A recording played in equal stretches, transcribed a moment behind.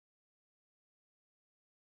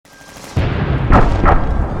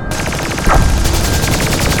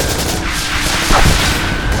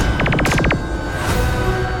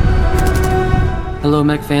Hello,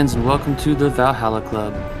 mech fans, and welcome to the Valhalla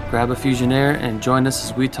Club. Grab a Fusionaire and join us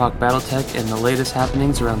as we talk Battletech and the latest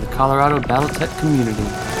happenings around the Colorado Battletech community.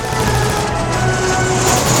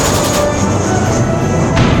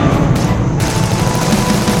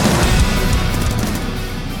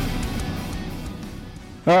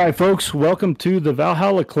 All right, folks, welcome to the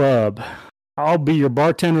Valhalla Club. I'll be your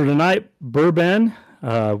bartender tonight, Bourbon.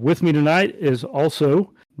 With me tonight is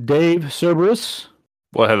also Dave Cerberus.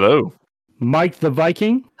 Well, hello. Mike the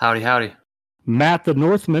Viking. Howdy, howdy. Matt the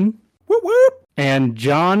Northman. Whoop, whoop. And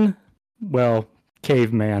John,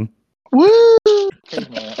 Caveman. Woo!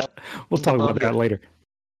 Caveman. We'll talk about that later.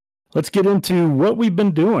 Let's get into what we've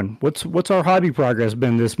been doing. What's our hobby progress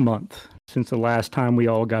been this month since the last time we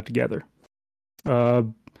all got together?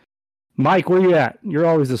 Mike, where you at? You're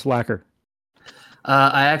always the slacker.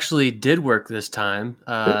 I actually did work this time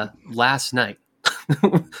last night.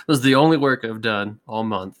 It was the only work I've done all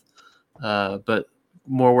month. But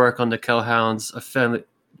more work on the Kellhounds. I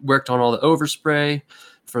worked on all the overspray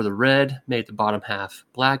for the red, made the bottom half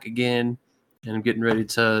black again, and I'm getting ready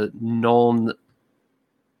to Nuln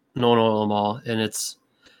oil them all, and it's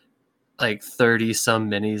like 30 some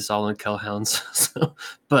minis all in Kellhounds.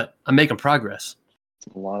 But I'm making progress.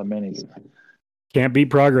 A lot of minis. Can't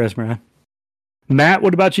beat progress, man. Matt,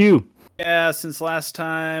 what about you? Yeah, since last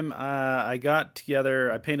time I got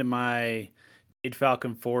together, I painted my Jade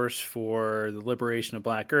Falcon Force for the Liberation of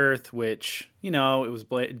Black Earth, which, it was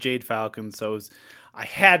Jade Falcon, so I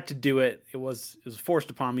had to do it. It was forced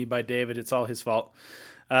upon me by David. It's all his fault.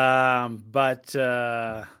 But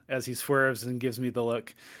as he swerves and gives me the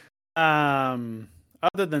look. Other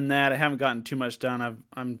than that, I haven't gotten too much done.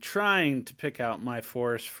 I'm trying to pick out my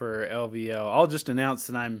force for LVO. I'll just announce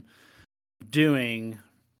that I'm doing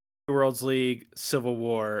World's League Civil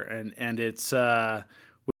War, and it's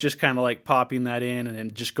just kind of like popping that in and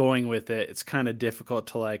then just going with it. It's kind of difficult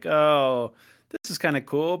to this is kind of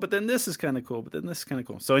cool, but then this is kind of cool, but then this is kind of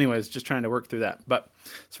cool. So anyways, just trying to work through that. But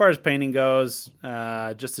as far as painting goes,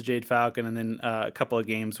 just the Jade Falcon, and then a couple of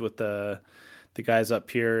games with the guys up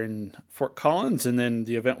here in Fort Collins, and then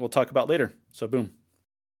the event we'll talk about later. So boom.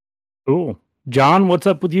 Cool. John, what's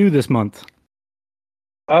up with you this month?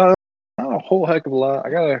 Not a whole heck of a lot. I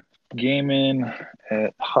got a game in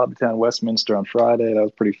at Hobbytown Westminster on Friday. That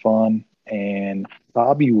was pretty fun. And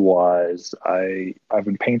hobby-wise, I've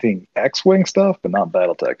been painting X-Wing stuff, but not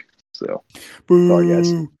Battletech. So, sorry,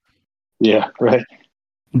 guys. Yeah, right.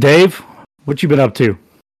 Dave, what you been up to?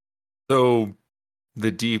 So,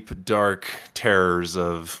 the deep, dark terrors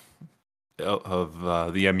of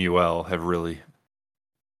the MUL have really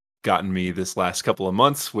gotten me this last couple of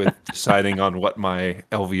months with deciding on what my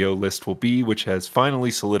LVO list will be, which has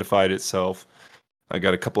finally solidified itself. I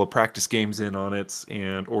got a couple of practice games in on it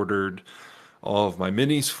and ordered all of my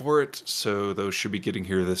minis for it, so those should be getting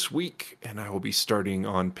here this week, and I will be starting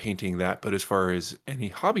on painting that. But as far as any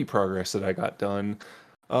hobby progress that I got done,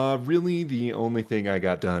 really the only thing I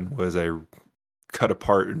got done was I cut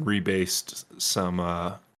apart and rebased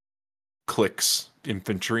some Clix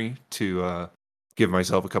infantry to give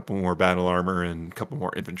myself a couple more battle armor and a couple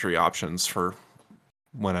more infantry options for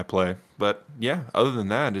when I play. But yeah, other than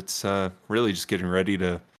that, it's really just getting ready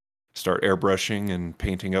to start airbrushing and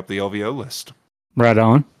painting up the LVO list. Right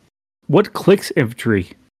on. What Clix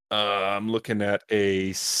infantry? I'm looking at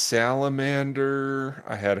a salamander.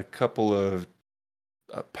 I had a couple of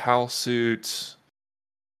PAL suits.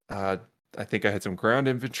 I think I had some ground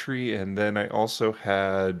infantry, and then I also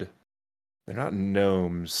had... They're not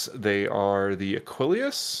gnomes. They are the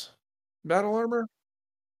Aquilius battle armor?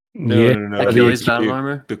 No. Achilles battle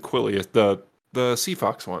armor? The Aquilius, the Sea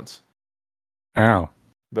Fox ones. Oh.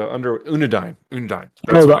 The Undyne. The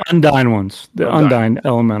Undyne ones. The Undyne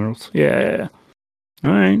elementals. Yeah.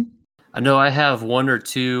 All right. I know I have one or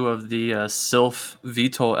two of the Sylph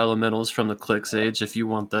VTOL elementals from the Clix Age if you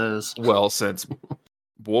want those. Well, since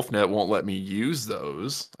Wolfnet won't let me use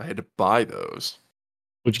those, I had to buy those.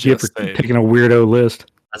 What'd you get for picking a weirdo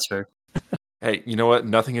list? That's fair. Hey, you know what?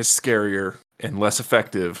 Nothing is scarier and less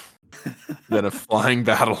effective than a flying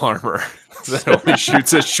battle armor that only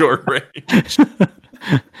shoots at short range.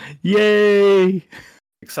 Yay!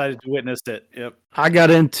 Excited to witness it. Yep. I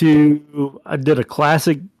did a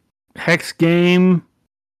classic Hex game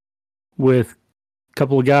with a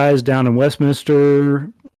couple of guys down in Westminster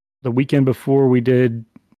the weekend before we did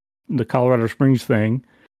the Colorado Springs thing.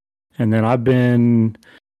 And then I've been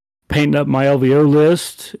painting up my LVO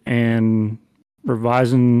list and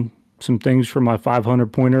revising some things for my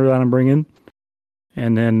 500 pointer that I'm bringing.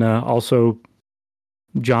 And then also,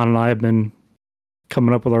 John and I have been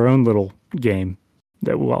coming up with our own little game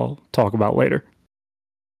that we'll all talk about later.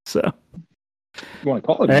 So You want to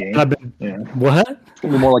call it a And game? I've been Yeah, what? it's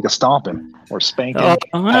gonna be more like a stomping or spanking. I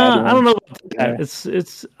don't know about that.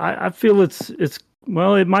 Yeah. I feel it's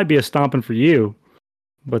well, it might be a stomping for you,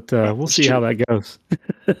 but we'll That's see how true. that goes.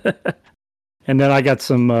 And then I got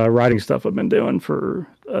some writing stuff I've been doing for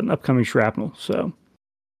an upcoming shrapnel. So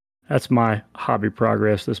that's my hobby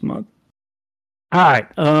progress this month. All right.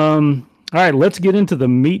 All right, let's get into the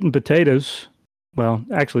meat and potatoes. Well,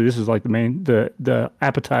 actually, this is like the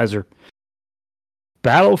appetizer.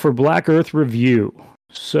 Battle for Black Earth review.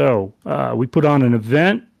 So we put on an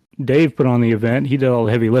event. Dave put on the event. He did all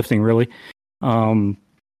the heavy lifting, really. Down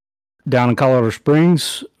in Colorado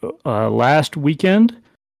Springs last weekend.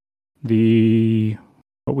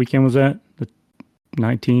 What weekend was that? The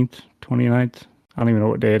 19th, 29th? I don't even know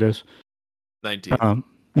what day it is. 19th.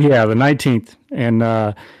 Yeah, the 19th. And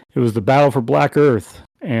it was the Battle for Black Earth.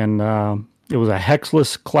 And it was a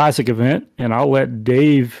Hexless Classic event. And I'll let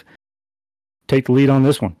Dave take the lead on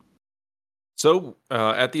this one. So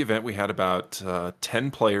at the event, we had about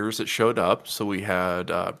 10 players that showed up. So we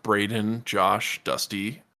had Braden, Josh,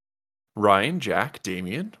 Dusty, Ryan, Jack,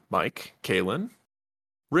 Damien, Mike, Kalen,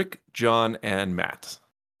 Rick, John, and Matt.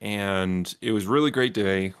 And it was a really great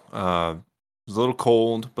day. It was a little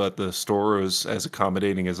cold, but the store was as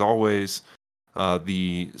accommodating as always.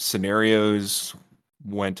 The scenarios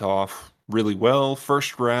went off really well.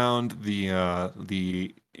 First round,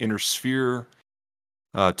 the inner sphere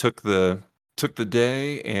took the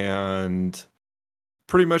day and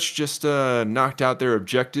pretty much just knocked out their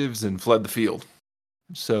objectives and fled the field.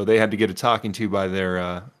 So they had to get a talking to by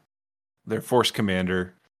their force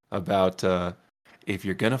commander about if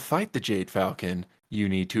you're gonna fight the Jade Falcon, you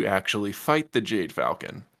need to actually fight the Jade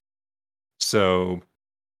Falcon. So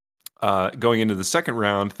going into the second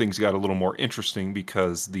round, things got a little more interesting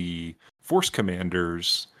because the force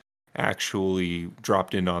commanders actually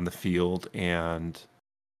dropped in on the field, and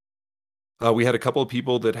we had a couple of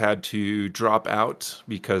people that had to drop out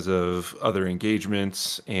because of other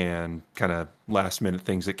engagements and kind of last minute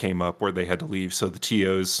things that came up where they had to leave. So the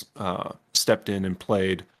TOs stepped in and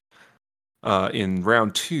played. In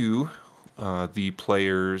round 2, the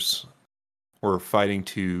players were fighting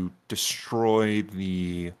to destroy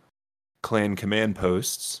the clan command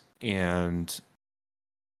posts, and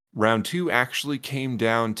round 2 actually came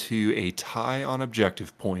down to a tie on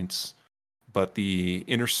objective points, but the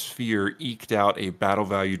inner sphere eked out a battle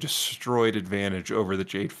value destroyed advantage over the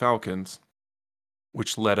Jade Falcons,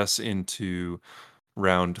 which led us into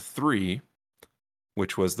round 3,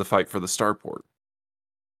 which was the fight for the starport.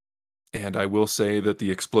 And I will say that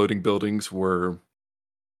the exploding buildings were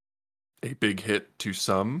a big hit to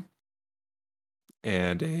some,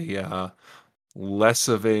 and a less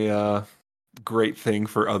of a great thing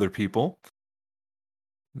for other people.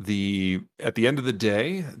 At the end of the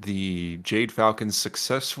day, the Jade Falcons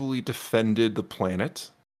successfully defended the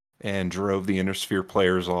planet and drove the Inner Sphere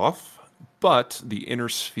players off, but the Inner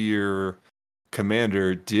Sphere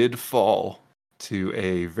commander did fall to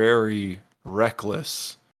a very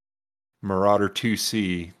reckless Marauder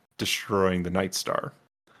 2C, destroying the Night Star.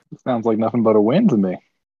 Sounds like nothing but a win to me.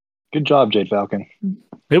 Good job, Jade Falcon.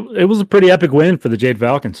 It was a pretty epic win for the Jade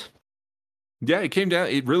Falcons. Yeah,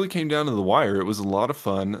 it really came down to the wire. It was a lot of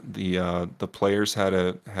fun. The players had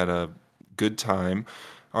a good time.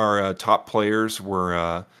 Our top players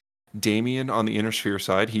were Damien on the Inner Sphere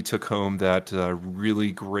side. He took home that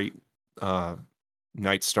really great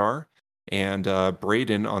Night Star, and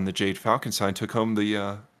Braden on the Jade Falcon side took home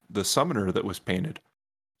the summoner that was painted.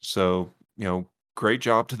 So, great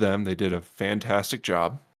job to them. They did a fantastic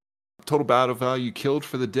job. Total battle value killed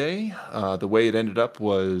for the day. The way it ended up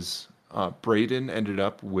was Braden ended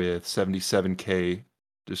up with 77k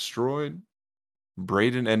destroyed.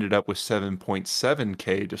 Braden ended up with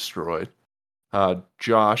 7.7k destroyed.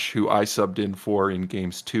 Josh, who I subbed in for in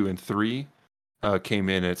games 2 and 3, came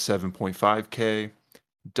in at 7.5k.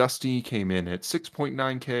 Dusty came in at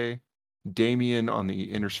 6.9k. Damien on the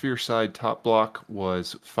Inner Sphere side top block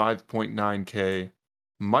was 5.9k.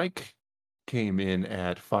 Mike came in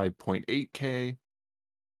at 5.8k.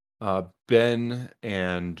 Ben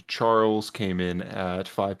and Charles came in at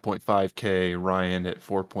 5.5k. Ryan at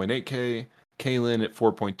 4.8k. Kaylin at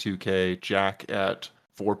 4.2k. Jack at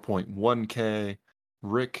 4.1k.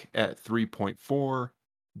 Rick at 3.4.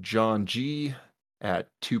 John G at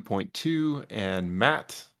 2.2. And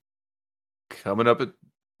Matt coming up at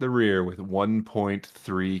the rear with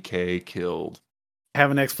 1.3k killed. I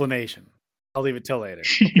have an explanation. I'll leave it till later.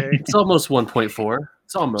 Okay. It's almost 1.4.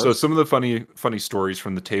 It's almost. So some of the funny stories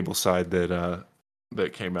from the table side that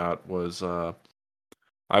came out was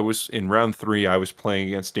I was in round 3. I was playing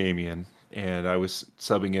against Damien. and I was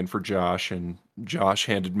subbing in for Josh, and Josh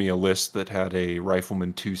handed me a list that had a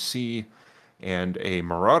Rifleman 2C and a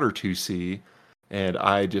Marauder 2C, and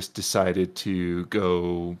I just decided to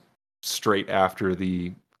go straight after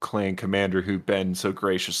the clan commander who Ben so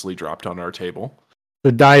graciously dropped on our table.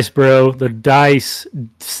 The dice, bro. The dice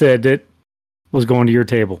said it was going to your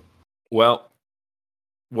table. Well,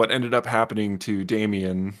 what ended up happening to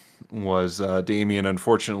Damien was Damien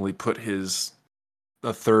unfortunately put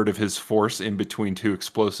a third of his force in between two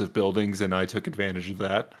explosive buildings, and I took advantage of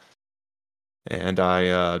that. And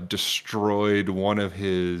I destroyed one of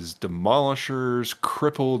his demolishers,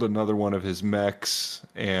 crippled another one of his mechs,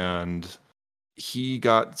 and he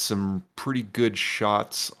got some pretty good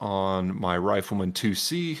shots on my Rifleman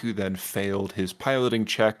 2C, who then failed his piloting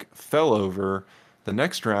check, fell over. The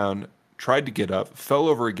next round, tried to get up, fell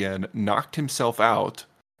over again, knocked himself out,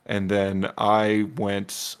 and then I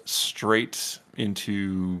went straight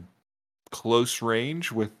into close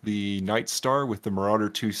range with the Night Star with the Marauder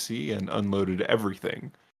 2C and unloaded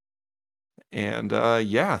everything. And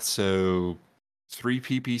so 3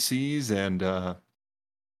 PPCs and a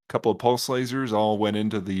couple of pulse lasers all went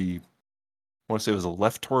into I want to say it was the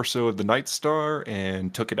left torso of the Night Star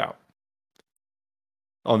and took it out.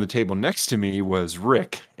 On the table next to me was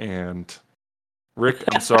Rick, and Rick,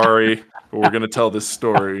 I'm sorry, but we're going to tell this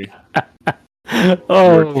story.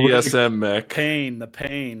 Oh, Your TSM mech. The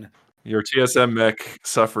pain. Your TSM mech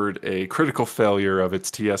suffered a critical failure of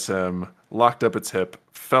its TSM, locked up its hip,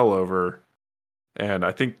 fell over, and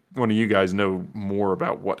I think one of you guys know more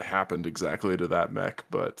about what happened exactly to that mech.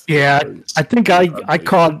 But yeah, I think I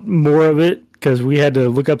caught more of it because we had to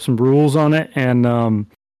look up some rules on it, and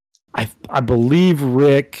I believe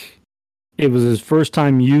Rick, it was his first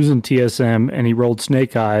time using TSM, and he rolled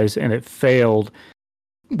Snake Eyes, and it failed,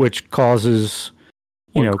 which causes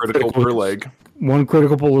critical per leg. One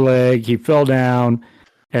critical per leg. He fell down,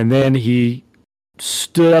 and then he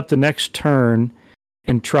stood up the next turn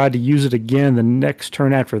and tried to use it again the next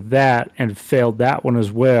turn after that, and failed that one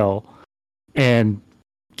as well, and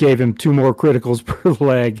gave him 2 more criticals per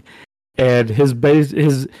leg. And his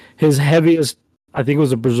heaviest, I think it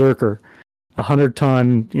was a Berserker,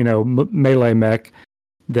 100-ton, melee mech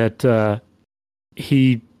that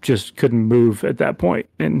he just couldn't move at that point,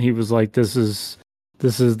 and he was like, "This is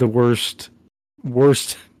the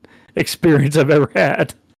worst experience I've ever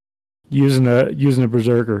had using a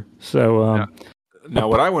Berserker." So now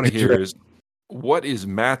what I want to hear is, what is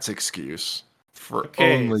Matt's excuse for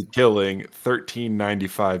only killing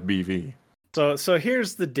 1395 BV? So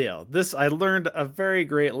here's the deal. I learned a very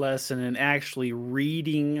great lesson in actually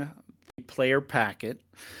reading the player packet,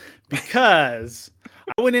 because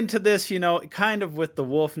I went into this, kind of with the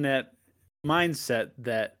Wolfnet mindset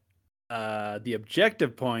that the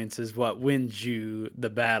objective points is what wins you the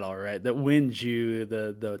battle, right? That wins you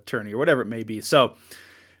the tourney or whatever it may be. So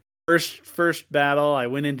first battle, I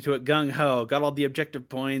went into it gung ho, got all the objective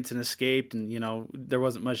points and escaped, and there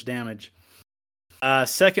wasn't much damage.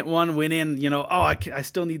 Second one, went in, I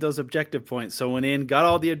still need those objective points. So went in, got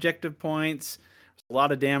all the objective points. A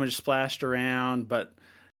lot of damage splashed around, but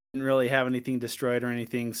didn't really have anything destroyed or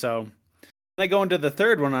anything. So I go into the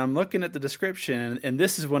third one, I'm looking at the description, and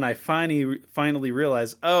this is when I finally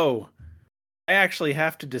realize, I actually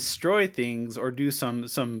have to destroy things or do some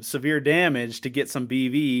severe damage to get some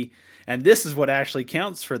BV, and this is what actually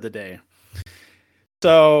counts for the day.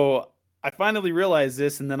 So I finally realized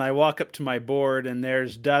this, and then I walk up to my board, and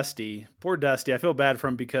there's Dusty. Poor Dusty. I feel bad for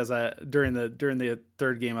him because during the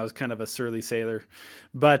third game I was kind of a surly sailor,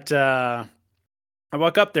 but I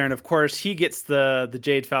walk up there, and of course he gets the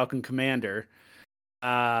Jade Falcon Commander.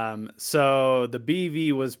 So the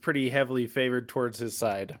BV was pretty heavily favored towards his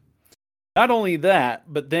side. Not only that,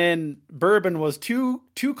 but then Bourbon was too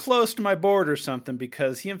close to my board or something,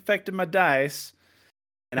 because he infected my dice,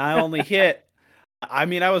 and I only hit. I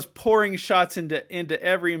was pouring shots into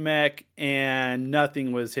every mech, and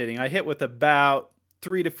nothing was hitting. I hit with about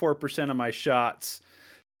 3 to 4% of my shots.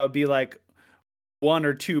 It would be like 1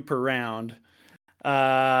 or 2 per round.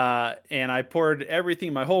 And I poured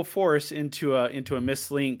everything, my whole force, into a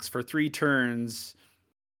Miss Lynx for 3 turns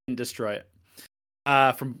and destroy it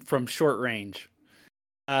from short range.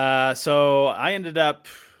 So I ended up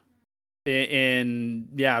in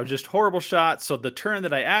just horrible shots. So the turn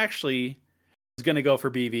that I actually was going to go for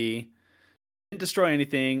BV, didn't destroy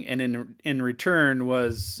anything, and in return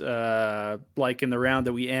was like in the round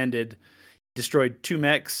that we ended, destroyed 2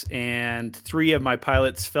 mechs, and 3 of my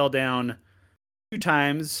pilots fell down 2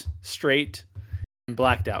 times straight and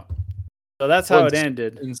blacked out. So that's how it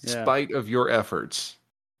ended. In spite of your efforts,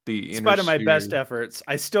 in spite of my best efforts,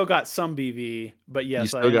 I still got some BV, but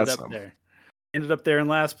yes, I ended up there. ended up there in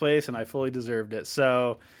last place, and I fully deserved it.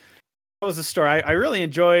 So that was the story. I really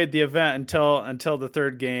enjoyed the event until the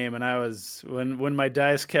third game, and I was when my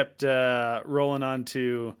dice kept rolling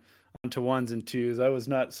onto ones and twos, I was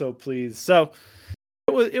not so pleased. So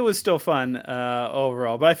it was still fun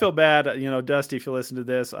overall, but I feel bad. Dusty, if you listen to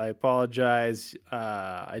this, I apologize.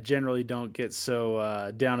 I generally don't get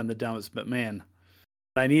so down in the dumps, but man,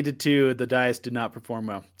 I needed to. The dice did not perform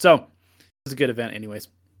well, so it was a good event, anyways.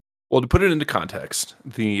 Well, to put it into context,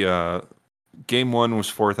 the game 1 was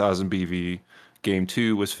 4,000 BV, game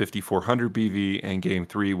 2 was 5,400 BV, and game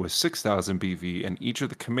 3 was 6,000 BV. And each of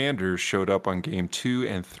the commanders showed up on game 2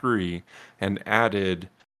 and 3 and added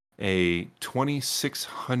a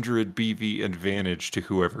 2,600 BV advantage to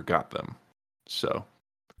whoever got them. So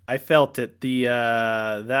I felt it. The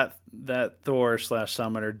that Thor /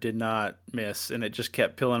 Summoner did not miss, and it just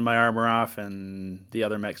kept peeling my armor off, and the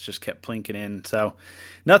other mechs just kept plinking in. So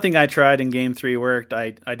nothing I tried in game 3 worked.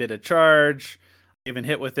 I did a charge, even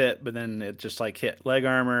hit with it, but then it just hit leg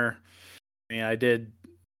armor. I mean, I did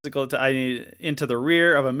physical. Into the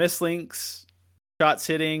rear of a mislinks, shots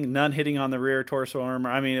hitting, none hitting on the rear torso armor.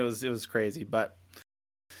 I mean, it was crazy, but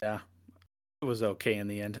yeah, it was okay in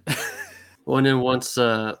the end. Well, and then once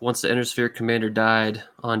the Innersphere Commander died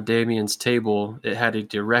on Damien's table, it had a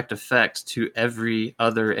direct effect to every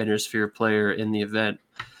other Innersphere player in the event,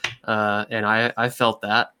 and I felt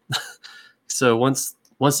that. So once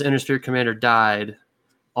the Innersphere Commander died,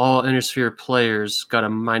 all Innersphere players got a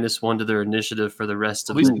 -1 to their initiative for the rest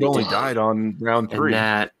of the at least day. it only died on round 3. And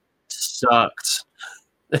that sucked.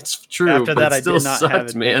 It's true. After that, it I still did not sucked,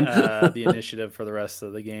 have man. the initiative for the rest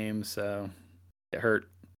of the game, so it hurt.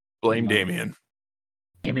 Blame Damien.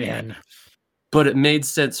 Damien. But it made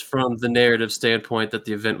sense from the narrative standpoint that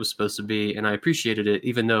the event was supposed to be, and I appreciated it,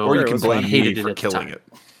 even though Or you it can was blame fun. me hated it for at the killing time.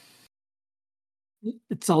 it.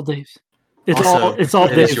 It's all Dave's. It's Also, all it is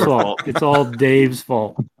Dave's your fault. fault. It's all Dave's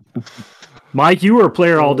fault. Mike, you were a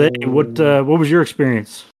player all day. What was your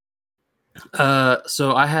experience?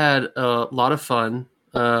 So I had a lot of fun.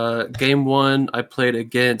 Game 1, I played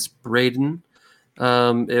against Braden.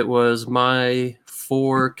 It was my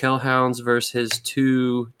 4 Kellhounds versus his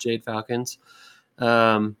 2 Jade Falcons. He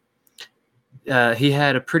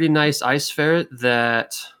had a pretty nice ice ferret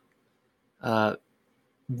that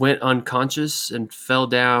went unconscious and fell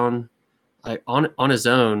down on his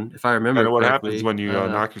own, if I remember What correctly. happens when you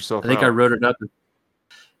knock yourself I think out? I wrote it up.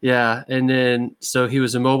 Yeah, and then so he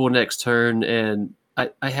was immobile next turn, and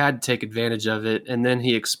I had to take advantage of it, and then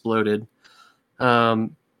he exploded. Or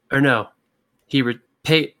no, he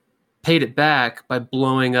paid it back by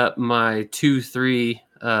blowing up my 2-3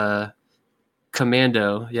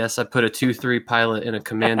 commando. Yes, I put a 2-3 pilot in a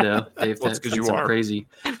commando. Dave, Well, it's 'cause you are. crazy.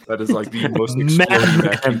 That is like the most exploding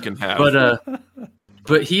mech you can have.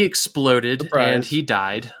 But he exploded. Surprise. And he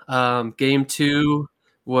died. Game 2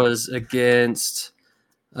 was against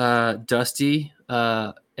Dusty,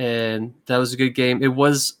 and that was a good game. It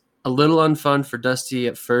was a little unfun for Dusty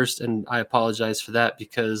at first, and I apologize for that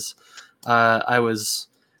because I was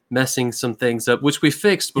messing some things up, which we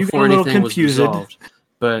fixed before anything was resolved.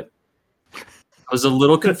 But I was a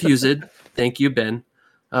little confused. Thank you, Ben.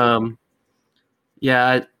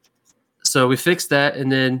 So we fixed that,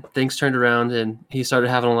 and then things turned around, and he started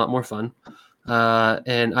having a lot more fun.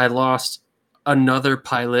 And I lost another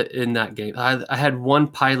pilot in that game. I had 1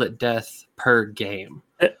 pilot death per game.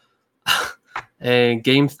 And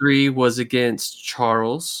game 3 was against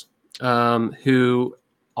Charles, who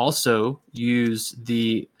also used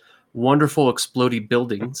the wonderful explodey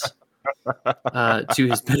buildings to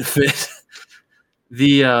his benefit.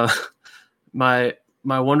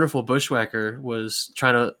 My wonderful bushwhacker was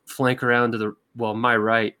trying to flank around to my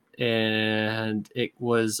right, and it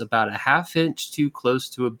was about a ½ inch too close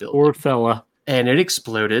to a building. Poor fella. And it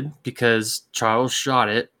exploded because Charles shot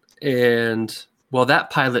it, and that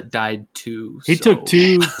pilot died too. He took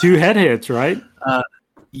two head hits, right?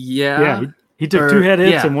 Yeah. He took 2 head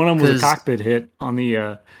hits, yeah, and one of them was a cockpit hit on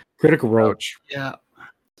the critical roll.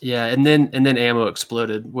 Yeah, and then ammo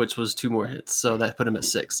exploded, which was 2 more hits, so that put him at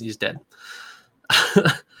 6. He's dead.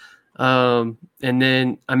 And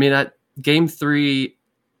then at game 3,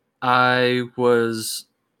 I was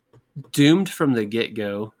doomed from the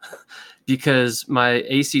get-go because my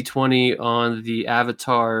AC-20 on the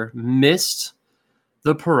Avatar missed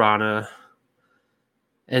the Piranha,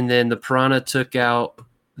 and then the Piranha took out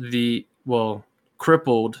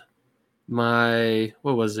crippled my,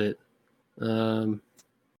 what was it?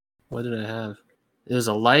 What did I have? It was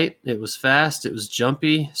a light, it was fast, it was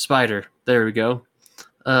jumpy. Spider. There we go.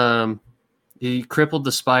 He crippled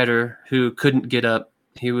the Spider, who couldn't get up.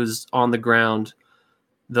 He was on the ground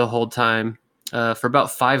the whole time. for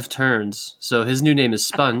about 5 turns. So his new name is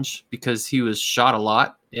Sponge because he was shot a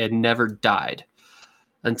lot and never died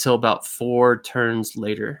until about 4 turns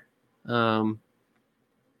later.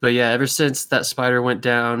 But yeah, ever since that spider went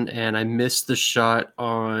down and I missed the shot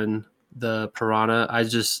on the piranha, I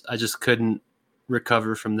just couldn't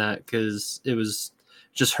recover from that because it was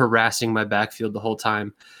just harassing my backfield the whole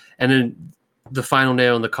time. And then the final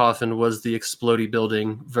nail in the coffin was the explodey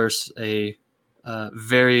building versus a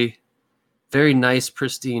very, very nice,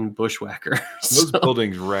 pristine bushwhacker. Those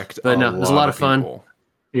buildings wrecked. But no, it was a lot of fun. People.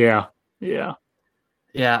 Yeah.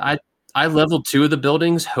 I leveled 2 of the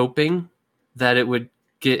buildings hoping that it would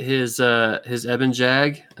get his ebb and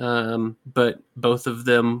jag, but both of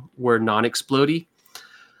them were non-explodey.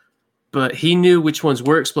 But he knew which ones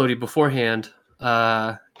were explodey beforehand,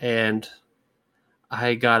 and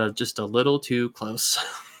I got just a little too close.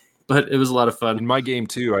 But it was a lot of fun. In my game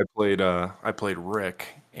too, I played Rick,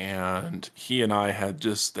 and he and I had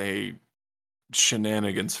just a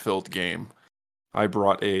shenanigans-filled game. I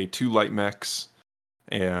brought 2 light mechs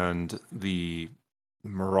and the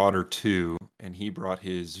Marauder 2, and he brought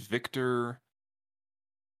his Victor.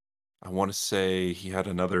 I want to say he had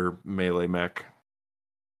another melee mech.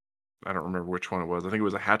 I don't remember which one it was. I think it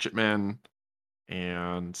was a Hatchet Man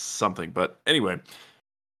and something. But anyway,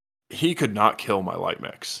 he could not kill my light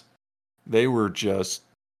mechs. They were in just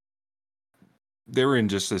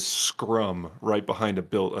this scrum right behind a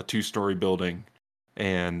 2-story building,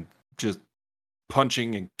 and just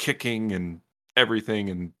punching and kicking and everything,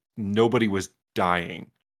 and nobody was dying.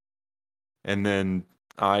 And then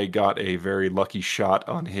I got a very lucky shot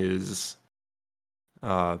on his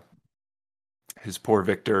poor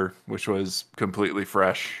Victor, which was completely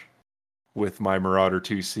fresh, with my Marauder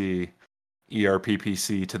 2C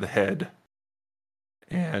ERPPC to the head.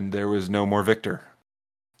 And there was no more Victor.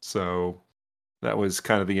 So that was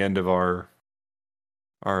kind of the end of our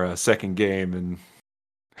second game, and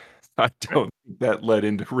I don't think that led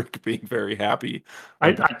into Rick being very happy.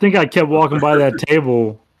 I think I kept walking by that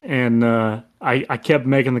table, and I kept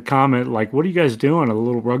making the comment, like, what are you guys doing? A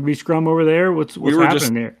little rugby scrum over there? What's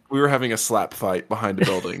happening there? We were having a slap fight behind a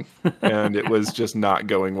building, and it was just not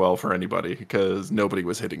going well for anybody because nobody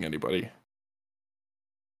was hitting anybody.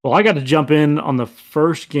 Well, I got to jump in on the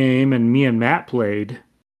first game, and me and Matt played.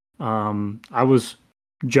 John,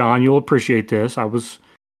 you'll appreciate this. I was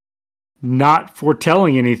not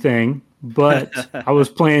foretelling anything, but I was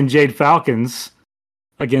playing Jade Falcons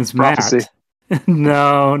against Prophecy. Matt.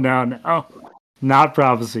 No, not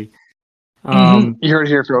prophecy. You heard it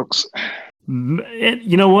here, folks.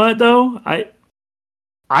 You know what though?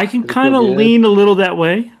 I can kind of lean a little that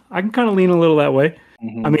way.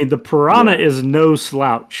 Mm-hmm. I mean, the piranha is no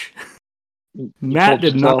slouch. Matt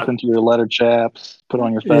did not into your leather chaps, put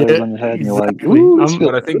on your feathers on your head, and you're exactly. like,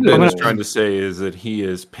 what I think Ben is trying to say is that he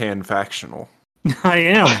is pan-factional. I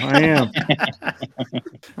am.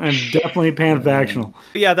 I'm definitely pan-factional.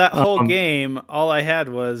 Yeah, that whole game, all I had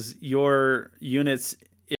was your units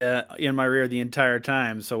in my rear the entire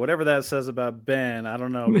time. So whatever that says about Ben, I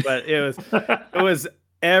don't know, but it was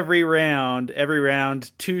every round,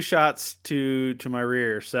 2 shots to my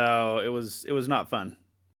rear. So it was not fun.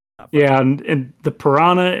 Yeah, and the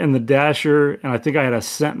piranha and the dasher, and I think I had a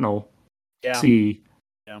sentinel. Yeah.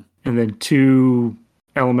 And then 2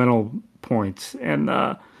 elemental points, and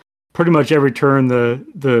pretty much every turn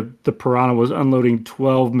the piranha was unloading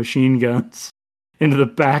 12 machine guns into the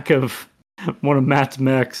back of one of Matt's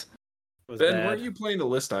mechs. Ben, weren't you playing the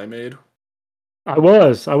list I made? I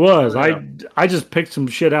was. Yeah. I just picked some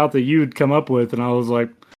shit out that you'd come up with, and I was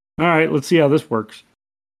like, all right, let's see how this works.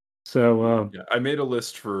 So I made a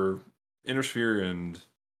list for Intersphere and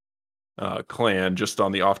Clan just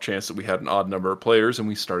on the off chance that we had an odd number of players, and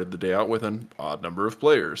we started the day out with an odd number of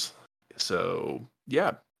players. So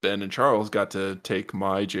yeah, Ben and Charles got to take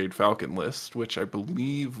my Jade Falcon list, which I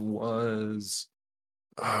believe was,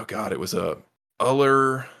 it was a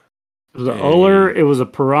Uller. It was an Uller, it was a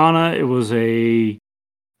piranha, it was a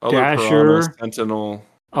Uller, dasher, piranha, sentinel,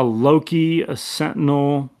 a Loki, a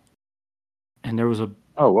sentinel, and there was a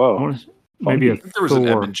maybe a there was an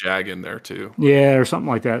Ebb and Jag in there too. Yeah, or something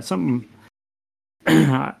like that.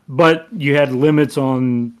 But you had limits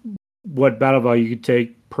on what battle value you could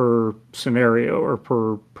take per scenario or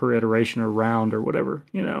per iteration or round or whatever,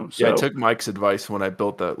 So. Yeah, I took Mike's advice when I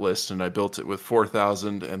built that list, and I built it with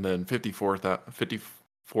 4,000 and then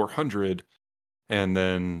 5,400, and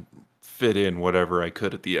then fit in whatever I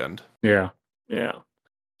could at the end. Yeah.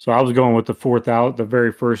 So I was going with the 4,000, the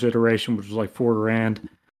very first iteration, which was like $4,000,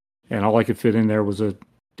 and all I could fit in there was a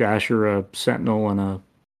dasher, a sentinel, and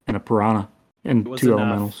a piranha. and It was 2 enough.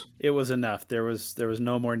 elementals. It was enough. There was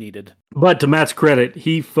no more needed. But to Matt's credit,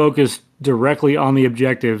 he focused directly on the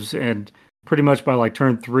objectives, and pretty much by like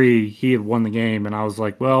turn 3, he had won the game. And I was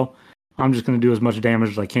like, well, I'm just going to do as much damage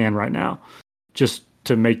as I can right now, just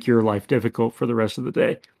to make your life difficult for the rest of the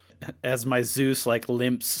day. As my Zeus like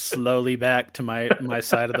limps slowly back to my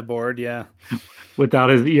side of the board, yeah.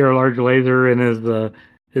 Without his ER large laser and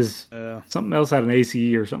his Uh, something else had an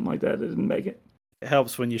ACE or something like that. It didn't make it. it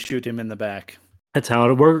helps when you shoot him in the back. That's how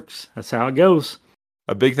it works. That's how it goes.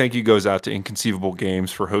 A big thank you goes out to Inconceivable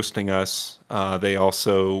Games for hosting us. They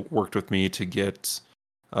also worked with me to get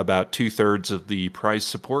about 2/3 of the prize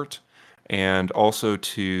support. And also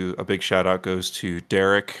to a big shout out goes to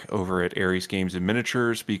Derek over at Aries Games and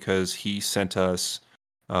Miniatures, because he sent us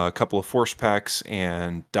a couple of force packs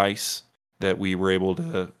and dice that we were able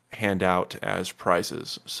to hand out as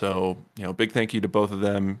prizes. So, big thank you to both of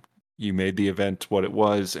them. You made the event what it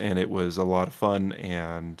was, and it was a lot of fun,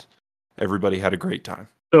 and everybody had a great time.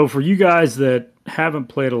 So for you guys that haven't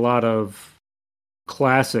played a lot of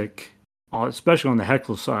Classic, especially on the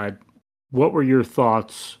Hexel side, what were your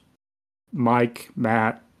thoughts, Mike,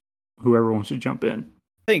 Matt, whoever wants to jump in?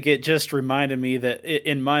 I think it just reminded me that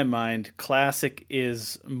in my mind, Classic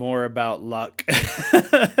is more about luck.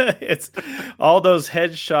 It's all those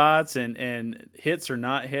headshots and hits or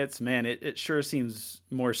not hits. Man, it sure seems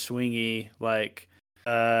more swingy. Like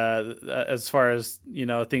as far as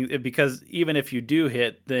things, because even if you do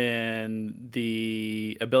hit, then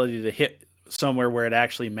the ability to hit somewhere where it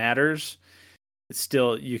actually matters, it's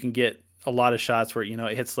still, you can get a lot of shots where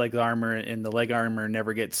it hits leg armor and the leg armor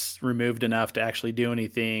never gets removed enough to actually do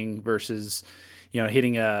anything, versus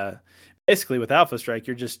hitting basically with Alpha Strike,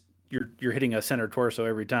 you're hitting a center torso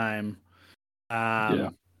every time.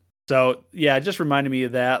 So yeah, it just reminded me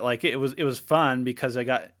of that. Like it was fun because I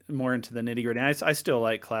got more into the nitty gritty. I still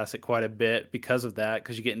like Classic quite a bit because of that,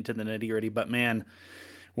 because you get into the nitty gritty. But man,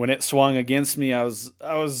 when it swung against me, I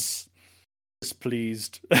was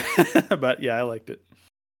displeased. But yeah, I liked it.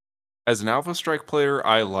 As an Alpha Strike player,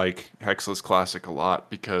 I like Hexless Classic a lot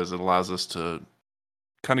because it allows us to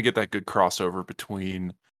kind of get that good crossover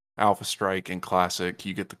between Alpha Strike and Classic.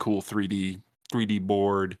 You get the cool 3D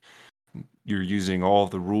board. You're using all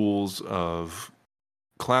the rules of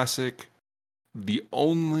Classic. The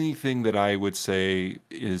only thing that I would say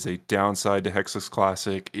is a downside to Hexless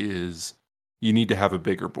Classic is you need to have a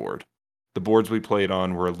bigger board. The boards we played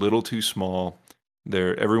on were a little too small.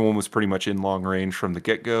 Everyone was pretty much in long range from the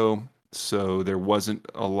get-go, so there wasn't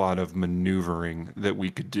a lot of maneuvering that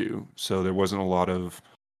we could do. So there wasn't a lot of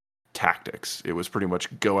tactics. It was pretty much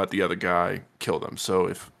go at the other guy, kill them.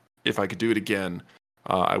 So if I could do it again,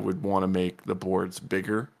 I would want to make the boards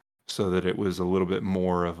bigger so that it was a little bit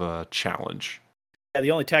more of a challenge. Yeah,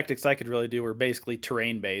 the only tactics I could really do were basically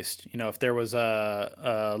terrain-based. If there was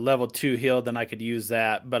a level 2 heal, then I could use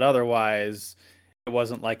that. But otherwise, it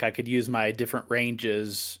wasn't like I could use my different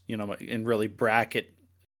ranges, and really bracket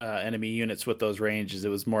enemy units with those ranges. It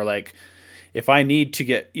was more like, if I need to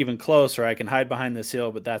get even closer, I can hide behind this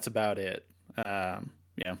hill, but that's about it.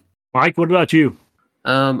 Yeah. Mike, what about you?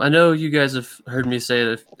 I know you guys have heard me say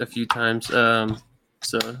it a few times, so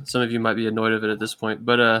some of you might be annoyed of it at this point.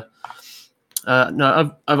 But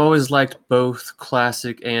no, I've always liked both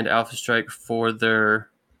Classic and Alpha Strike for their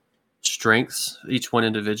strengths, each one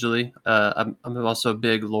individually. I'm also a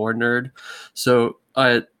big lore nerd, so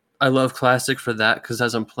I love Classic for that, because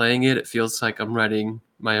as I'm playing it, it feels like I'm writing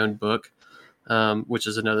my own book, which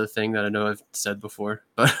is another thing that I know I've said before.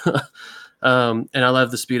 But and I love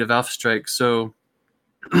the speed of Alpha Strike, so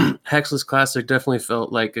Hexless Classic definitely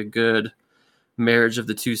felt like a good marriage of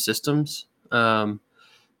the two systems.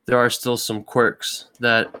 There are still some quirks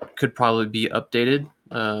that could probably be updated.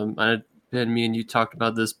 Me and you talked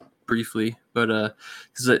about this briefly, but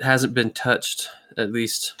because it hasn't been touched, at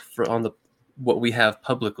least on what we have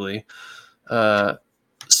publicly,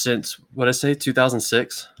 since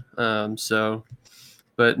 2006.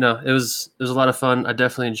 But no, it was a lot of fun. I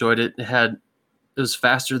definitely enjoyed it. It was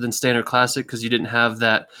faster than standard Classic because you didn't have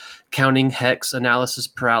that counting hex analysis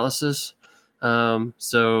paralysis.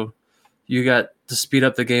 So you got to speed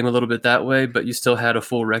up the game a little bit that way, but you still had a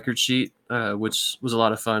full record sheet, which was a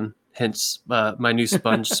lot of fun. Hence my new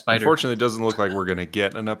sponge spider. Unfortunately, it doesn't look like we're going to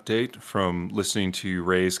get an update from listening to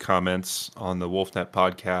Ray's comments on the WolfNet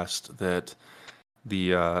podcast that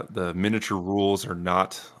the miniature rules are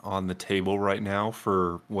not on the table right now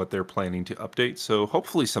for what they're planning to update. So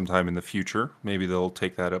hopefully sometime in the future, maybe they'll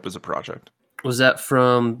take that up as a project. Was that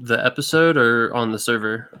from the episode or on the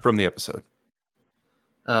server? From the episode.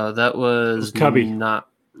 That was Cubby. not.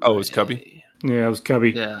 Oh, it was Cubby? Yeah, it was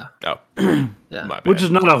Cubby. Yeah. Oh, Yeah. my bad. Which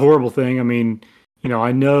is not a horrible thing. I mean,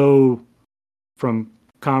 I know from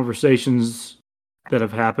conversations that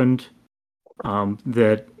have happened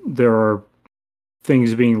that there are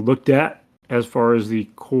things being looked at as far as the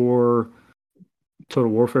core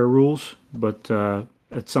Total Warfare rules, but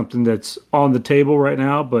it's something that's on the table right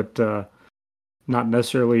now, but not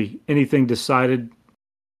necessarily anything decided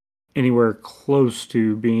anywhere close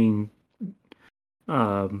to being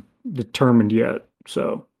determined yet.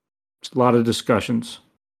 So it's a lot of discussions.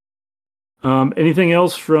 Anything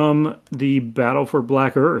else from the Battle for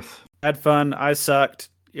Black Earth? Had fun. I sucked.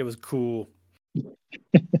 It was cool.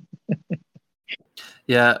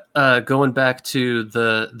 Yeah, going back to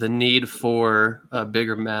the need for a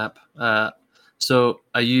bigger map. So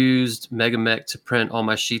I used Megamech to print all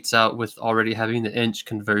my sheets out with already having the inch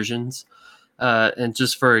conversions. And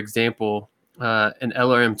just for example, an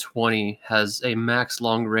LRM-20 has a max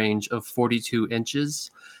long range of 42 inches,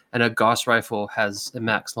 and a Gauss rifle has a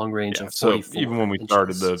max long range of 44 so even when we inches,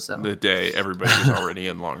 started so. the day, everybody was already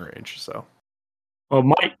in long range. So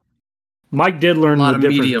Well, Mike did learn A lot the of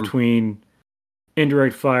difference medium. between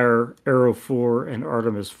indirect fire, Arrow 4, and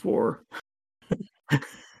Artemis 4.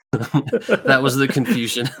 That was the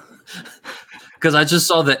confusion. Because I just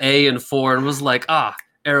saw the A and 4 and was like,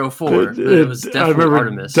 Arrow 4. But it was I definitely remember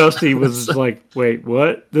Artemis. Dusty was So like, wait,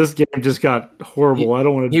 what? This game just got horrible. I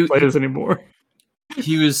don't want to play this anymore.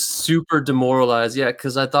 he was super demoralized. Yeah,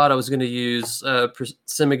 because I thought I was going to use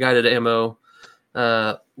semi-guided ammo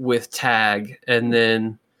with tag, and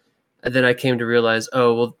then I came to realize,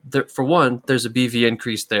 for one, there's a BV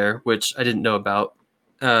increase there, which I didn't know about.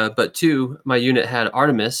 But two, my unit had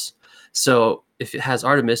Artemis, so if it has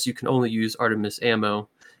Artemis, you can only use Artemis ammo,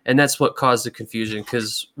 and that's what caused the confusion.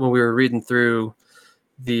 Because when we were reading through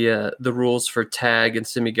the rules for tag and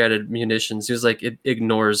semi-guided munitions, he was like, it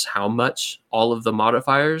ignores how much, all of the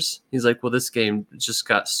modifiers. He's like, well, this game just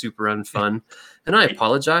got super unfun, and I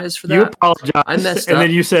apologize for that. You apologized, I messed and up.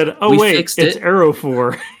 then you said, "Oh We wait, fixed it's it." Arrow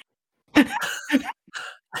 4."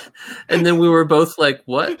 And then we were both like,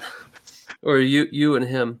 what? Or you and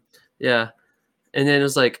him. Yeah. And then it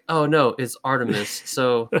was like, oh no, it's Artemis.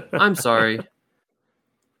 So I'm sorry.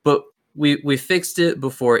 But we fixed it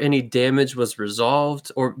before any damage was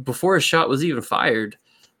resolved or before a shot was even fired.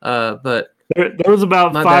 But There was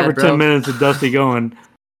about my 5 bad, or 10 bro. minutes of Dusty going,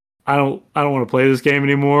 I don't want to play this game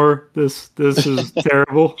anymore. This is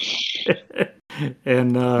terrible.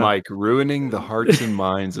 And Mike ruining the hearts and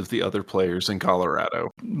minds of the other players in Colorado.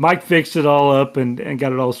 Mike fixed it all up and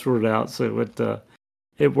got it all sorted out. So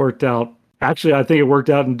it worked out. Actually, I think it worked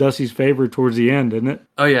out in Dusty's favor towards the end, didn't it?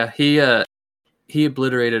 Oh yeah, he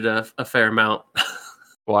obliterated a fair amount.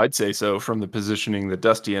 Well, I'd say so, from the positioning that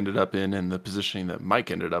Dusty ended up in and the positioning that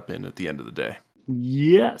Mike ended up in at the end of the day.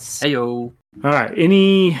 Yes. Heyo. All right.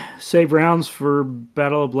 Any save rounds for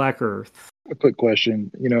Battle of Black Earth? A quick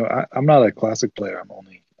question. I'm not a classic player. I'm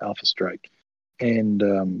only Alpha Strike.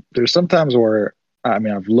 And there's sometimes where,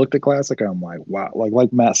 I've looked at classic and I'm like, wow.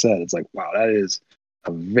 Like Matt said, it's like, wow, that is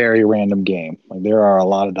a very random game. Like there are a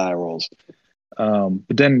lot of die rolls.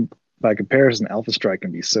 But then by comparison, Alpha Strike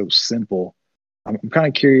can be so simple. I'm kind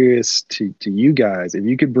of curious to you guys, if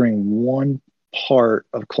you could bring one part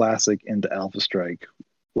of classic into Alpha Strike,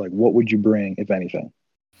 like what would you bring, if anything?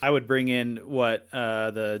 I would bring in what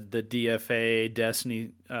the DFA Destiny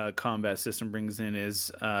combat system brings in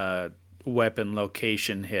is weapon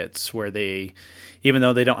location hits, where they, even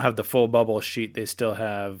though they don't have the full bubble sheet, they still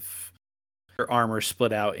have their armor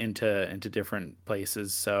split out into different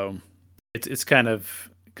places. So it's kind of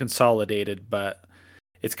consolidated, but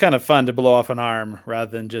it's kind of fun to blow off an arm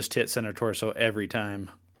rather than just hit center torso every time.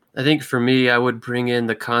 I think for me, I would bring in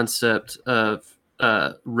the concept of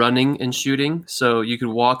running and shooting. So you could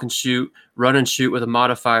walk and shoot, run and shoot with a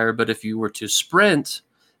modifier, but if you were to sprint,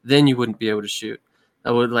 then you wouldn't be able to shoot.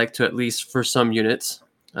 I would like to, at least for some units,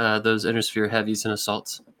 those Intersphere heavies and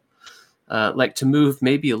assaults, like to move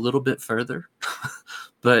maybe a little bit further,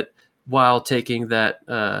 but while taking that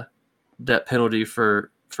penalty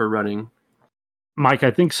for running. Mike,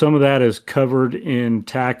 I think some of that is covered in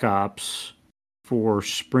TAC Ops for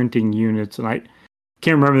sprinting units, and I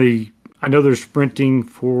can't remember I know there's sprinting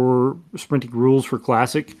rules for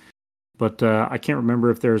classic, but I can't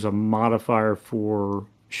remember if there's a modifier for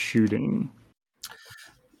shooting.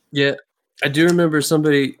 Yeah, I do remember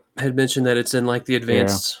somebody had mentioned that it's in like the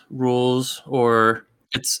advanced rules, or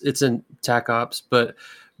it's in TAC Ops, but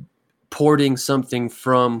porting something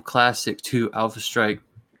from classic to Alpha Strike.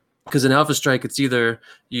 Because in Alpha Strike, it's either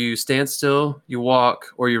you stand still, you walk,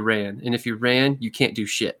 or you ran. And if you ran, you can't do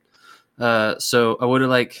shit. So I would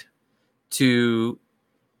have liked to,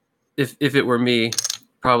 if it were me,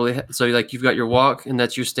 probably. So like you've got your walk, and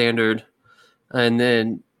that's your standard, and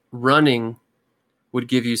then running would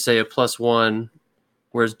give you say a +1,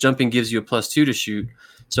 whereas jumping gives you a +2 to shoot.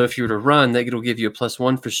 So if you were to run, that it'll give you a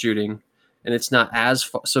 +1 for shooting, and it's not as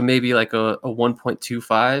far. So maybe like a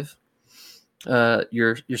 1.25,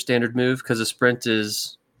 your standard move, because a sprint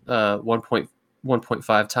is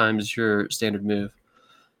 1.5 times your standard move.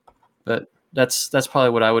 But that's probably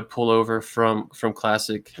what I would pull over from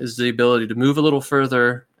Classic, is the ability to move a little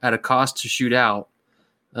further at a cost to shoot out,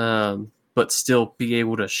 but still be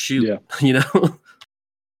able to shoot. Yeah. You know.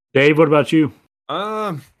 Dave, what about you?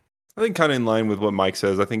 I think kind of in line with what Mike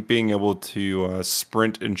says. I think being able to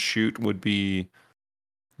sprint and shoot would be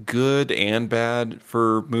good and bad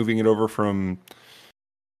for moving it over from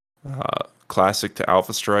Classic to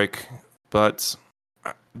Alpha Strike. But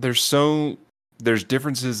there's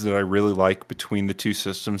differences that I really like between the two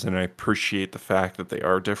systems, and I appreciate the fact that they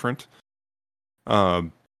are different.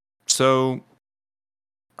 So,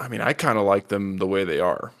 I mean, I kind of like them the way they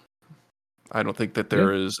are. I don't think that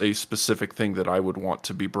there is a specific thing that I would want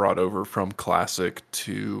to be brought over from Classic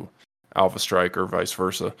to Alpha Strike or vice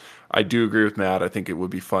versa. I do agree with Matt. I think it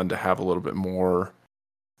would be fun to have a little bit more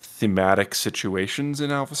thematic situations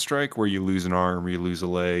in Alpha Strike where you lose an arm or you lose a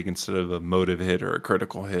leg instead of a motive hit or a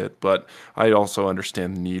critical hit. But I also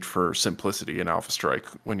understand the need for simplicity in Alpha Strike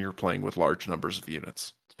when you're playing with large numbers of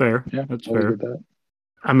units. Fair. Yeah, That's totally fair. get that.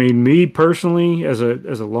 I mean, me personally, as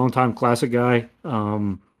a longtime Classic guy,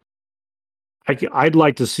 I'd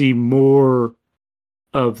like to see more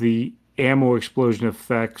of the ammo explosion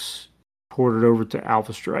effects ported over to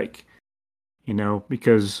Alpha Strike. You know,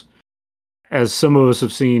 because as some of us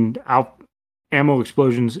have seen, ammo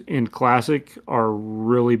explosions in Classic are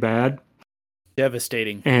really bad.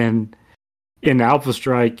 Devastating. And in Alpha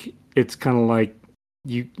Strike, it's kind of like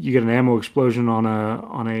you get an ammo explosion on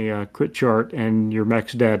a crit chart and your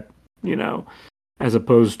mech's dead, you know, as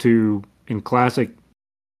opposed to in Classic,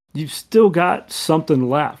 you've still got something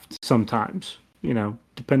left sometimes, you know,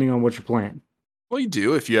 depending on what you're playing. Well, you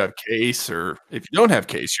do if you have case, or if you don't have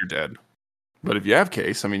case, you're dead. But if you have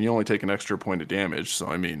case, I mean, you only take an extra point of damage. So,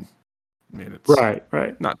 I mean, it's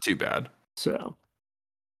right. not too bad. So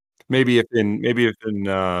Maybe if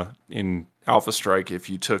in Alpha Strike, if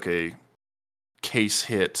you took a case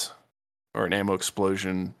hit or an ammo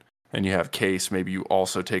explosion and you have case, maybe you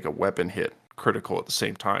also take a weapon hit critical at the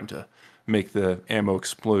same time to make the ammo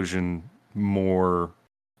explosion more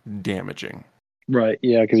damaging. Right.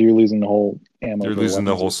 Yeah, because you're losing the whole ammo. You're for losing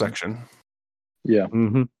the weapons whole or something. section. Yeah.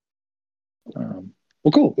 mhm.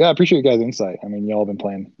 Well, cool. Yeah, I appreciate your guys' insight. I mean, y'all have been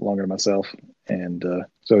playing longer than myself, and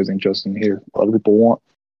it's always interesting to hear what other people want.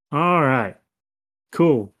 All right.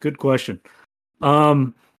 Cool. Good question.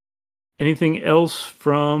 Anything else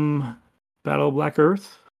from Battle of Black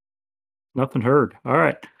Earth? Nothing heard. All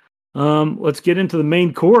right. Let's get into the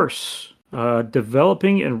main course.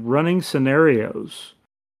 Developing and running scenarios.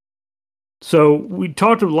 So we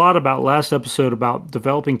talked a lot about last episode about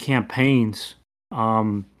developing campaigns.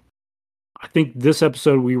 I think this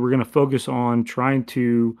episode we were going to focus on trying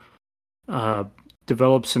to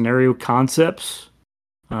develop scenario concepts,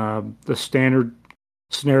 the standard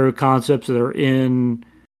scenario concepts that are in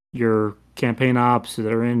your campaign ops,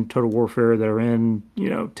 that are in Total Warfare, that are in, you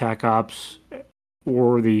know, TAC Ops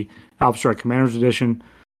or the Alpha Strike Commanders Edition,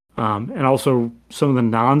 and also some of the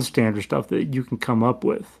non-standard stuff that you can come up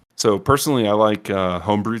with. So personally, I like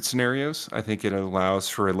homebrewed scenarios. I think it allows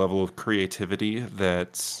for a level of creativity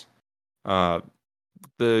that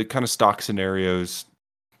the kind of stock scenarios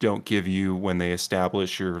don't give you when they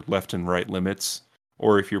establish your left and right limits,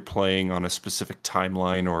 or if you're playing on a specific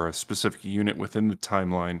timeline or a specific unit within the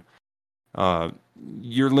timeline.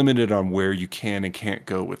 You're limited on where you can and can't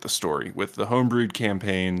go with the story. With the homebrewed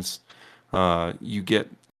campaigns, you get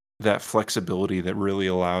that flexibility that really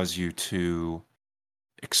allows you to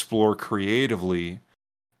explore creatively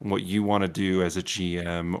what you want to do as a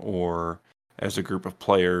GM or as a group of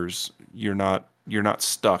players. You're not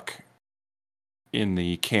stuck in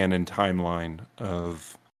the canon timeline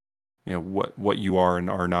of, you know, what you are and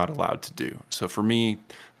are not allowed to do. So for me,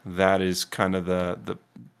 that is kind of the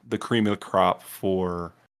cream of the crop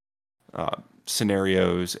for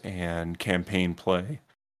scenarios and campaign play.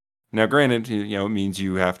 Now, granted, you know, it means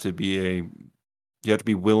you have to be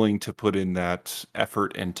willing to put in that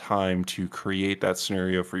effort and time to create that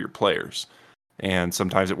scenario for your players. And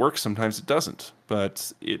sometimes it works, sometimes it doesn't.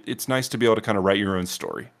 But it's nice to be able to kind of write your own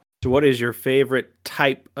story. So what is your favorite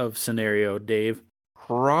type of scenario, Dave?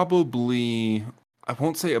 Probably, I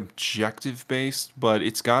won't say objective based, but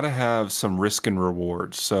it's got to have some risk and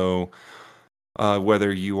reward. So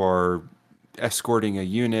whether you are escorting a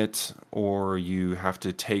unit, or you have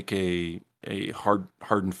to take a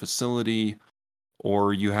hardened facility,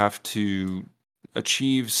 or you have to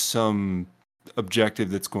achieve some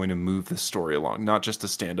objective that's going to move the story along, not just a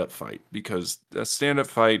stand-up fight, because a stand-up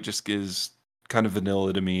fight just is kind of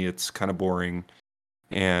vanilla to me. It's kind of boring,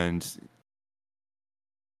 and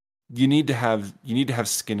you need to have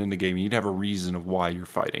skin in the game. You need to have a reason of why you're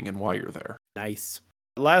fighting and why you're there. Nice.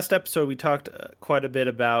 Last episode, we talked quite a bit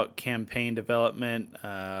about campaign development,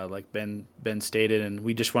 like Ben stated, and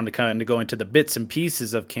we just wanted to kind of go into the bits and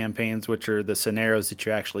pieces of campaigns, which are the scenarios that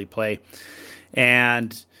you actually play.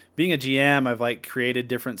 And being a GM, I've like created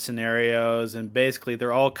different scenarios, and basically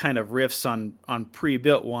they're all kind of riffs on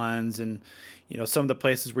pre-built ones. And some of the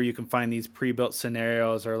places where you can find these pre-built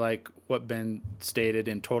scenarios are like what Ben stated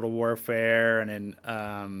in Total Warfare and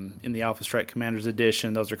in the Alpha Strike Commanders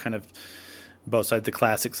Edition. Those are kind of both sides, the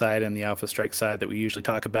classic side and the Alpha Strike side that we usually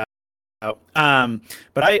talk about. But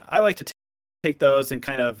I like to take those and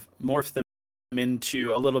kind of morph them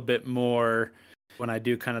into a little bit more when I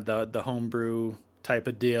do kind of the homebrew type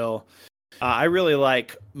of deal. I really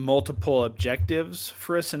like multiple objectives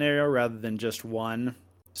for a scenario rather than just one.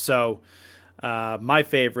 So my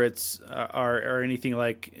favorites are anything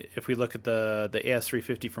like, if we look at the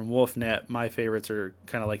AS350 from WolfNet, my favorites are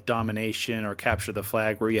kind of like domination or capture the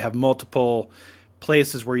flag, where you have multiple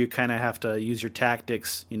places where you kind of have to use your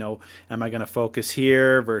tactics. Am I going to focus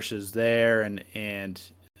here versus there, and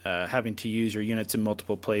having to use your units in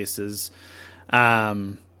multiple places.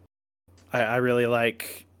 I really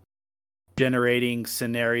like generating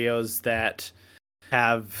scenarios that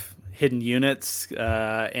have hidden units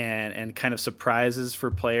and kind of surprises for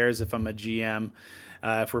players. If I'm a GM,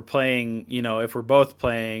 if we're playing, if we're both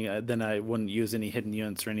playing, then I wouldn't use any hidden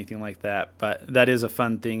units or anything like that. But that is a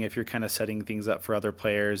fun thing if you're kind of setting things up for other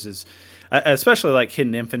players, is especially like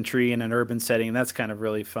hidden infantry in an urban setting. That's kind of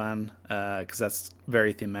really fun because that's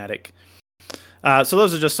very thematic. So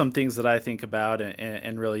those are just some things that I think about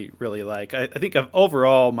and really, really like. I think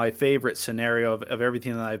overall, my favorite scenario of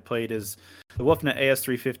everything that I've played is the WolfNet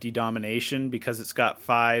AS350 Domination, because it's got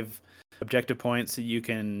 5 objective points that you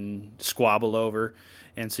can squabble over.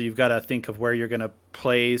 And so you've got to think of where you're going to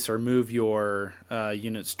place or move your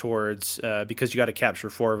units towards, because you got to capture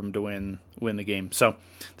 4 of them to win the game. So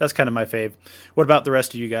that's kind of my fave. What about the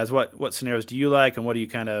rest of you guys? What scenarios do you like, and what do you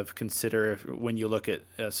kind of consider when you look at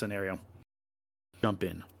a scenario? Jump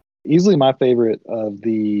in. Easily my favorite of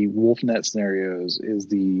the WolfNet scenarios is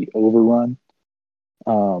the Overrun,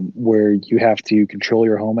 where you have to control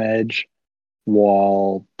your home edge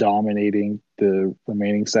while dominating the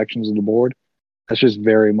remaining sections of the board. That's just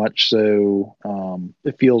very much so.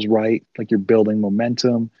 It feels right, like you're building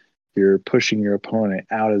momentum. You're pushing your opponent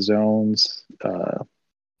out of zones.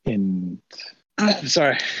 You're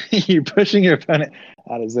pushing your opponent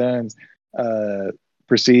out of zones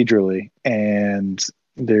procedurally, and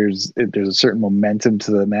there's a certain momentum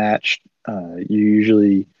to the match.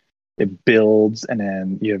 It builds, and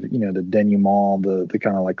then you have the denouement, the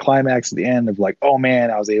kind of like climax at the end of like, oh man,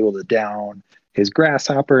 I was able to down his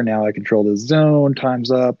grasshopper. Now I control the zone. Time's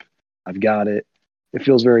up. I've got it. It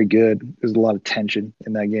feels very good. There's a lot of tension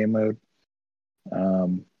in that game mode.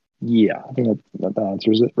 Yeah, I think that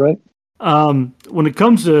answers it, right? When it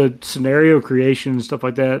comes to scenario creation and stuff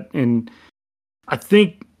like that, and I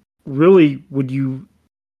think really when you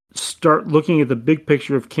start looking at the big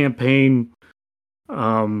picture of campaign,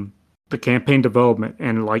 the campaign development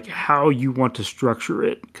and like how you want to structure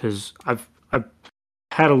it, because I've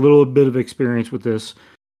had a little bit of experience with this,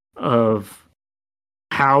 of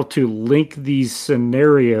how to link these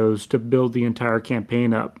scenarios to build the entire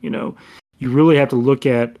campaign up. You really have to look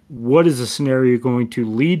at what is the scenario going to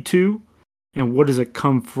lead to and what does it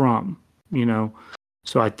come from,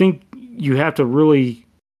 So I think you have to really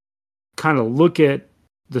kind of look at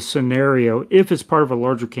the scenario if it's part of a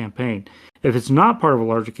larger campaign. If it's not part of a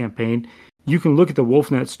larger campaign, you can look at the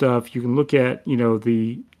WolfNet stuff. You can look at,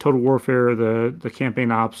 the Total Warfare, the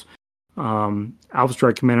Campaign Ops, Alpha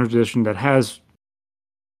Strike Commanders Edition that has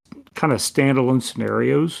kind of standalone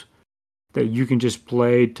scenarios that you can just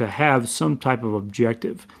play to have some type of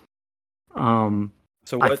objective. So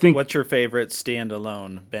what's your favorite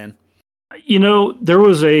standalone, Ben? There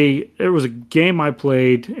was a game I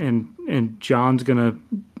played, and John's gonna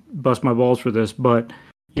bust my balls for this, but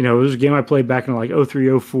it was a game I played back in like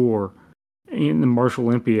 0304 in the Marshall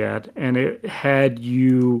Olympiad, and it had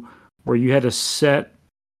you where you had to set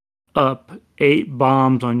up 8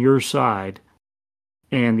 bombs on your side,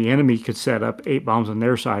 and the enemy could set up 8 bombs on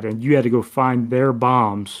their side, and you had to go find their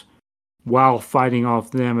bombs while fighting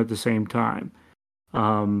off them at the same time.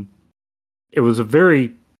 It was a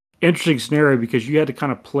very interesting scenario because you had to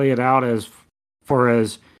kind of play it out as far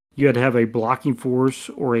as you had to have a blocking force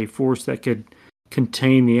or a force that could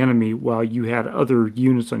contain the enemy while you had other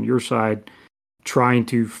units on your side trying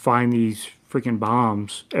to find these freaking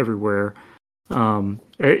bombs everywhere.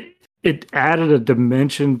 It added a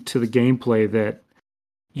dimension to the gameplay that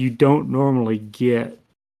you don't normally get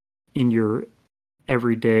in your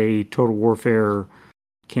everyday Total Warfare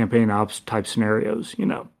campaign ops type scenarios,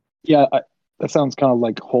 Yeah, that sounds kind of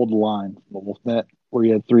like Hold the Line, that where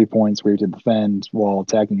you had 3 points where you had to defend while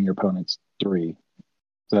attacking your opponent's 3. Does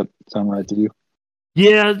that sound right to you?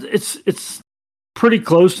 Yeah, it's pretty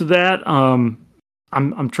close to that.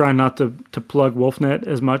 I'm trying not to plug WolfNet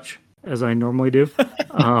as much as I normally do.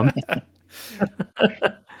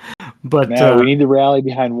 But now we need to rally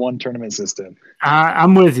behind one tournament system.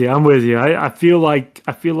 I'm with you. I feel like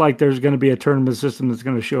there's going to be a tournament system that's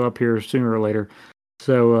going to show up here sooner or later.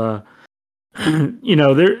 So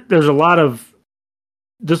there's a lot of.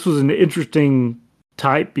 This was an interesting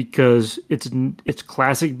type because it's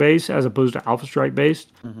classic based as opposed to Alpha Strike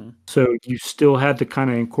based. Mm-hmm. So you still had to kind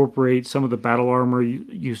of incorporate some of the battle armor.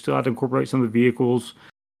 You still had to incorporate some of the vehicles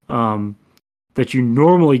that you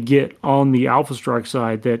normally get on the Alpha Strike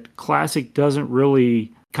side that classic doesn't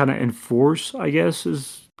really kind of enforce, I guess. I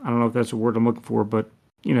don't know if that's a word I'm looking for, but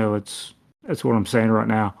that's what I'm saying right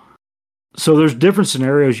now. So there's different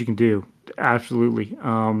scenarios you can do. Absolutely.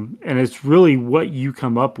 And it's really what you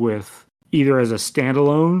come up with either as a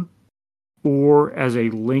standalone or as a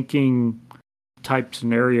linking type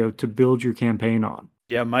scenario to build your campaign on.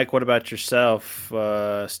 Yeah, Mike, what about yourself?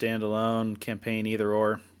 Standalone, campaign, either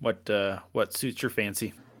or? What suits your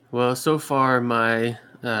fancy? Well, so far my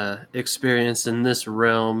experience in this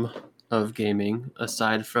realm of gaming,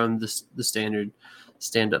 aside from the standard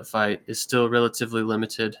stand-up fight, is still relatively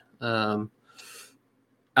limited.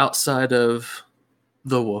 Outside of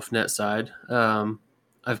the WolfNet side,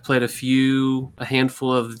 I've played a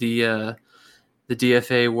handful of the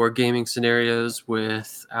DFA wargaming scenarios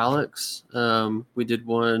with Alex. We did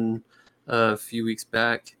one a few weeks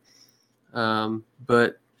back,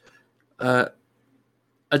 but I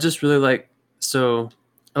just really like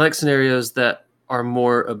scenarios that are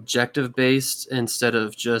more objective based instead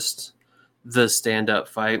of just the stand-up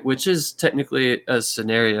fight, which is technically a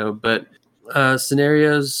scenario, but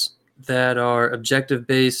scenarios that are objective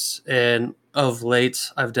based and of late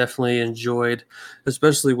I've definitely enjoyed,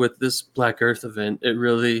 especially with this Black Earth event. It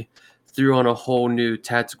really threw on a whole new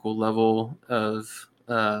tactical level of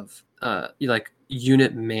like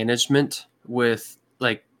unit management with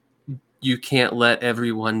like you can't let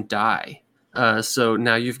everyone die. So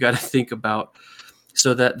now you've got to think about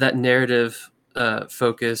so that narrative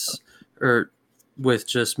focus or with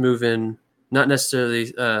just moving not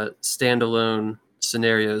necessarily standalone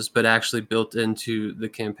scenarios, but actually built into the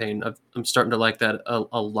campaign. I'm starting to like that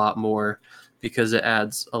a lot more because it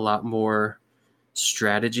adds a lot more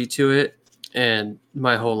strategy to it. And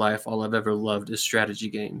my whole life, all I've ever loved is strategy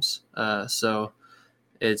games. So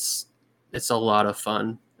it's a lot of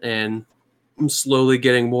fun, and I'm slowly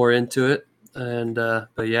getting more into it. And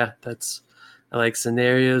but yeah, I like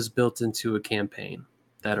scenarios built into a campaign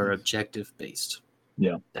that are objective based.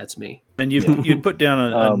 Yeah, that's me. And you put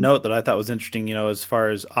down a note that I thought was interesting, as far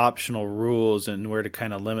as optional rules and where to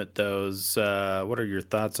kind of limit those. What are your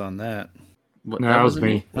thoughts on that? No, that was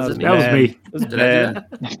me. That was me. Did I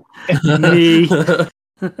do that?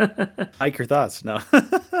 Me. Mike, your thoughts? No.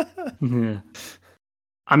 Yeah.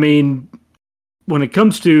 I mean, when it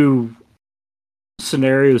comes to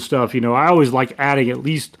scenario stuff, I always like adding at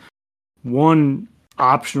least one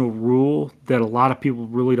optional rule that a lot of people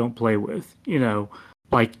really don't play with.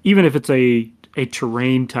 Like even if it's a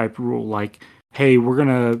terrain type rule, like, hey, we're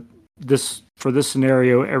gonna for this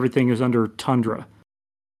scenario, everything is under tundra.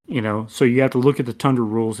 So you have to look at the tundra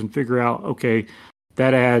rules and figure out, okay,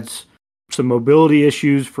 that adds some mobility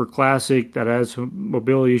issues for classic, that adds some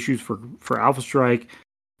mobility issues for Alpha Strike,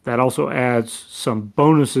 that also adds some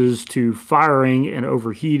bonuses to firing and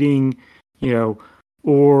overheating,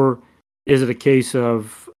 or is it a case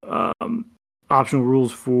of optional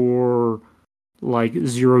rules for like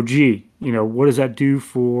 0G? What does that do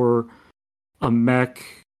for a mech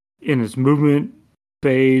in its movement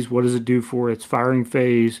phase? What does it do for its firing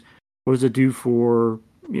phase? What does it do for,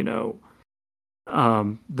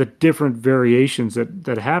 the different variations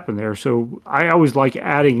that happen there? So I always like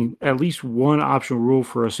adding at least one optional rule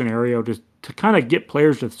for a scenario to kind of get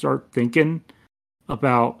players to start thinking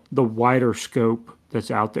about the wider scope that's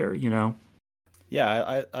out there,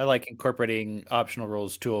 Yeah, I like incorporating optional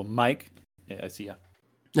rules too. Mike? Yeah, I see.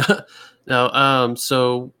 Yeah. No,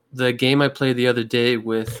 so the game I played the other day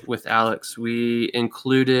with Alex, we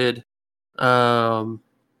included the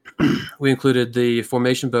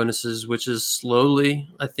formation bonuses, which is slowly,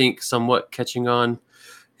 I think, somewhat catching on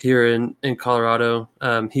here in Colorado.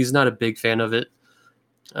 He's not a big fan of it,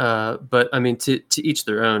 but I mean, to each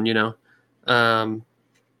their own, you know.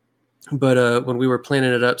 But when we were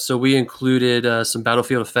planning it up, so we included some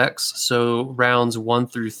battlefield effects. So rounds 1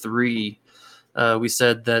 through 3, we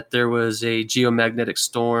said that there was a geomagnetic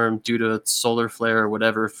storm due to a solar flare or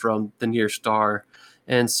whatever from the near star,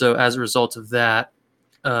 and so as a result of that,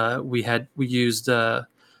 we used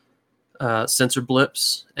sensor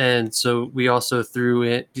blips, and so we also threw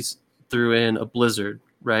in a blizzard,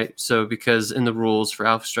 right? So because in the rules for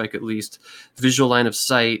Alpha Strike, at least, visual line of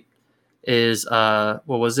sight is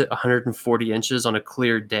 140 inches on a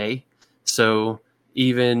clear day. So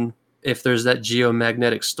even if there's that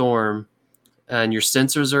geomagnetic storm and your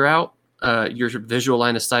sensors are out, your visual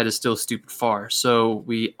line of sight is still stupid far. So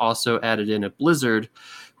we also added in a blizzard,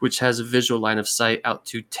 which has a visual line of sight out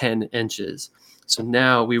to 10 inches. So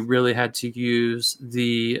now we really had to use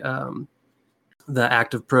the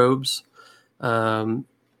active probes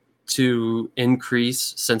to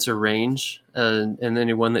increase sensor range, and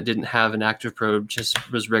anyone that didn't have an active probe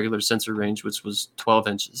just was regular sensor range, which was 12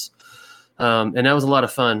 inches. And that was a lot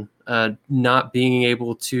of fun, not being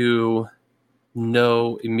able to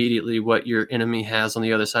know immediately what your enemy has on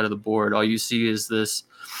the other side of the board. All you see is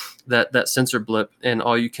that sensor blip, and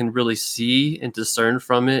all you can really see and discern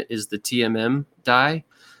from it is the TMM die.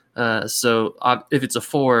 So if it's a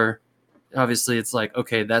 4, obviously it's like,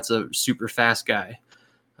 okay, that's a super fast guy.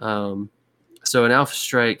 So in Alpha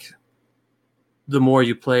Strike, the more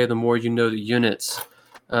you play, the more you know the units.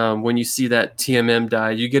 When you see that TMM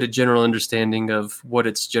die, you get a general understanding of what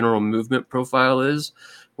its general movement profile is.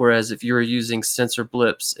 Whereas if you were using sensor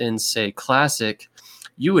blips in, say, Classic,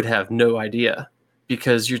 you would have no idea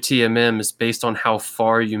because your TMM is based on how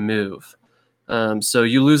far you move. So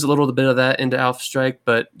you lose a little bit of that into Alpha Strike,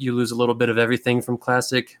 but you lose a little bit of everything from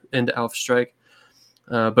Classic into Alpha Strike.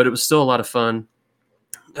 But it was still a lot of fun.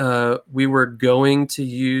 We were going to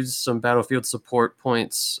use some battlefield support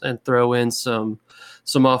points and throw in some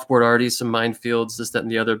offboard arties, some minefields, this, that, and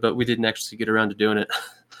the other, but we didn't actually get around to doing it.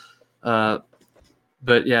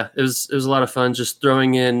 But yeah, it was a lot of fun just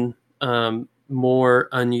throwing in more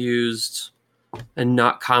unused and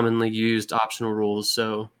not commonly used optional rules.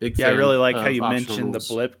 So big fan. I really like how you optional mentioned rules.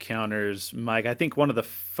 the blip counters, Mike. I think one of the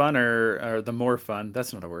funner, or the more fun,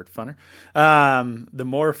 that's not a word, funner. The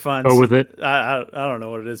more fun. Go with it. I don't know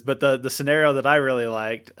what it is, but the scenario that I really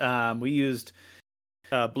liked, we used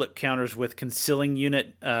blip counters with concealing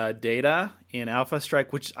unit data in Alpha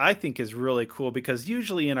Strike, which I think is really cool because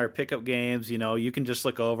usually in our pickup games, you know, you can just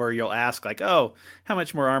look over, you'll ask like, oh, how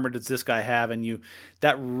much more armor does this guy have? And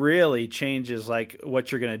that really changes like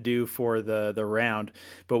what you're going to do for the round.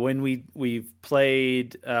 But when we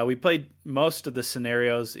played most of the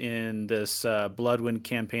scenarios in this Bloodwind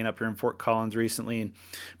campaign up here in Fort Collins recently, and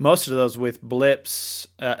most of those with blips,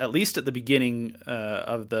 at least at the beginning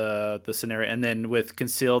of the scenario, and then with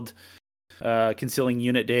concealing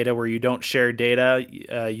unit data where you don't share data,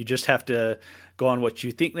 you just have to go on what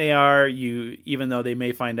you think they are. Even though they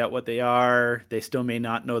may find out what they are, they still may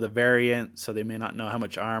not know the variant, so they may not know how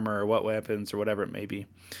much armor or what weapons or whatever it may be.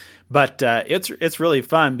 But it's really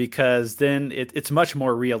fun because then it's much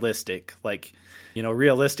more realistic. Like, you know,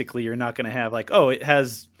 realistically, you're not going to have like, oh, it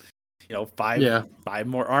has, you know, five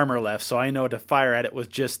more armor left, so I know to fire at it with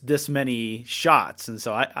just this many shots. And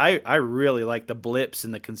so I really like the blips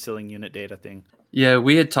and the concealing unit data thing. Yeah,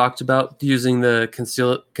 we had talked about using the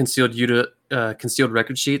concealed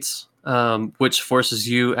record sheets, which forces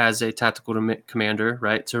you as a tactical commander,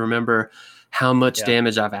 right, to remember how much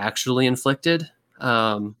damage I've actually inflicted.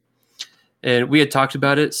 And we had talked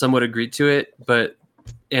about it, somewhat agreed to it, but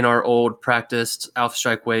in our old practiced Alpha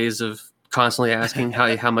Strike ways of constantly asking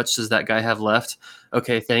how much does that guy have left?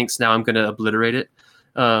 Okay, thanks. Now I'm going to obliterate it.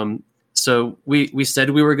 So we said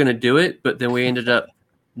we were going to do it, but then we ended up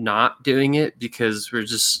not doing it because we're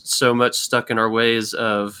just so much stuck in our ways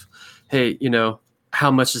of, hey, you know, how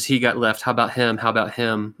much has he got left? How about him? How about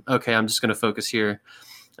him? Okay, I'm just going to focus here,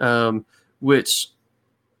 which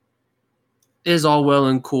is all well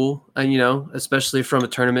and cool, and you know, especially from a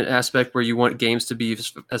tournament aspect where you want games to be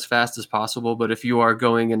as fast as possible. But if you are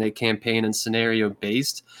going in a campaign and scenario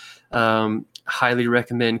based, highly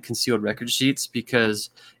recommend concealed record sheets,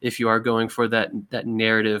 because if you are going for that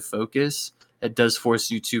narrative focus, it does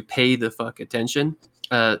force you to pay the fuck attention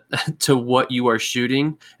to what you are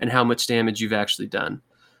shooting and how much damage you've actually done.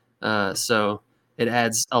 So it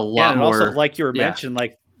adds a lot more. Also, like you were mentioning,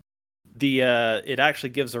 like it actually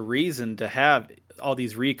gives a reason to have all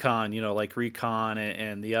these recon, like recon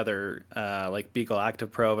and the other like Beagle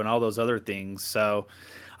Active Probe and all those other things. So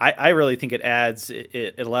I really think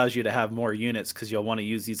it allows you to have more units because you'll want to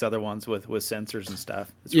use these other ones with sensors and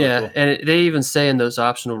stuff. It's really cool. And they even say in those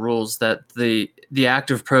optional rules that the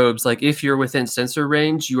active probes, like if you're within sensor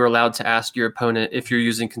range, you are allowed to ask your opponent, if you're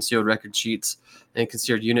using concealed record sheets and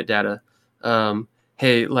concealed unit data,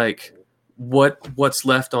 hey, like what's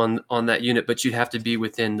left on that unit, but you'd have to be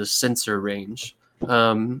within the sensor range.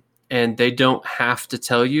 And they don't have to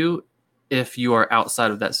tell you if you are outside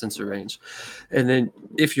of that sensor range. And then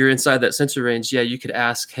if you're inside that sensor range, you could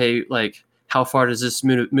ask, hey, like, how far does this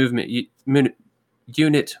unit move?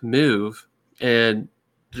 And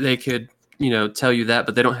they could, tell you that,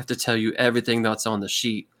 but they don't have to tell you everything that's on the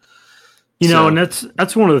sheet. And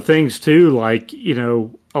that's one of the things too, like,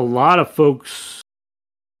 a lot of folks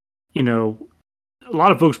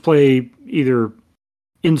play either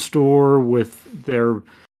in store with their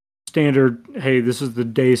standard, hey, this is the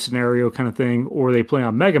day scenario kind of thing, or they play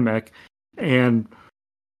on Megamech. And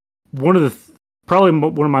probably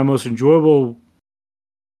one of my most enjoyable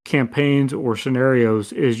campaigns or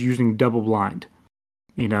scenarios is using double blind.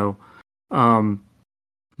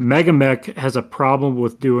 Megamech has a problem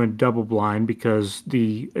with doing double blind because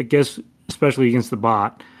I guess especially against the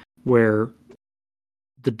bot, where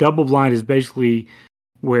the double blind is basically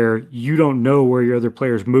where you don't know where your other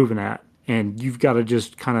player's moving at, and you've got to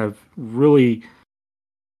just kind of really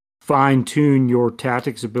fine-tune your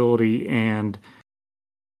tactics ability and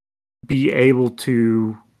be able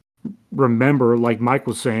to remember, like Mike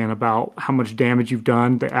was saying, about how much damage you've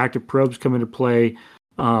done. The active probes come into play.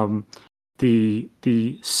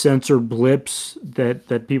 The sensor blips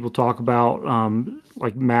that people talk about,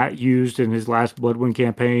 like Matt used in his last Bloodwind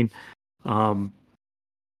campaign.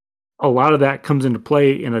 A lot of that comes into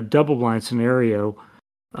play in a double blind scenario.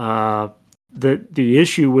 The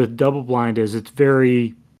issue with double blind is it's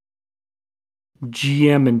very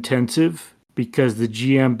GM intensive, because the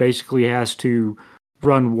GM basically has to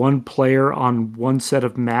run one player on one set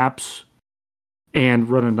of maps and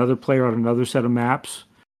run another player on another set of maps.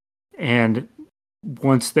 And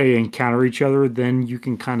once they encounter each other, then you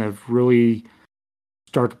can kind of really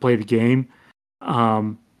start to play the game.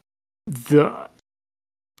 I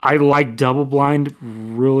like double blind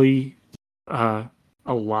really a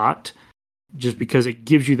lot, just because it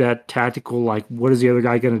gives you that tactical, like, what is the other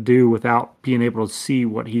guy going to do without being able to see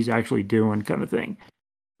what he's actually doing kind of thing.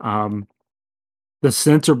 The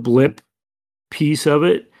sensor blip piece of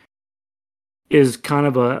it is kind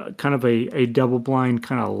of a double blind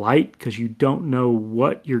kind of light, because you don't know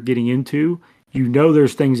what you're getting into.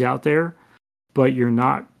 There's things out there, but you're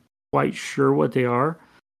not quite sure what they are.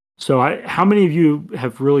 So how many of you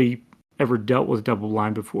have really ever dealt with double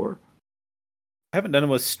blind before? I haven't done it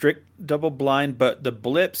with strict double blind, but the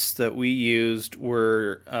blips that we used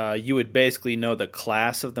were you would basically know the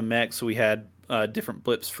class of the mech. So we had different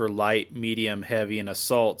blips for light, medium, heavy, and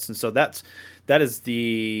assaults, and so that is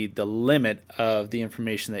the limit of the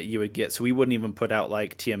information that you would get. So we wouldn't even put out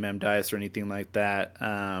like TMM dice or anything like that.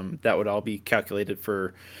 That would all be calculated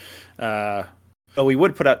for. We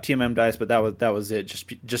would put out TMM dice, but that was it,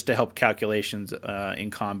 just to help calculations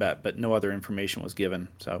in combat, but no other information was given.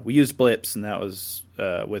 So we used blips, and that was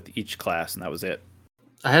with each class, and that was it.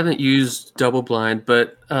 I haven't used double blind,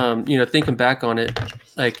 but thinking back on it,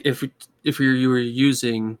 like if you were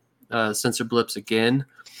using sensor blips again,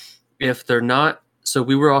 if they're not, so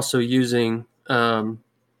we were also using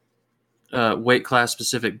weight class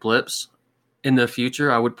specific blips in the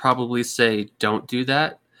future, I would probably say don't do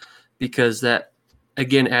that, because that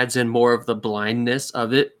again adds in more of the blindness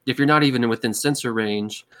of it. If you're not even within sensor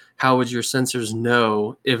range, how would your sensors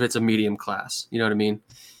know if it's a medium class? You know what I mean?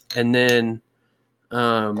 And then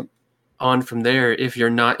on from there, if you're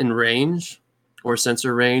not in range or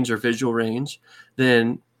sensor range or visual range,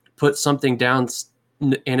 then put something down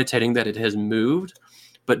annotating that it has moved,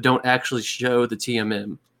 but don't actually show the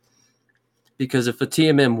TMM. Because if a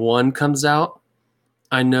TMM 1 comes out,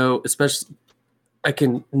 I know, especially, I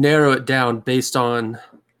can narrow it down based on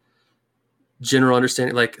general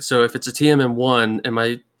understanding. Like, so if it's a TMM 1 and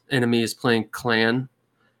my enemy is playing clan,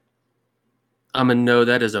 I'm going to know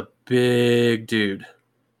that is a big dude.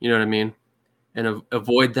 You know what I mean? And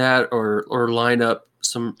avoid that, or line up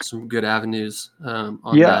some good avenues on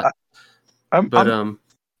that. I'm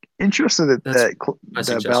interested that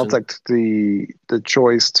Baltec took the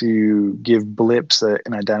choice to give blips an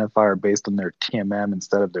identifier based on their TMM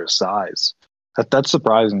instead of their size. That's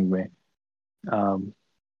surprising to me.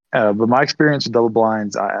 But my experience with double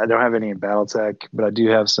blinds, I don't have any in BattleTech, but I do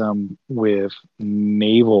have some with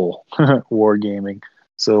naval wargaming.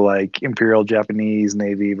 So like Imperial Japanese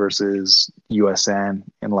Navy versus USN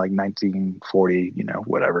in like 1940,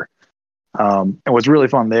 whatever. And what's really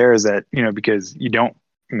fun there is that, because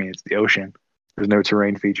it's the ocean. There's no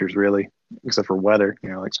terrain features really, except for weather,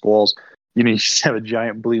 like squalls. You just have a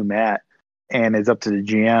giant blue mat, and it's up to the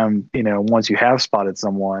GM, once you have spotted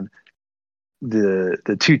someone, the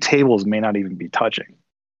two tables may not even be touching.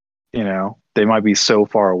 They might be so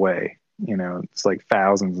far away. It's like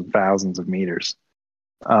thousands and thousands of meters.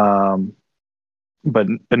 But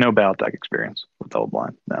no BattleTech experience with double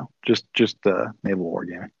blind. No, just naval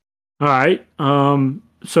wargaming. All right.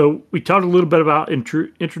 So we talked a little bit about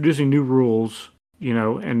introducing new rules,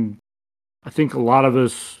 and I think a lot of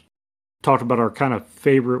us talked about our kind of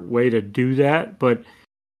favorite way to do that, but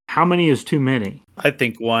how many is too many? I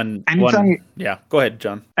think one. Yeah, go ahead,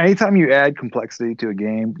 John. Anytime you add complexity to a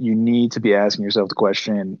game, you need to be asking yourself the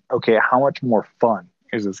question, okay, how much more fun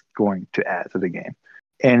is this going to add to the game?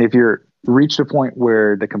 And if you're reached a point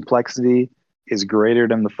where the complexity is greater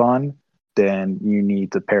than the fun, then you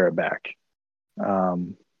need to pare it back.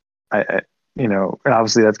 And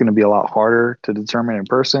obviously that's going to be a lot harder to determine in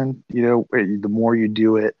person. The more you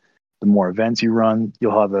do it, the more events you run,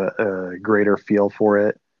 you'll have a greater feel for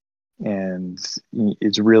it. And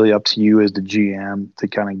it's really up to you as the GM to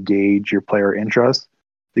kind of gauge your player interest,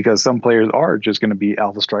 because some players are just going to be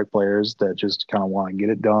alpha strike players that just kind of want to get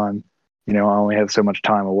it done. I only have so much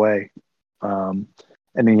time away. And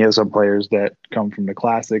then you have some players that come from the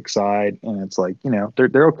classic side, and it's like,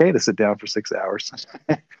 they're okay to sit down for 6 hours.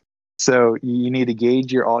 So you need to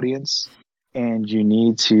gauge your audience, and you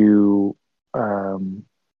need to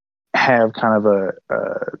have kind of a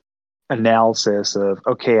analysis of,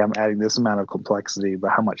 okay, I'm adding this amount of complexity,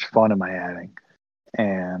 but how much fun am I adding?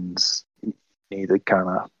 And you need to kind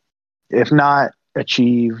of, if not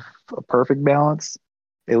achieve a perfect balance,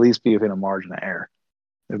 at least be within a margin of error,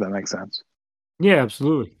 if that makes sense. Yeah,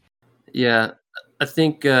 absolutely. Yeah, I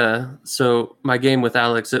think so. My game with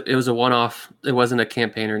Alex, it was a one-off. It wasn't a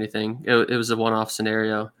campaign or anything. It was a one-off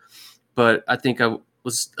scenario. But I think I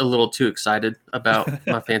was a little too excited about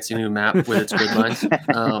my fancy new map with its grid lines.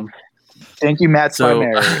 Thank you, Matt's by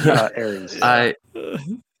Aries.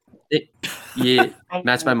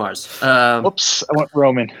 Matt's by Mars. Oops, I went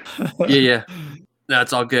Roman. Yeah,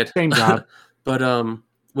 that's all good. Same job. But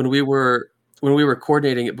when we were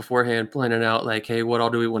coordinating it beforehand, planning out like, hey, what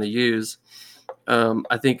all do we want to use?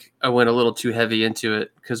 I think I went a little too heavy into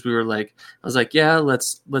it, because we were like, I was like, yeah,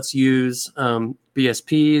 let's use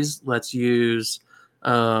BSPs, let's use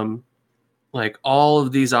like all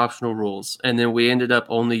of these optional rules, and then we ended up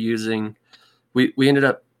only using. We ended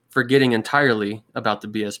up forgetting entirely about the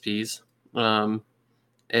BSPs,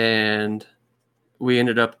 and we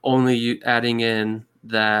ended up only adding in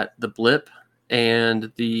the blip and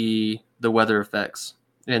the weather effects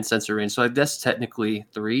and sensor range. So I guess technically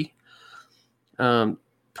 3,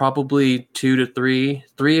 probably 2 to 3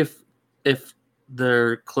 if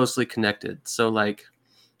they're closely connected. So like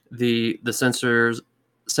the sensors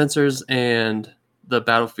and the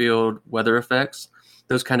battlefield weather effects,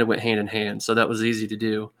 those kind of went hand in hand. So that was easy to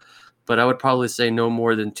do. But I would probably say no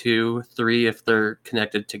more than 2, 3 if they're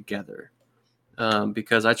connected together.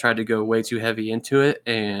 Because I tried to go way too heavy into it,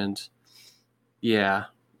 and yeah,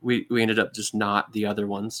 we ended up just not the other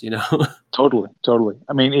ones, Totally.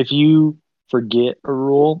 I mean, if you forget a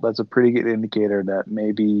rule, that's a pretty good indicator that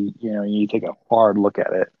maybe, you need to take a hard look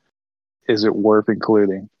at it. Is it worth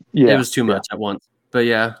including? Yeah, it was too much at once. But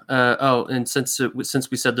yeah. And since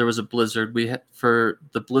we said there was a blizzard,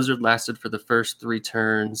 the blizzard lasted for the first 3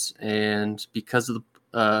 turns, and because of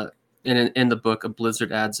the in the book, a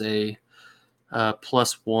blizzard adds a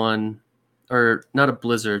 +1, or not a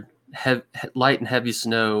blizzard, light and heavy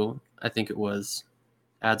snow, I think it was,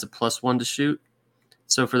 adds a +1 to shoot.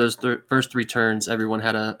 So for those first 3 turns, everyone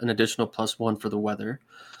had an additional +1 for the weather,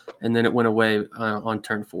 and then it went away on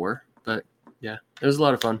turn 4. But yeah, it was a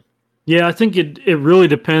lot of fun. Yeah, I think it really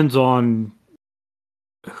depends on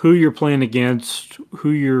who you're playing against, who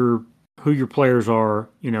your players are,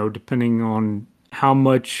 depending on how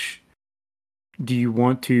much do you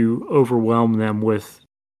want to overwhelm them with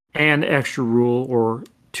an extra rule or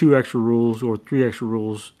 2 extra rules or 3 extra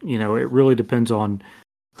rules. It really depends on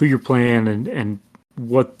who you're playing and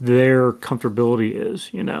what their comfortability is,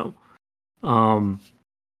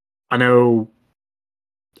 I know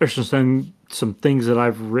there's some things that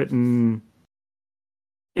I've written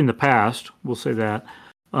in the past, we'll say that,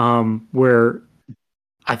 where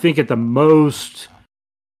I think at the most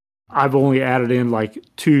I've only added in like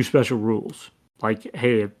 2 special rules. Like,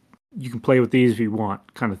 hey, you can play with these if you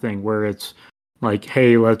want, kind of thing, where it's like,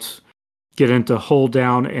 hey, let's get into hold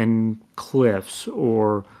down and cliffs,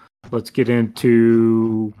 or let's get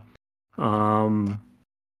into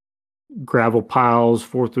gravel piles,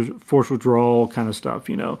 force withdrawal kind of stuff.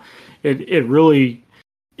 It really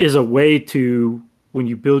is a way to, when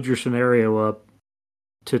you build your scenario up,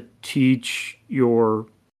 to teach your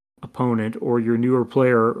opponent or your newer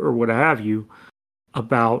player or what have you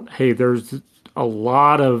about, hey, there's a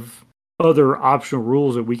lot of other optional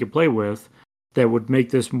rules that we could play with that would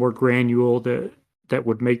make this more granular, that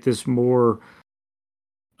would make this more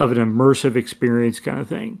of an immersive experience kind of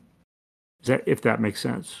thing. If that makes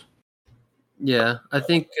sense. Yeah, I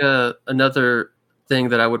think another thing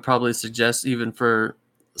that I would probably suggest even for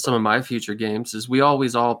some of my future games is we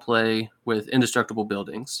always all play with indestructible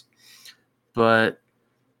buildings. But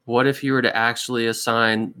what if you were to actually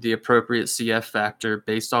assign the appropriate CF factor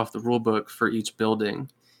based off the rule book for each building?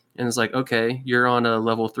 And it's like, okay, you're on a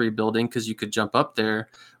level 3 building because you could jump up there.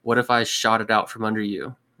 What if I shot it out from under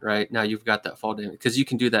you? Right now you've got that fall damage, because you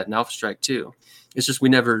can do that in Alpha Strike too. It's just we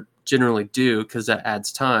never generally do because that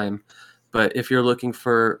adds time. But if you're looking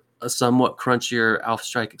for a somewhat crunchier Alpha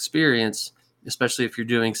Strike experience, especially if you're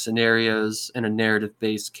doing scenarios in a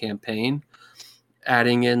narrative-based campaign,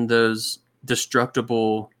 adding in those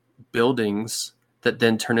destructible buildings that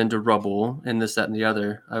then turn into rubble and this, that, and the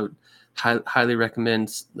other, I would highly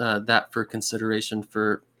recommend that for consideration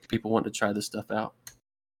for people wanting to try this stuff out.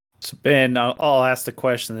 So Ben, I'll ask the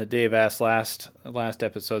question that Dave asked last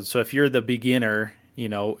episode. So if you're the beginner,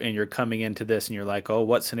 and you're coming into this and you're like, oh,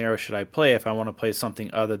 what scenario should I play if I want to play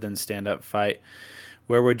something other than stand up fight?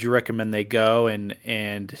 Where would you recommend they go? And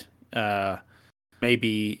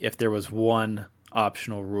maybe if there was one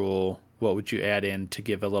optional rule, what would you add in to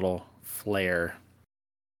give a little flair?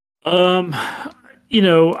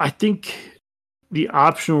 I think the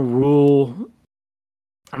optional rule,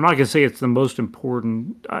 I'm not going to say it's the most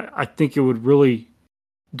important. I think it would really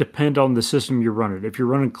depend on the system you're running. If you're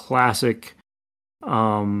running classic,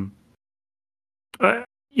 Mike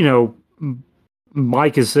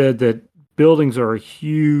has said that buildings are a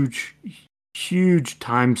huge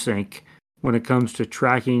time sink when it comes to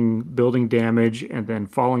tracking building damage and then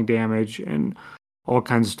falling damage and all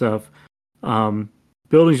kinds of stuff.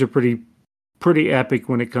 Buildings are pretty epic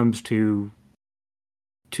when it comes to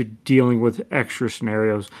dealing with extra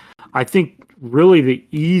scenarios. I think really the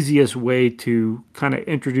easiest way to kind of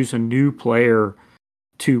introduce a new player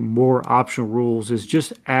to more optional rules is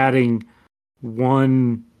just adding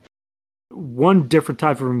one different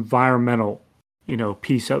type of environmental,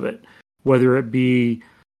 piece of it, whether it be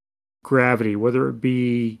gravity, whether it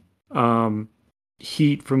be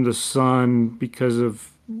heat from the sun because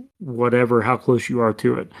of whatever, how close you are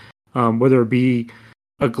to it, whether it be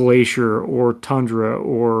a glacier or tundra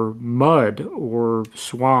or mud or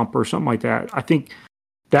swamp or something like that. I think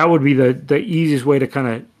that would be the easiest way to kind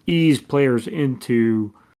of ease players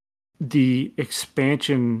into the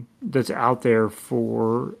expansion that's out there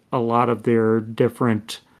for a lot of their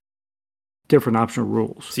different optional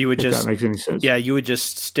rules. So you would that makes any sense. Yeah, you would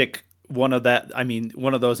just stick one of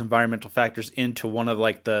those environmental factors into one of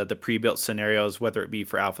like the pre-built scenarios, whether it be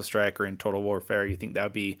for Alpha Strike or in Total Warfare. You think that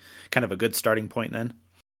would be kind of a good starting point then?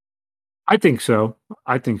 I think so.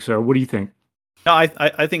 What do you think? No,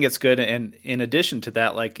 I think it's good. And in addition to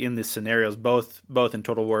that, like in the scenarios, both in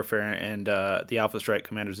Total Warfare and the Alpha Strike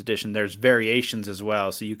Commander's Edition, there's variations as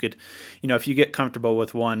well. So you could, if you get comfortable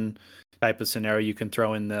with one type of scenario, you can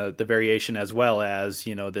throw in the variation as well as,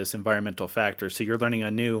 this environmental factor. So you're learning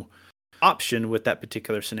a new option with that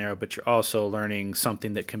particular scenario, but you're also learning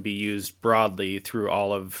something that can be used broadly through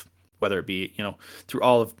all of, whether it be, through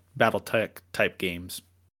all of BattleTech type games.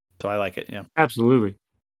 So I like it. Yeah, absolutely.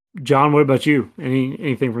 John, what about you?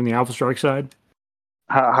 Anything from the Alpha Strike side?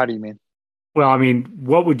 How do you mean? Well, I mean,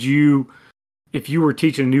 what would you, if you were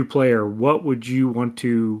teaching a new player, what would you want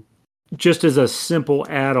to, just as a simple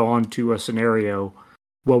add-on to a scenario,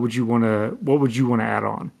 what would you want to add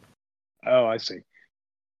on? Oh, I see.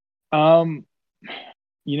 It's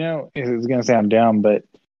going to sound dumb, but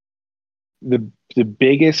the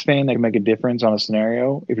biggest thing that can make a difference on a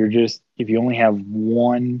scenario, if you only have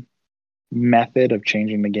one method of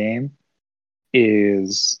changing the game,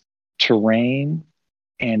 is terrain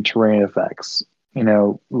and terrain effects.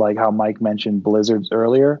 Like how Mike mentioned blizzards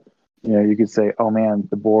earlier. You could say, oh man,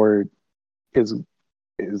 the board is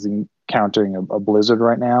encountering a blizzard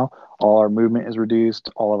right now. All our movement is reduced.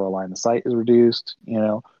 All of our line of sight is reduced.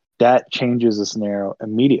 That changes the scenario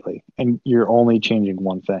immediately, and you're only changing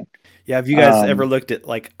one thing. Yeah, have you guys ever looked at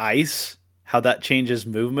like ice? how that changes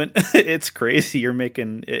movement. It's crazy. You're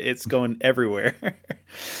making it's going everywhere.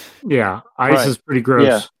 Yeah, ice Right. is pretty gross.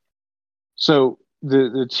 Yeah. So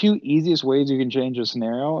the two easiest ways you can change a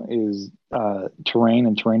scenario is terrain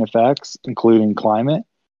and terrain effects, including climate,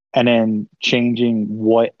 and then changing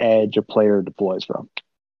what edge a player deploys from.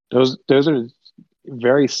 Those are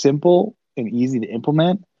very simple and easy to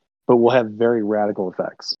implement, but will have very radical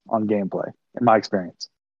effects on gameplay, in my experience.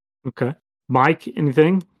 Okay. Mike,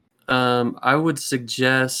 anything? I would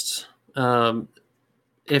suggest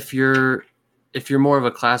if you're more of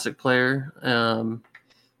a classic player,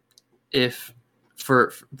 if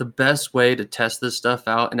for the best way to test this stuff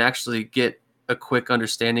out and actually get a quick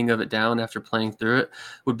understanding of it down after playing through it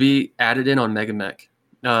would be added in on Megamech.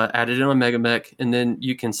 Added in on Megamech, and then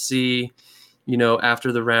you can see,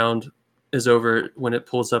 after the round is over, when it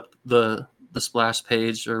pulls up the splash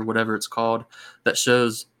page or whatever it's called, that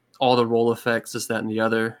shows all the roll effects, this, that, and the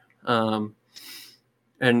other.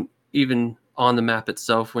 And even on the map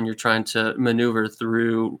itself, when you're trying to maneuver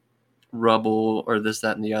through rubble or this,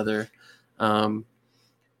 that, and the other,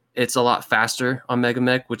 it's a lot faster on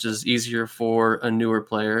Megamech, which is easier for a newer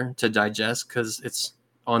player to digest because it's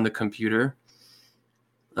on the computer.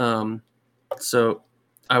 So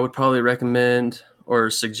I would probably recommend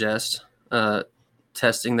or suggest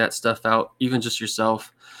testing that stuff out, even just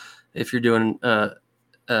yourself, if you're doing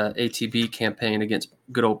ATB campaign against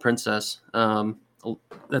good old Princess.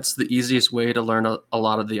 That's the easiest way to learn a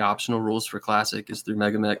lot of the optional rules for Classic is through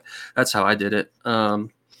Megamech. That's how I did it.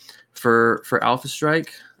 For Alpha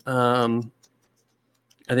Strike, I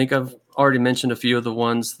think I've already mentioned a few of the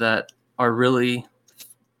ones that are really,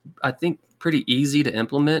 I think, pretty easy to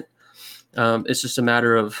implement. It's just a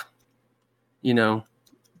matter of,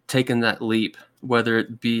 taking that leap, whether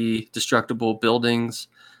it be destructible buildings,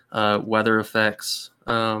 weather effects,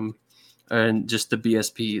 and just the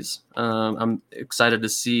BSPs. I'm excited to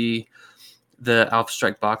see the Alpha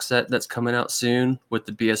Strike box set that's coming out soon with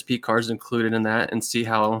the BSP cards included in that, and see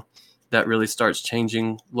how that really starts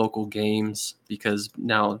changing local games, because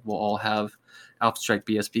now we'll all have Alpha Strike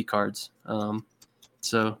BSP cards.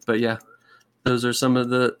 But yeah, those are some of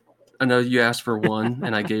the. I know you asked for one,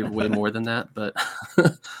 and I gave way more than that, but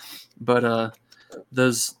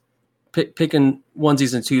those picking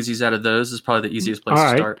onesies and twosies out of those is probably the easiest place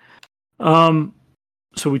to start.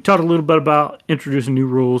 So we talked a little bit about introducing new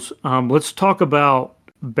rules. Let's talk about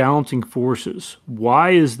balancing forces. Why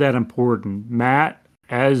is that important, Matt?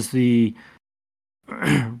 As the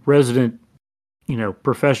resident,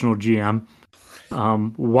 professional GM,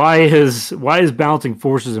 why is balancing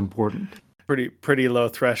forces important? Pretty low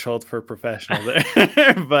threshold for professional there,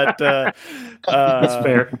 but that's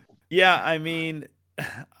fair. Yeah, I mean,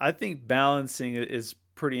 I think balancing is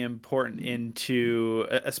pretty important into,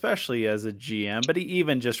 especially as a GM, but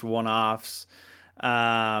even just one-offs.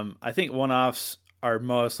 I think one-offs are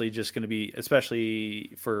mostly just going to be,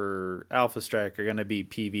 especially for Alpha Strike, are going to be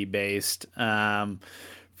PV based.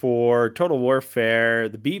 For Total Warfare,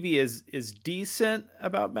 the BB is decent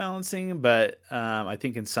about balancing, but I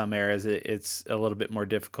think in some areas it's a little bit more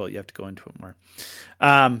difficult. You have to go into it more.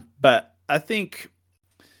 But I think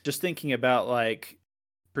just thinking about like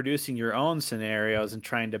producing your own scenarios and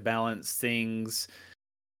trying to balance things,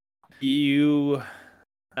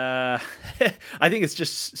 I think it's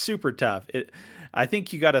just super tough. I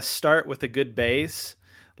think you got to start with a good base,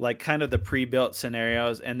 like kind of the pre-built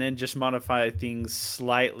scenarios, and then just modify things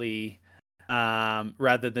slightly,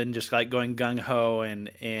 rather than just like going gung-ho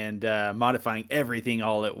and modifying everything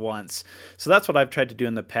all at once. So that's what I've tried to do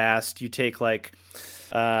in the past. You take like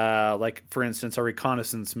for instance, a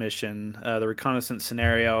reconnaissance mission, the reconnaissance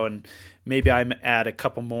scenario, and maybe I add a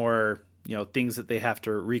couple more, things that they have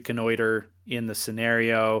to reconnoiter in the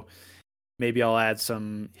scenario. Maybe I'll add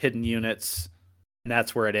some hidden units, and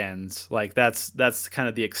that's where it ends. Like that's kind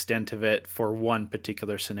of the extent of it for one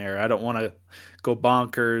particular scenario. I don't want to go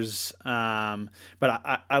bonkers,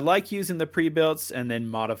 but I like using the pre-builts and then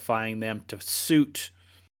modifying them to suit,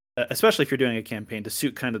 especially if you're doing a campaign, to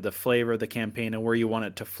suit kind of the flavor of the campaign and where you want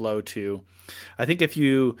it to flow to. I think if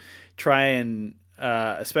you try and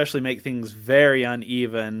especially make things very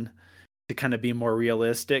uneven to kind of be more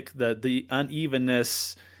realistic, the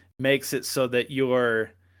unevenness makes it so that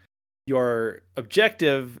your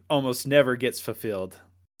objective almost never gets fulfilled.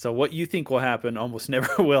 So what you think will happen almost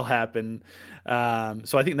never will happen.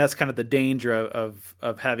 So I think that's kind of the danger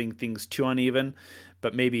of having things too uneven,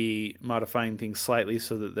 but maybe modifying things slightly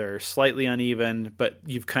so that they're slightly uneven, but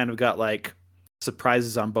you've kind of got like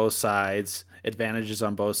surprises on both sides, advantages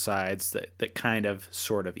on both sides that kind of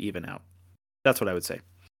sort of even out. That's what I would say.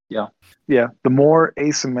 Yeah. The more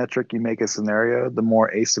asymmetric you make a scenario, the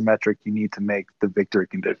more asymmetric you need to make the victory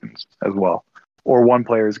conditions as well. Or one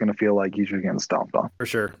player is going to feel like he's just getting stomped on. For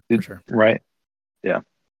sure. Right? Yeah.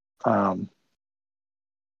 And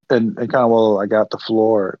kind of while I got the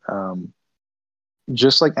floor,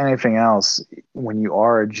 just like anything else, when you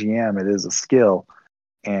are a GM, it is a skill.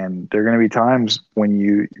 And there are going to be times when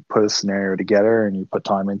you put a scenario together and you put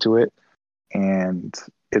time into it, and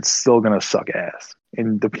it's still going to suck ass.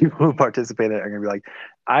 And the people who participated are going to be like,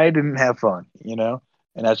 I didn't have fun, and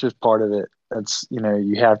that's just part of it. That's,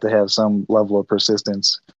 you have to have some level of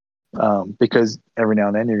persistence, because every now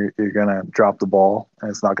and then you're going to drop the ball and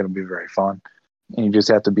it's not going to be very fun. And you just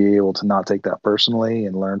have to be able to not take that personally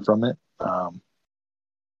and learn from it,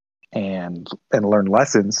 and learn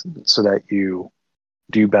lessons so that you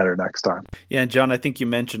do better next time. Yeah, and John, I think you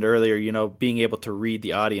mentioned earlier, being able to read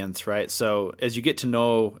the audience, right? So as you get to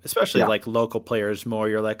know, especially like local players more,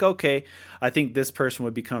 you're like, okay, I think this person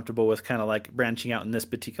would be comfortable with kind of like branching out in this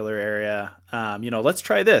particular area. Let's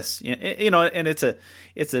try this. And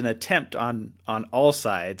it's an attempt on all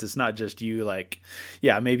sides. It's not just you like,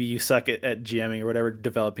 yeah, maybe you suck at GMing or whatever,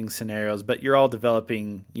 developing scenarios, but you're all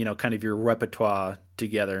developing, kind of your repertoire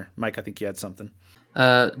together. Mike, I think you had something.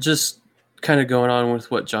 Just kind of going on with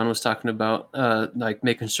what John was talking about, like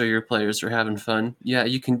making sure your players are having fun. Yeah,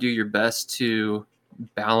 you can do your best to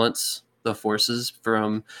balance the forces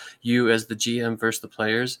from you as the GM versus the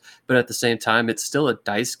players, but at the same time, it's still a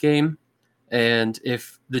dice game. And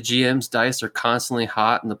if the GM's dice are constantly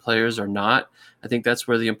hot and the players are not, I think that's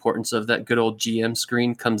where the importance of that good old GM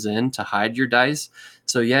screen comes in to hide your dice.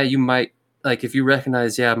 So yeah, you might, like, if you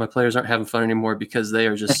recognize, yeah, my players aren't having fun anymore because they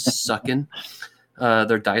are just sucking.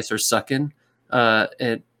 Their dice are sucking,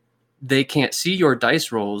 and they can't see your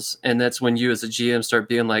dice rolls. And that's when you as a GM start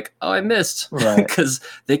being like, oh, I missed, because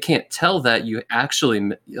they can't tell that you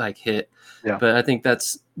actually like hit. Yeah. But I think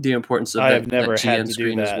that's the importance of that GM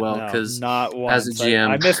screen as well, because not once. as a GM,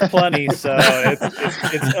 I missed plenty, so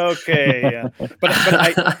it's okay. Yeah.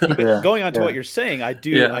 But going on to what you're saying, I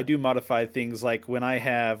do modify things. Like when I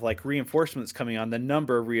have like reinforcements coming on, the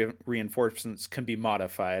number of reinforcements can be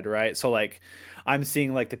modified, right? So like I'm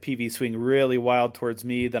seeing like the PV swing really wild towards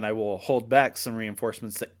me, then I will hold back some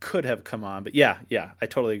reinforcements that could have come on. But yeah, I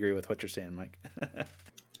totally agree with what you're saying, Mike.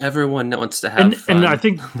 Everyone wants to have fun. And I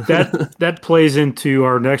think that plays into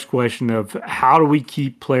our next question of how do we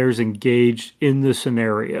keep players engaged in the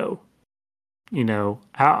scenario?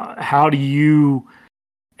 How do you,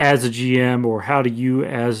 as a GM, or how do you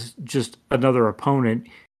as just another opponent,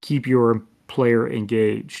 keep your player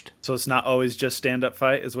engaged? So it's not always just stand-up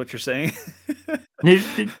fight, is what you're saying?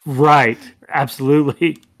 Right.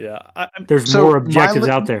 Absolutely. Yeah. There's more objectives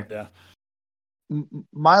out there. Yeah.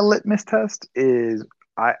 My litmus test is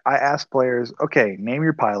I ask players, okay, name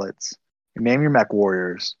your pilots, name your mech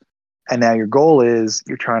warriors, and now your goal is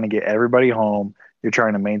you're trying to get everybody home, you're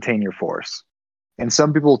trying to maintain your force. And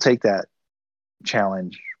some people take that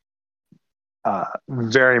challenge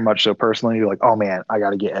very much so personally. You're like, oh man, I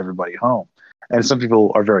got to get everybody home. And some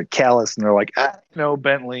people are very callous and they're like,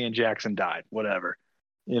 Bentley and Jackson died, whatever,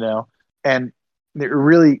 and it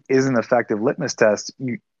really is an effective litmus test.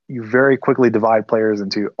 You very quickly divide players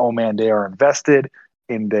into, oh man, they are invested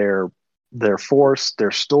in their force,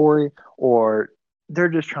 their story, or they're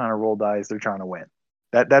just trying to roll dice, they're trying to win.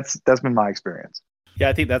 That's been my experience. Yeah,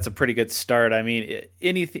 I think that's a pretty good start. I mean,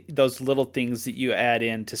 those little things that you add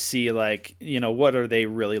in to see, like, what are they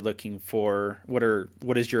really looking for?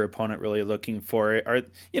 What is your opponent really looking for? And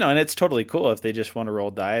it's totally cool if they just want to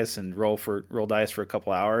roll dice and roll dice for a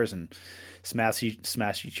couple hours and smash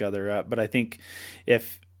each other up. But I think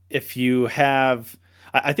if you have,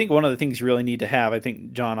 I think one of the things you really need to have, I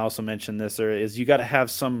think John also mentioned this, is you got to have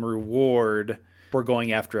some reward for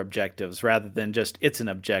going after objectives rather than just it's an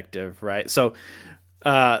objective, right? So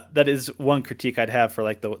that is one critique I'd have for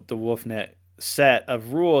like the WolfNet set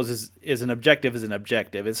of rules is an objective is an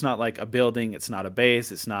objective. It's not like a building, it's not a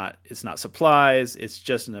base, it's not supplies, it's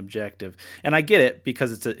just an objective. And I get it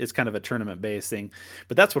because it's kind of a tournament based thing,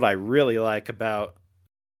 but that's what I really like about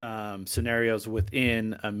scenarios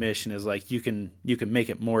within a mission is like you can make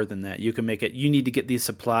it more than that. You can make it, you need to get these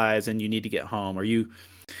supplies and you need to get home, or you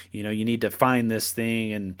need to find this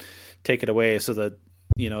thing and take it away so that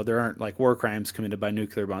there aren't like war crimes committed by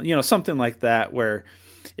nuclear bomb, something like that, where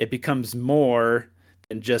it becomes more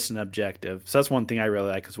than just an objective. So that's one thing I really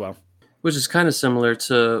like as well. Which is kind of similar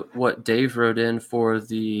to what Dave wrote in for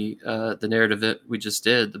the narrative that we just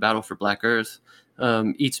did, the Battle for Black Earth.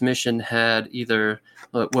 Each mission had either,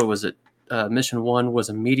 what was it? Mission 1 was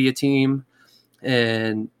a media team,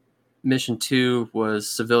 and mission 2 was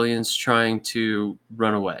civilians trying to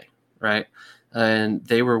run away, right? And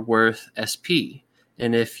they were worth SP.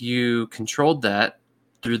 And if you controlled that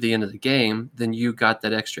through the end of the game, then you got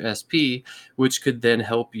that extra SP, which could then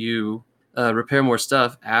help you repair more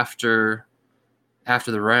stuff after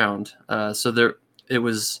the round. So there, it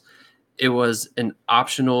was an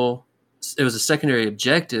optional. It was a secondary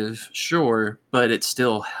objective, sure, but it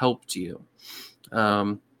still helped you.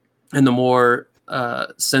 And the more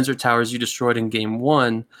sensor towers you destroyed in game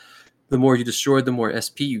 1, the more you destroyed, the more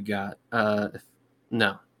SP you got.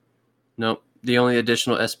 No. The only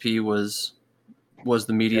additional SP was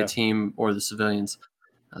the media team or the civilians.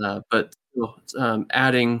 But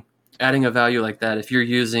adding a value like that, if you're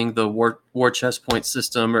using the war chest point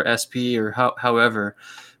system or SP or however,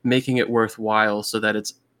 making it worthwhile so that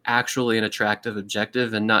it's actually an attractive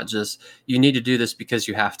objective and not just you need to do this because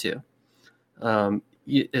you have to.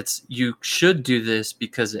 You should do this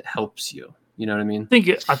because it helps you. You know what I mean?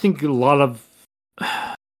 I think a lot of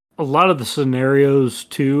the scenarios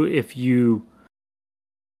too, if you,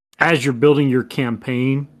 as you're building your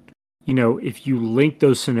campaign, if you link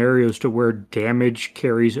those scenarios to where damage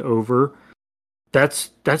carries over, that's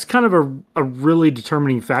kind of a really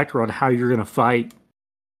determining factor on how you're going to fight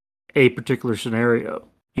a particular scenario.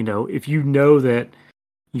 If you know that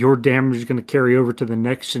your damage is going to carry over to the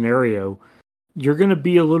next scenario, you're going to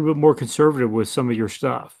be a little bit more conservative with some of your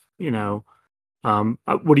stuff. What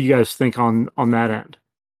do you guys think on that end?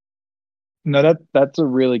 No, that's a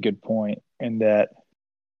really good point, in that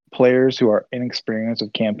players who are inexperienced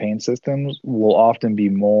with campaign systems will often be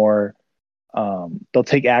more, they'll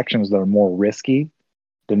take actions that are more risky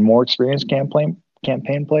than more experienced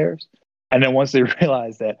campaign players. And then once they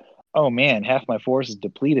realize that, oh man, half my force is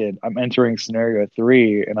depleted, I'm entering scenario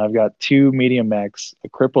 3 and I've got 2 medium mechs, a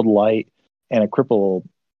crippled light, and a crippled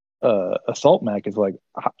assault mech, is like,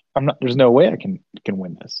 there's no way I can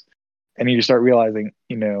win this. And you just start realizing,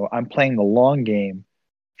 I'm playing the long game.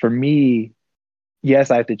 For me,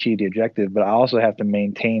 yes, I have to achieve the objective, but I also have to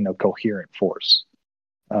maintain a coherent force.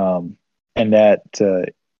 And that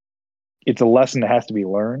it's a lesson that has to be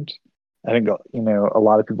learned. I think, a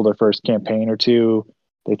lot of people, their first campaign or two,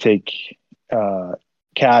 they take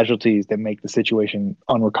casualties that make the situation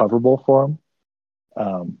unrecoverable for them.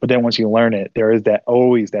 But then once you learn it, there is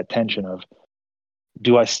always that tension of,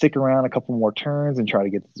 do I stick around a couple more turns and try to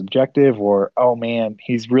get this objective, or, oh man,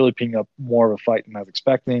 he's really picking up more of a fight than I was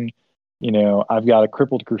expecting. I've got a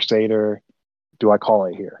crippled crusader. Do I call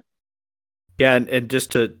it here? Yeah, and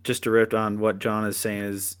just to riff on what John is saying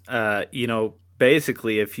is,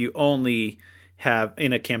 basically, if you only have,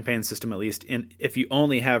 in a campaign system at least, if you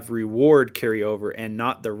only have reward carryover and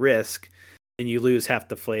not the risk, then you lose half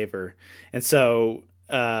the flavor. And so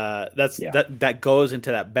that goes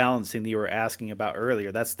into that balancing that you were asking about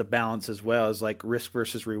earlier. That's the balance as well, as like risk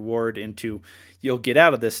versus reward, into you'll get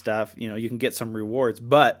out of this stuff, you can get some rewards,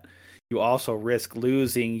 but you also risk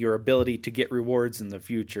losing your ability to get rewards in the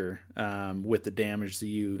future with the damage that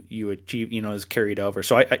you achieve, is carried over.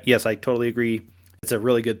 So yes, I totally agree. It's a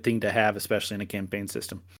really good thing to have, especially in a campaign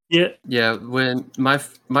system. Yeah. When my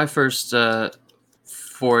first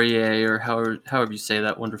foray, or however you say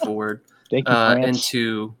that wonderful word, Thank you, France.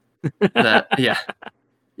 into that,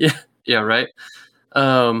 yeah, right.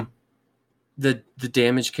 The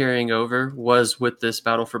damage carrying over was with this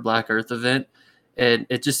Battle for Black Earth event, and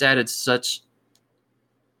it just added such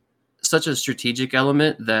a strategic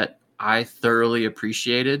element that I thoroughly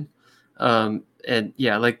appreciated. And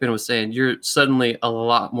yeah, like Ben was saying, you're suddenly a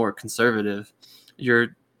lot more conservative.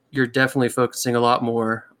 You're definitely focusing a lot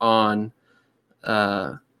more on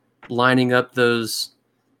lining up those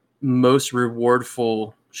most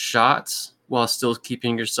rewardful shots while still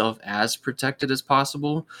keeping yourself as protected as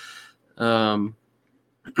possible. But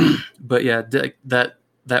yeah, that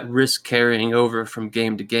risk carrying over from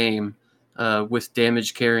game to game, with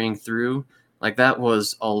damage carrying through, like, that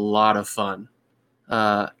was a lot of fun.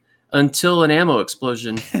 Until an ammo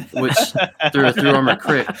explosion, which threw a through armor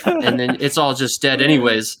crit, and then it's all just dead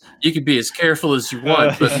anyways. You could be as careful as you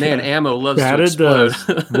want, but man, ammo loves to explode.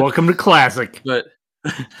 Welcome to Classic. But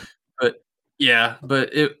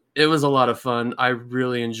it was a lot of fun. I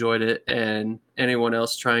really enjoyed it, and anyone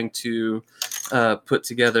else trying to put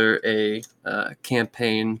together a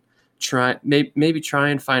campaign, maybe try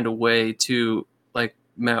and find a way to, like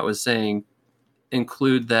Matt was saying,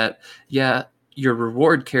 include that. Yeah, your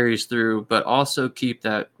reward carries through, but also keep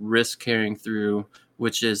that risk carrying through,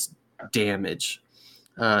 which is damage.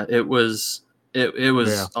 It was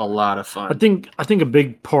a lot of fun. I think a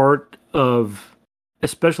big part of,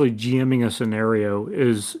 especially GMing a scenario,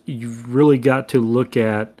 is you've really got to look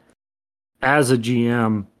at, as a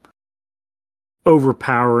GM,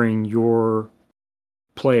 overpowering your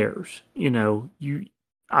players.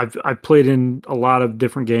 I've played in a lot of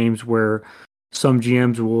different games where some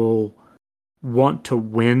GMs will want to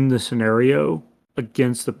win the scenario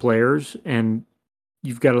against the players, and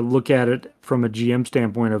you've got to look at it from a GM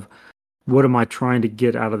standpoint of what am I trying to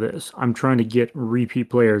get out of this? I'm trying to get repeat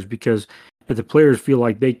players, because if the players feel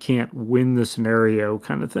like they can't win the scenario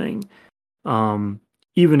kind of thing,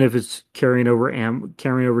 even if it's carrying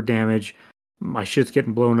over damage, my shit's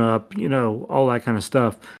getting blown up, all that kind of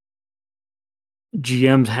stuff.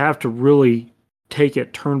 GMs have to really take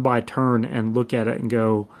it turn by turn and look at it and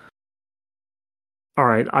go, all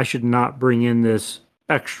right, I should not bring in this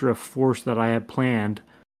extra force that I had planned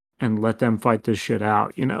and let them fight this shit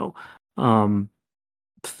out,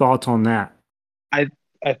 Thoughts on that? I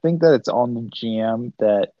think that it's on the GM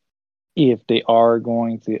that if they are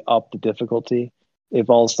going to up the difficulty, if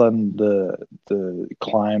all of a sudden the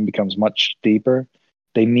climb becomes much steeper,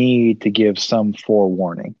 they need to give some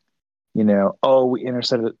forewarning. Oh, we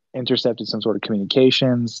intercepted some sort of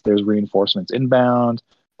communications. There's reinforcements inbound.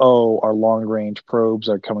 Oh, our long range probes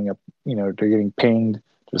are coming up. They're getting pinged.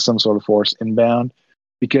 There's some sort of force inbound,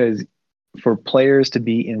 because for players to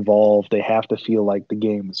be involved, they have to feel like the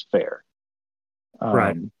game is fair.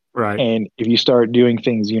 Right. And if you start doing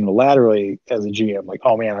things unilaterally as a GM, like,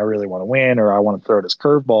 oh man, I really want to win, or I want to throw this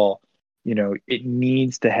curveball, it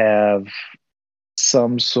needs to have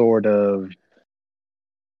some sort of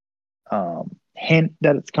hint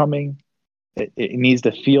that it's coming. It needs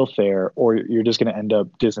to feel fair, or you're just going to end up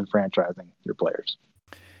disenfranchising your players.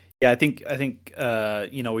 Yeah, I think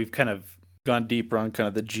we've kind of gone deeper on kind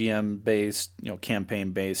of the GM based,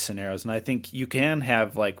 campaign based scenarios, and I think you can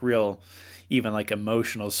have like real, even like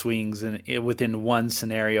emotional swings within one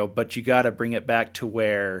scenario, but you got to bring it back to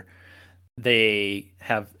where they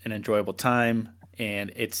have an enjoyable time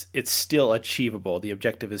and it's still achievable. The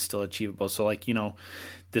objective is still achievable. So like,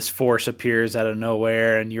 this force appears out of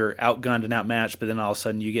nowhere and you're outgunned and outmatched, but then all of a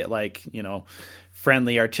sudden you get like,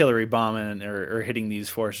 friendly artillery bombing or hitting these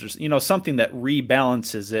forces, something that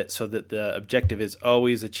rebalances it so that the objective is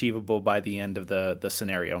always achievable by the end of the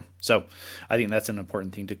scenario. So I think that's an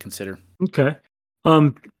important thing to consider. Okay.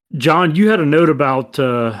 John, you had a note about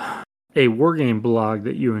a wargame blog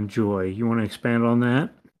that you enjoy. You want to expand on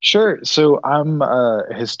that? Sure. So I'm a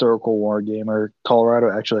historical wargamer.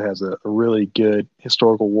 Colorado actually has a really good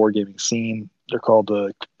historical wargaming scene. They're called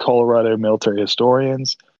the Colorado Military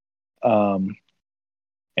Historians.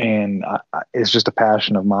 And it's just a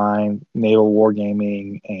passion of mine, naval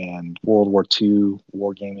wargaming and World War II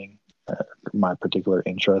wargaming, my particular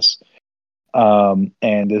interests. And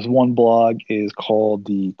this one blog is called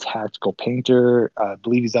The Tactical Painter. I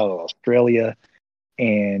believe he's out of Australia,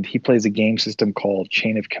 and he plays a game system called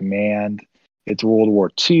Chain of Command. It's World War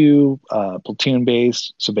II, platoon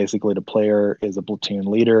based. So basically, the player is a platoon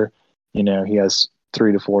leader. He has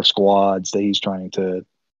 3 to 4 squads that he's trying to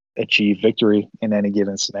achieve victory in any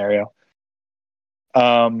given scenario.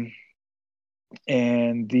 And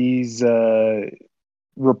these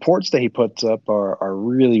reports that he puts up are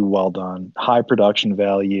really well done, high production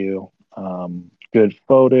value, good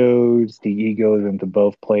photos. He goes into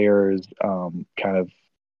both players' kind of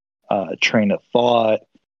train of thought,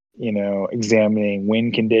 examining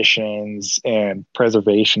wind conditions and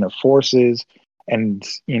preservation of forces. And,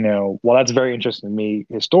 while that's very interesting to me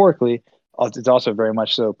historically, it's also very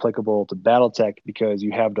much so applicable to BattleTech, because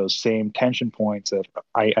you have those same tension points of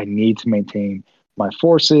I need to maintain my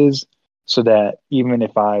forces so that even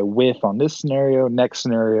if I whiff on this scenario, next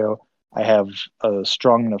scenario, I have a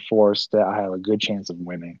strong enough force that I have a good chance of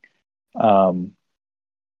winning. And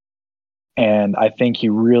I think he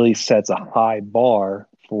really sets a high bar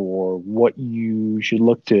for what you should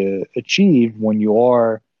look to achieve when you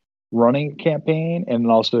are running a campaign and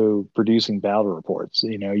also producing battle reports.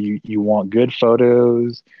 You want good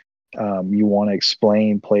photos. You want to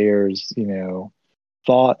explain players,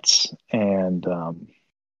 thoughts, and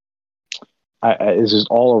it's just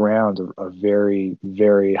all around a very,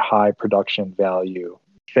 very high production value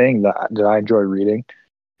thing that I enjoy reading.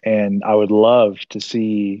 And I would love to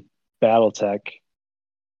see BattleTech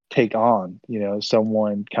take on,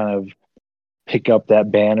 someone kind of pick up that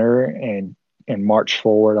banner and march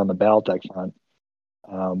forward on the BattleTech front.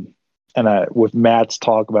 And with Matt's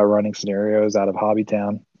talk about running scenarios out of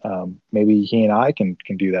Hobbytown, maybe he and I can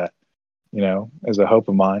do that, as a hope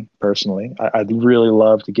of mine personally. I'd really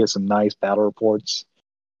love to get some nice battle reports.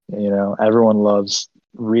 Everyone loves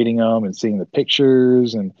reading them and seeing the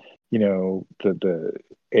pictures, and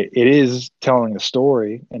it is telling a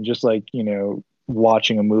story. And just like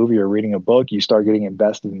watching a movie or reading a book, you start getting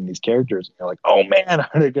invested in these characters. And you're like, oh man,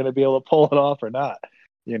 are they going to be able to pull it off or not?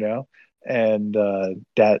 You know, and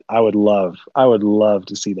that I would love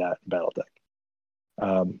to see that in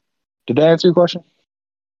BattleTech. Did that answer your question?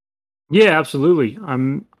 Yeah, absolutely.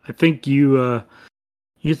 I think you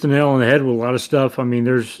hit the nail on the head with a lot of stuff. I mean,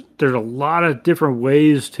 there's a lot of different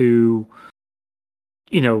ways to,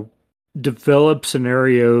 develop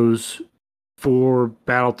scenarios for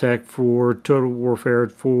BattleTech, for Total Warfare,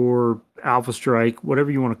 for Alpha Strike,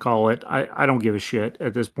 whatever you want to call it. I don't give a shit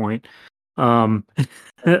at this point. And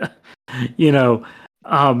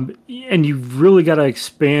you've really got to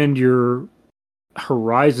expand your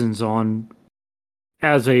horizons on,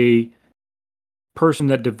 as a person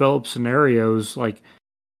that develops scenarios, like,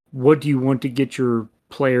 what do you want to get your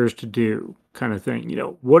players to do, kind of thing.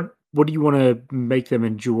 What do you want to make them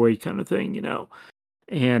enjoy, kind of thing.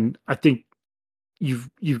 And I think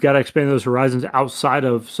you've got to expand those horizons outside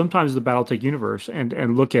of sometimes the BattleTech universe,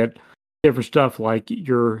 and look at different stuff like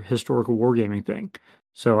your historical wargaming thing.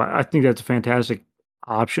 So I think that's a fantastic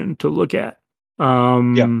option to look at.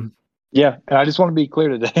 Yeah, and I just want to be clear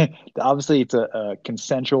today. Obviously, it's a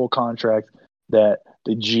consensual contract that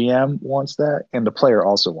the GM wants that, and the player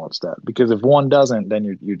also wants that. Because if one doesn't,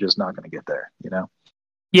 then you're just not going to get there.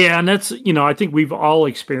 Yeah, and that's I think we've all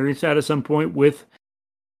experienced that at some point with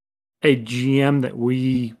a GM that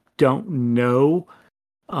we don't know,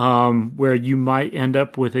 where you might end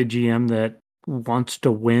up with a GM that wants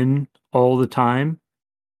to win all the time,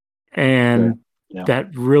 and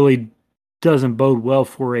that really doesn't bode well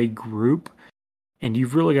for a group. And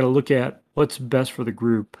you've really got to look at what's best for the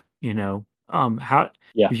group. If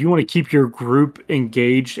you want to keep your group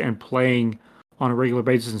engaged and playing on a regular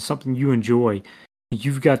basis and something you enjoy,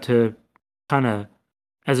 you've got to kind of,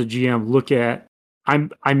 as a GM, look at,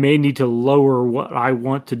 I may need to lower what I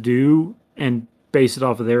want to do and base it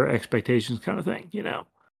off of their expectations, kind of thing.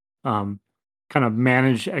 Kind of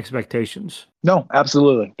manage expectations. No,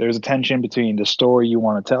 absolutely. There's a tension between the story you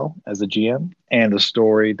want to tell as a GM and the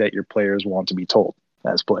story that your players want to be told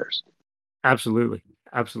as players. Absolutely.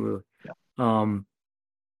 Yeah.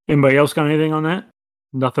 Anybody else got anything on that?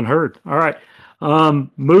 Nothing heard. All right.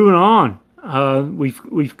 Moving on.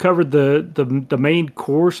 We've covered the main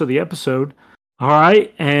course of the episode. All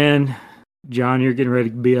right, and John, you're getting ready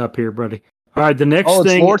to be up here, buddy. All right, the next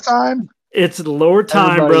thing. It's lore time. It's lore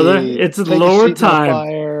time, brother. It's lore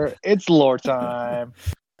time. It's lore time.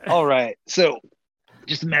 All right. So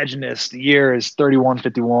just imagine this. The year is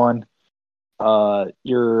 3151.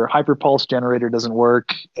 Your hyperpulse generator doesn't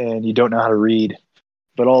work and you don't know how to read.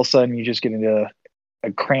 But all of a sudden you just get into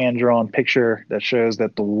a crayon-drawn picture that shows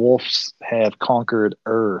that the wolves have conquered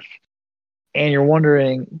Earth. And you're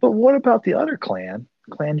wondering, but what about the other clan,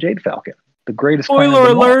 Clan Jade Falcon? The greatest Spoiler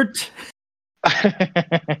alert!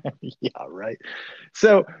 Yeah, right.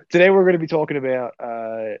 So today we're going to be talking about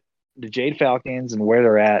the Jade Falcons and where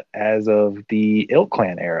they're at as of the Ilk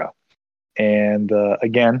Clan era. And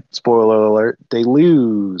again, spoiler alert, they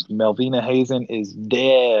lose. Melvina Hazen is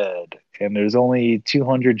dead. And there's only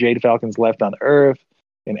 200 Jade Falcons left on Earth.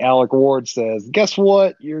 And Alec Ward says, guess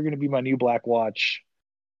what? You're going to be my new Black Watch.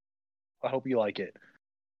 I hope you like it.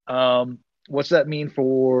 What's that mean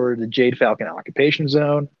for the Jade Falcon occupation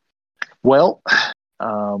zone? Well,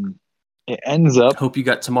 it ends up... Hope you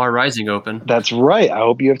got Tamar Rising open. That's right. I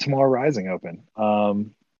hope you have Tamar Rising open.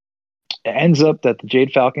 It ends up that the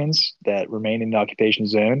Jade Falcons that remain in the occupation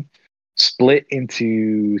zone split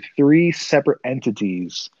into 3 separate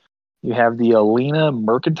entities. You have the Alina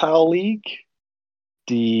Mercantile League.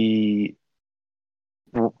 They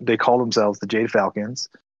call themselves the Jade Falcons.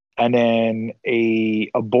 And then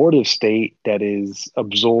a abortive state that is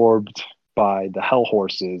absorbed by the Hell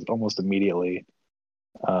Horses almost immediately.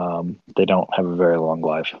 They don't have a very long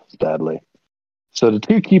life, sadly. So the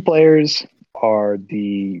 2 key players are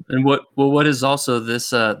the... And what is also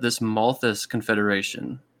this Malthus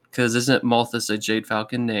Confederation? Because isn't Malthus a Jade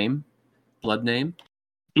Falcon name? Blood name?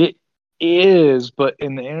 It is, but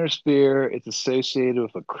in the Inner Sphere, it's associated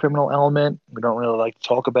with a criminal element. We don't really like to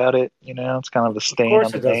talk about it. It's kind of a stain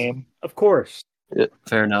on the name. Of course.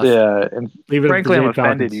 Fair enough. Yeah, and frankly, I'm offended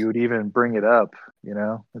Falcons. you would even bring it up.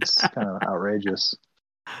 It's kind of outrageous.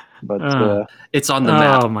 But it's on the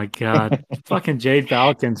map. Oh my god, fucking Jade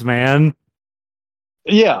Falcons, man.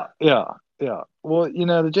 Yeah. Well,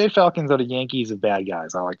 the Jade Falcons are the Yankees of bad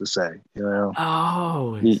guys. I like to say.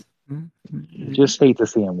 Oh, you just hate to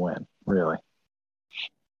see them win, really.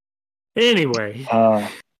 Anyway.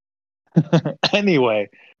 Anyway,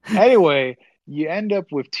 you end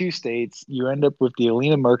up with 2 states. You end up with the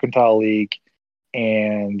Alina Mercantile League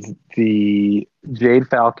and the Jade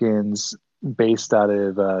Falcons based out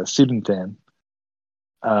of Sudantan.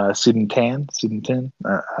 Sudantan?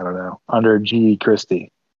 I don't know. Under G.E.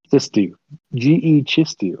 Christie. Chistu. G.E.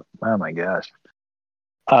 Chistu. Oh my gosh.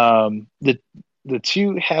 The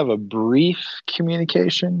two have a brief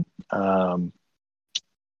communication.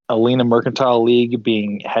 Alina Mercantile League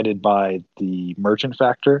being headed by the Merchant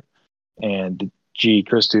Factor, and G.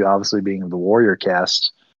 Christu obviously being the Warrior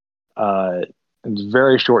cast. It's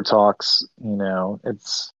very short talks.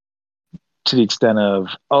 It's to the extent of,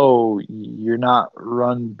 oh, you're not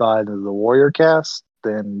run by the Warrior cast,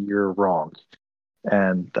 then you're wrong,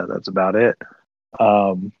 and that's about it.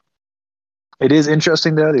 It is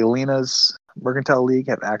interesting though. The Alina's Mercantile League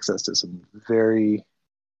have access to some very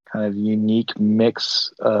kind of unique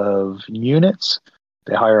mix of units.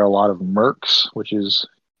 They hire a lot of mercs, which is,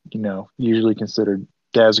 usually considered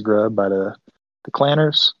Dazgrub by the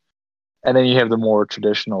clanners. And then you have the more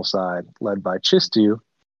traditional side led by Chistu.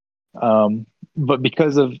 But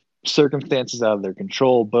because of circumstances out of their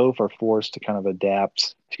control, both are forced to kind of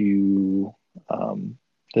adapt to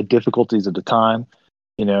the difficulties of the time.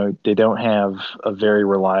 They don't have a very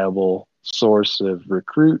reliable source of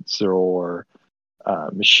recruits or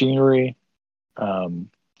machinery.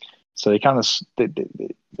 So they kind of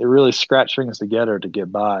they really scratch things together to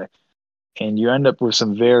get by, and you end up with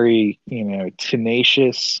some very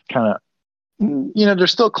tenacious kind of they're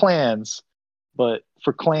still clans, but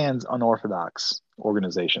for clans unorthodox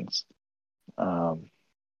organizations, and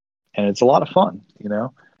it's a lot of fun.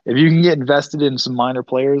 If you can get invested in some minor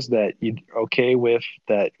players that you're okay with,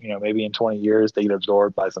 that maybe in 20 years they get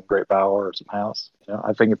absorbed by some great power or some house,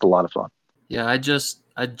 I think it's a lot of fun. Yeah, I just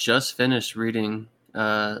finished reading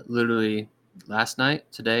literally last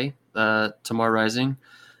night, today, Tomorrow Rising,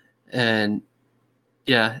 and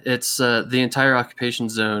yeah, it's the entire occupation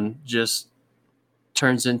zone just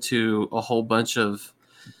turns into a whole bunch of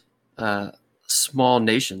small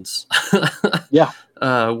nations. Yeah,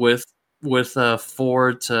 with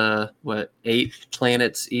 4 to 8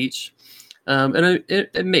 planets each, and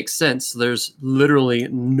it makes sense. There's literally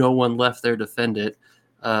no one left there to defend it.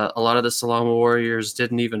 A lot of the Salama warriors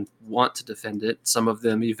didn't even want to defend it. Some of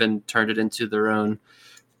them even turned it into their own,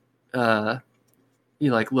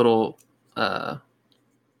 little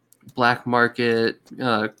black market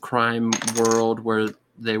crime world where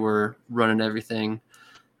they were running everything.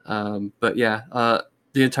 But yeah,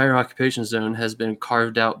 the entire occupation zone has been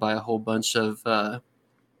carved out by a whole bunch of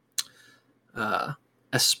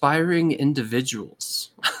aspiring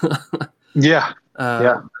individuals. yeah.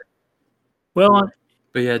 Well,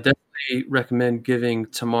 but yeah, definitely recommend giving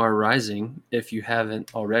Tomorrow Rising, if you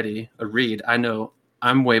haven't already, a read. I know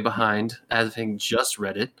I'm way behind, having just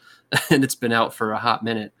read it, and it's been out for a hot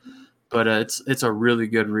minute. But it's a really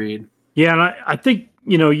good read. yeah, and I think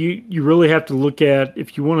you really have to look at,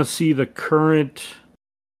 if you want to see the current.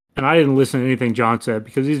 And I didn't listen to anything John said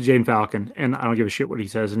because he's Jane Falcon, and I don't give a shit what he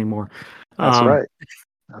says anymore. That's right.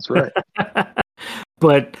 That's right.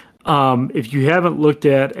 But if you haven't looked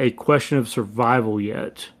at A Question of Survival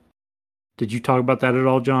yet, did you talk about that at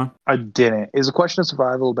all, John? I didn't. Is A Question of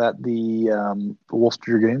Survival about the Wolf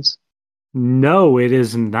Dragoons? No, it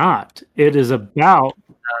is not. It is about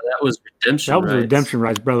that was Redemption. That was Rights. Redemption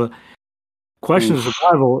Rights, brother. Question of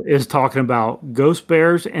Survival is talking about Ghost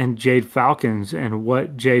Bears and Jade Falcons and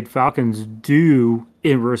what Jade Falcons do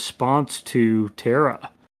in response to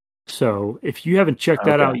Terra. So if you haven't checked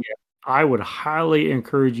that out yet, I would highly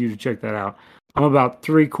encourage you to check that out. I'm about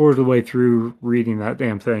 3/4 of the way through reading that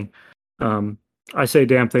damn thing. I say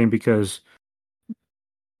damn thing because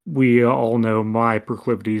we all know my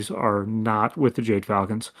proclivities are not with the Jade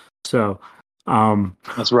Falcons. So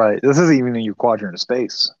that's right. This isn't even in your quadrant of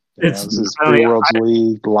space. This is Three Worlds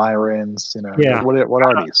League, Lyrans. Yeah. What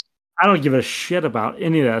are these? I don't give a shit about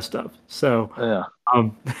any of that stuff. So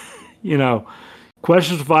yeah,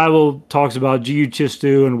 Question of Survival talks about G.U.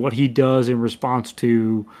 Chistu and what he does in response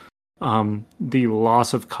to the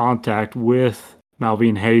loss of contact with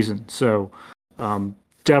Malvine Hazen. So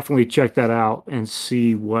definitely check that out and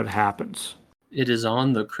see what happens. It is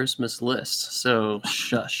on the Christmas list, so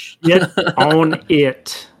shush. Get on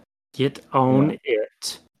it. Get on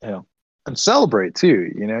it. Yeah. And celebrate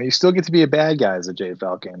too. You still get to be a bad guy as a Jade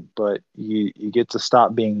Falcon, but you get to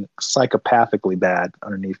stop being psychopathically bad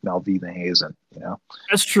underneath Malvina Hazen.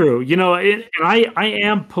 That's true. And I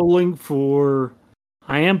am pulling for.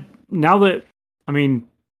 I am now that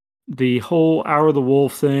the whole Hour of the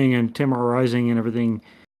Wolf thing and Tomorrow Rising and everything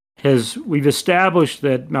we've established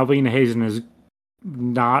that Malvina Hazen is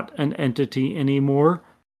not an entity anymore.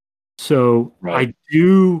 So right. I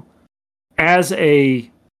do, as a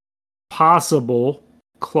possible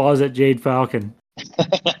closet Jade Falcon,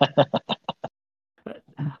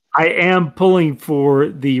 I am pulling for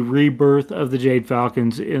the rebirth of the Jade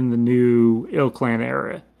Falcons in the new Ill Clan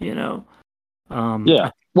era. Yeah.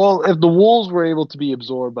 Well, if the Wolves were able to be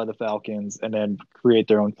absorbed by the Falcons and then create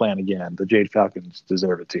their own clan again, the Jade Falcons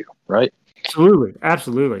deserve it too, right? Absolutely.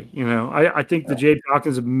 I think the Jade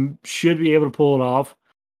Falcons should be able to pull it off.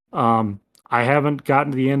 I haven't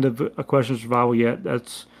gotten to the end of A Question of Survival yet.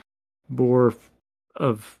 That's more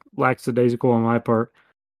of lackadaisical on my part.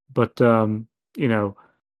 But, I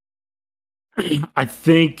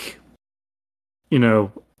think,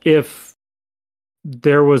 if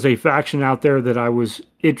there was a faction out there that I was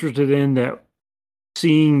interested in, that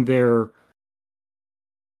seeing their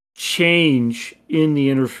change in the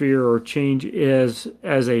Intersphere or change as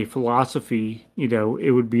a philosophy,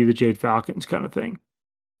 it would be the Jade Falcons kind of thing.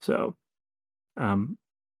 So,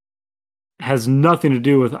 has nothing to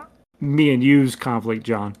do with me and you's conflict,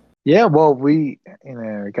 John. Yeah, well, we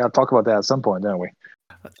got to talk about that at some point, don't we?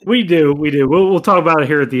 We do. We'll talk about it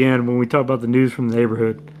here at the end when we talk about the news from the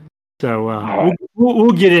neighborhood. So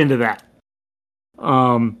we'll get into that.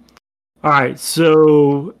 All right.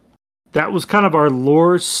 So that was kind of our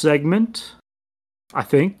lore segment, I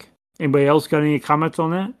think. Anybody else got any comments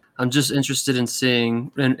on that? I'm just interested in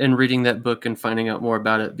seeing and reading that book and finding out more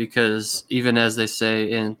about it, because even as they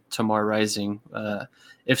say in Tamar Rising,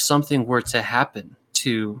 if something were to happen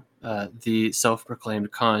to the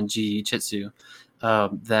self-proclaimed Khan Ji Chitsu,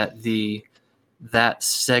 that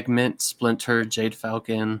segment, Splinter, Jade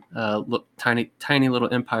Falcon, tiny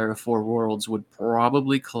little empire of 4 worlds would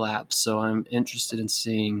probably collapse. So I'm interested in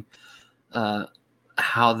seeing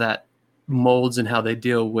how that molds and how they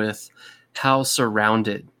deal with how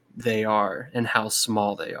surrounded they are and how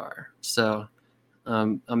small they are. So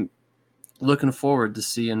I'm looking forward to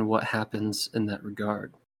seeing what happens in that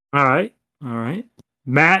regard. All right.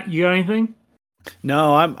 Matt, you got anything?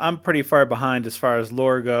 No, I'm pretty far behind as far as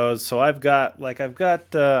lore goes. So I've got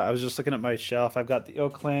I was just looking at my shelf. I've got the Ill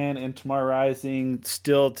Clan and Tomorrow Rising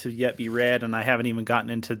still to yet be read, and I haven't even gotten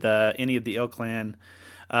into any of the Ill Clan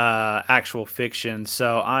actual fiction.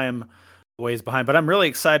 So I am ways behind, but I'm really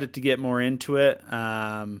excited to get more into it.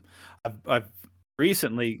 I've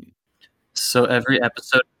recently. So every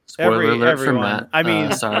episode, spoiler alert for Matt. I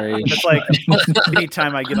mean, sorry. It's like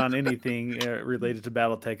anytime I get on anything related to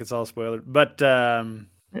BattleTech, it's all spoiler. But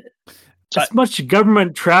as much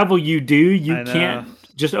government travel you do, you can't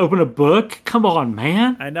just open a book. Come on,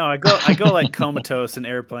 man. I know. I go like comatose in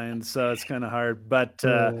airplanes, so it's kind of hard. But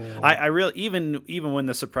I really even when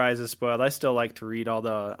the surprise is spoiled, I still like to read all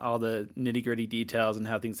the nitty gritty details and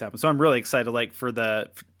how things happen. So I'm really excited,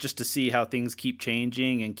 just to see how things keep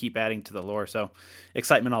changing and keep adding to the lore. So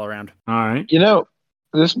excitement all around. All right.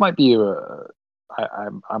 This might be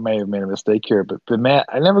I may have made a mistake here, but Matt,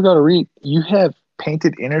 I never got to read. You have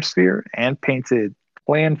painted Intersphere and painted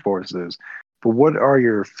Clan Forces. But what are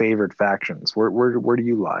your favorite factions? Where do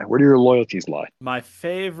you lie? Where do your loyalties lie? My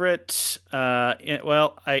favorite, I'm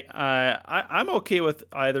okay with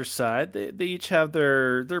either side. They each have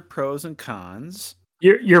their pros and cons.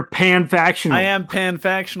 You're pan-factional. I am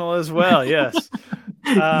pan-factional as well. Yes.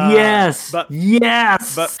 Yes. But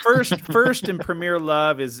first in Premier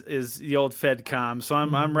Love is the old FedCom. So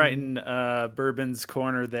I'm right in Bourbon's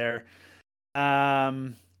corner there.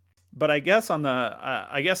 But I guess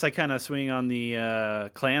I kind of swing on the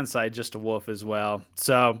clan side, just a wolf as well.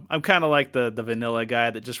 So I'm kind of like the vanilla guy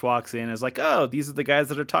that just walks in and is like, oh, these are the guys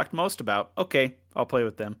that are talked most about. Okay, I'll play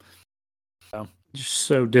with them.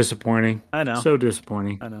 So disappointing. I know. So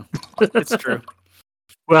disappointing. I know. It's true.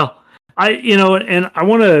 Well, and I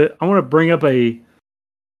want to bring up I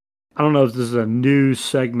don't know if this is a new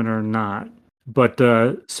segment or not, but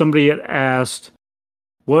somebody had asked,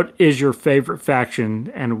 what is your favorite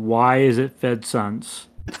faction and why is it Fed Sons?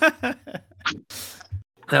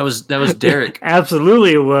 That was Derek.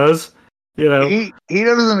 Absolutely, it was. He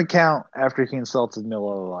doesn't account after he insulted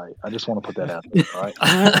Miller Lite. I just want to put that out there. All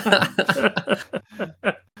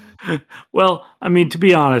right. Well, I mean, to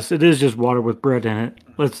be honest, it is just water with bread in it.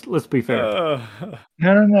 Let's be fair.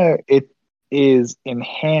 No. It is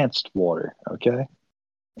enhanced water. Okay.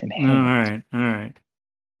 Enhanced. All right.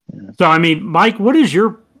 Yeah. So, I mean, Mike, what is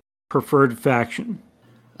your preferred faction?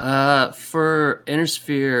 For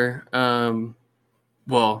Intersphere,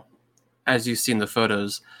 well, as you've seen the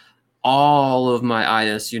photos, all of my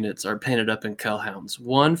IS units are painted up in Kellhounds.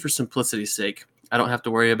 One, for simplicity's sake, I don't have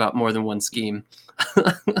to worry about more than one scheme.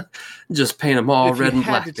 Just paint them all red and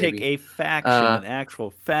black. If you had to take a faction, an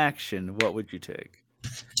actual faction, what would you take?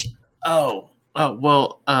 Well,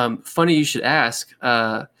 funny you should ask.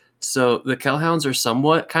 So the Kellhounds are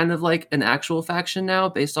somewhat kind of like an actual faction now,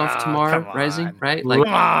 based off Tamar come Rising, on. right? Like,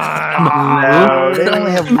 Come on. No, they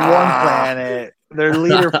only have one Ah. planet. Their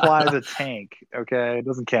leader flies a tank. Okay, it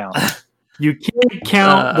doesn't count. You can't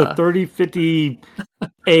count the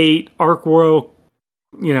 3058 Arc Royal,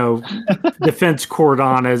 defense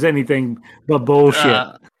cordon as anything but bullshit.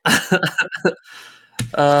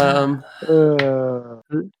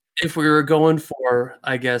 If we were going for,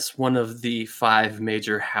 I guess, one of the 5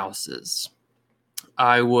 major houses,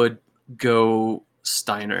 I would go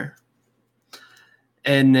Steiner.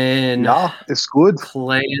 And then Yeah, it's good.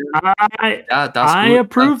 Clan. I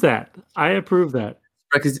approve that. I approve that.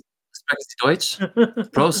 Sprechen Sie Deutsch?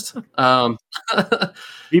 Prost.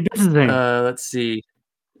 Wie bitte sehen? Let's see.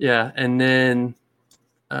 Yeah, and then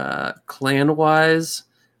clan-wise,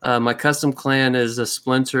 my custom clan is a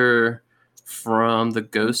splinter from the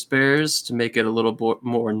Ghost Bears to make it a little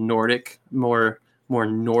more Nordic, more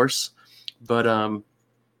Norse. But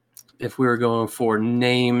if we were going for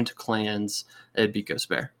named clans, it'd be Ghost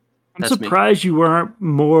Bear. I'm surprised you weren't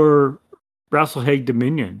more Rasselhag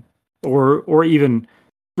Dominion or even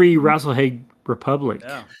Free Rasselhag Republic.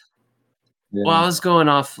 Yeah. Well, I was going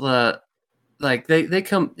off like they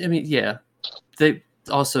come. I mean, yeah, they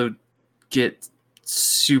also get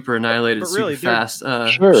super annihilated really, super fast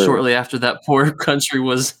Sure. shortly after that poor country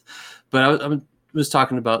was. But I was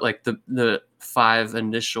talking about like the 5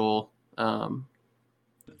 initial.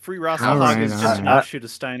 Free Rasselhag is just an offshoot of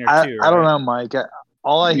Steiner too. I don't know, Mike.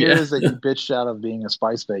 All I hear is that you bitched out of being a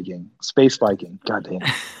space Viking. God damn.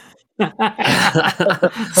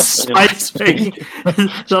 Spice Viking.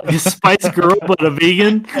 Like a Spice Girl, but a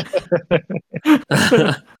vegan.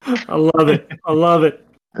 I love it.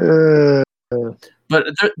 But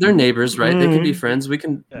they're neighbors, right? They can be friends. They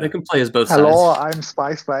can play as both sides. Hello, I'm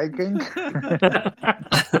Spice Viking.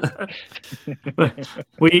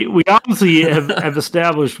 we obviously have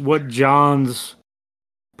established what John's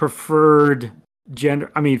preferred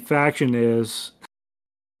faction is.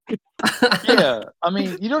 Yeah, I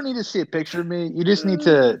mean, you don't need to see a picture of me. You just need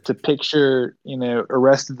to picture,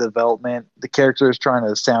 Arrested Development. The character is trying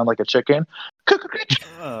to sound like a chicken.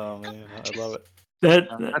 Oh man, I love it.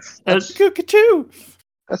 That's Cuckoo.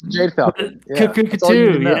 That's Jade Falcon. Yeah. Cuckoo,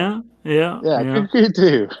 yeah.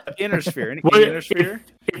 Cuckoo. Inner sphere. Any inner sphere?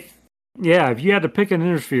 If you had to pick an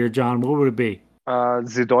inner sphere, John, what would it be?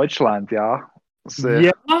 The Deutschland, yeah.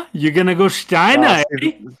 You're gonna go Steiner.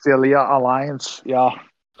 The Alliance, yeah.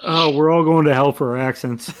 Oh, we're all going to hell for our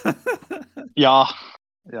accents. Yeah.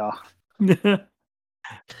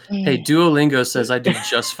 Hey, Duolingo says I do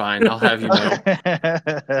just fine. I'll have you know.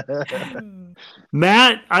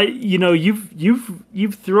 Matt,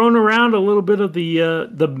 you've thrown around a little bit of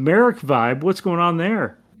the Merrick vibe. What's going on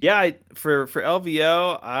there? Yeah, for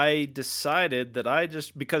LVO, I decided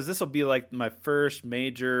that because this will be like my first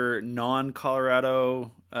major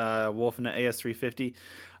non-Colorado Wolfnet AS350.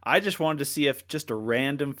 I just wanted to see if just a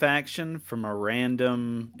random faction from a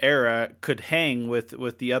random era could hang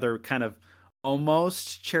with the other kind of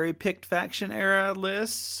almost cherry-picked faction era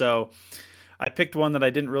list. So I picked one that I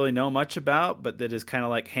didn't really know much about, but that is kind of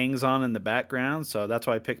like hangs on in the background. So that's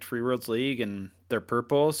why I picked Free Worlds League, and they're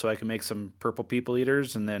purple, so I can make some purple people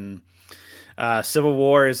eaters. And then Civil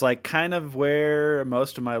War is like kind of where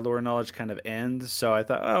most of my lore knowledge kind of ends. So I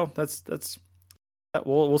thought,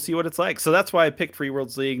 we'll see what it's like. So that's why I picked Free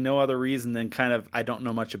Worlds League. No other reason than kind of I don't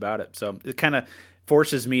know much about it. So it kind of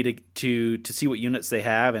forces me to see what units they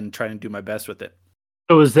have and try and do my best with it.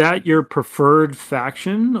 So is that your preferred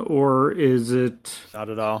faction, or is it not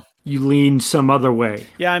at all? You lean some other way?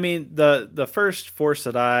 Yeah, I mean the first force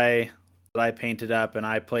that I painted up and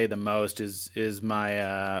I play the most is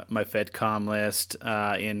my my FedCom list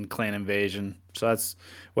in Clan Invasion. So that's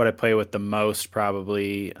what I play with the most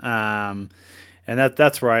probably. And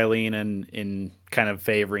that's where I lean in kind of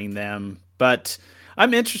favoring them. But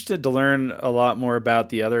I'm interested to learn a lot more about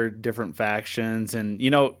the other different factions. And,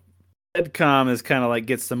 FedCom is kind of like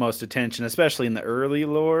gets the most attention, especially in the early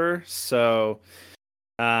lore. So,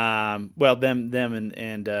 them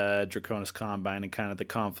and Draconis Combine and kind of the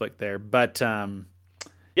conflict there. But, I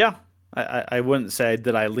wouldn't say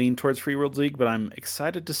that I lean towards Free World League, but I'm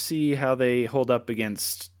excited to see how they hold up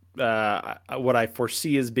against what I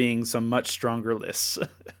foresee as being some much stronger lists.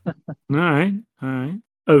 All right.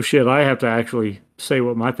 Oh shit! I have to actually say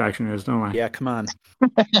what my faction is, don't I? Yeah, come on.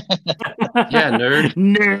 Yeah,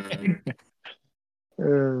 nerd.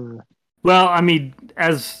 Well, I mean,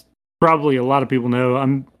 as probably a lot of people know,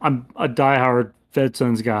 I'm a diehard Fed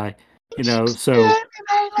Sons guy. So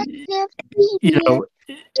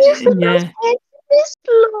yeah.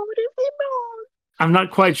 I'm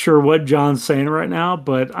not quite sure what John's saying right now,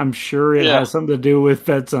 but I'm sure it has something to do with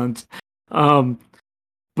FedSons.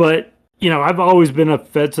 But I've always been a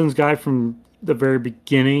FedSons guy from the very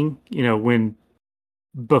beginning. When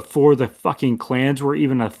before the fucking clans were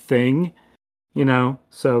even a thing.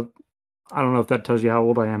 So I don't know if that tells you how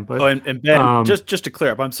old I am, but and Ben, just to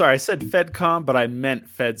clear up, I'm sorry, I said FedCom, but I meant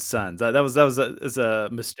FedSons. That was a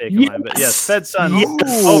mistake of mine. But yes, FedSons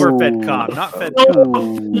over FedCom, not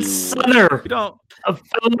FedCom. You don't.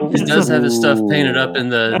 He does have his stuff painted up in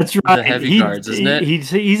the the heavy guards, isn't it?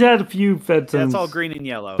 He's had a few FedSons. Yeah, it's all green and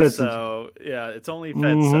yellow. FedSons. So yeah, it's only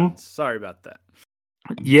FedSons. Sorry about that.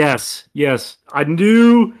 Yes. I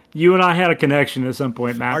knew you and I had a connection at some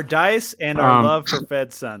point, Matt. Our dice and our love for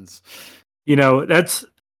FedSons. That's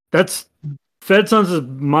FedSons is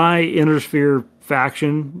my Innersphere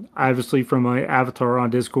faction, obviously from my avatar on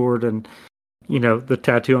Discord and the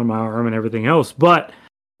tattoo on my arm and everything else. But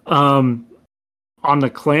on the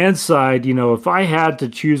clan side, if I had to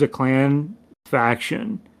choose a clan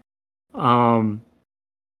faction, lore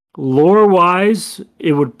wise,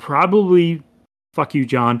 it would probably fuck you,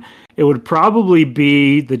 John. It would probably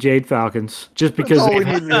be the Jade Falcons, just because.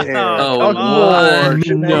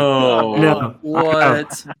 No.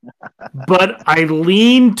 What? But I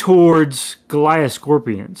lean towards Goliath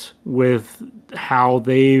Scorpions with how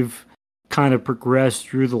they've kind of progressed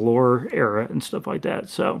through the lore era and stuff like that.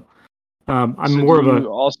 So I'm more of a.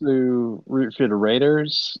 Also root for the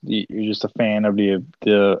Raiders. You're just a fan of the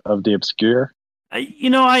obscure. I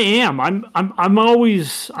am. I've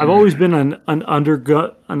always been an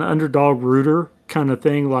underdog rooter kind of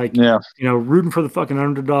thing. Like, rooting for the fucking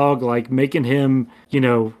underdog, like making him,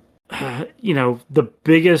 the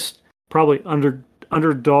biggest probably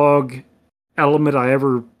underdog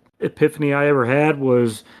epiphany I ever had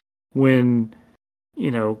was when,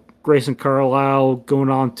 Grayson Carlisle going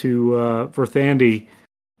on to Verthandi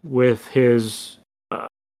with his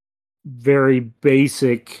very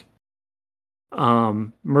basic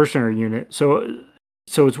mercenary unit. So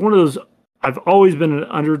it's one of those. I've always been an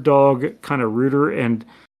underdog kind of rooter, and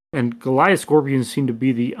Goliath Scorpions seem to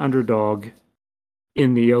be the underdog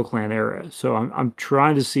in the O-Clan era. So I'm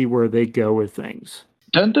trying to see where they go with things.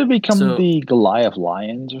 Don't they become the Goliath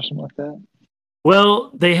Lions or something like that? Well,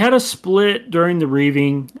 they had a split during the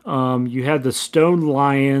Reaving. You had the Stone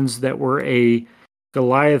Lions that were a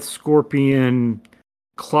Goliath Scorpion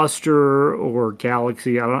cluster or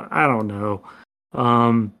galaxy. I don't know.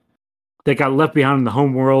 They got left behind in the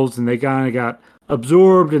home worlds, and they kind of got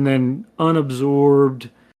absorbed and then unabsorbed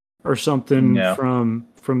or something from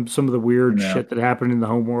some of the weird shit that happened in the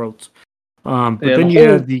home worlds. But then you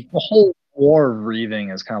had the whole war of Reaving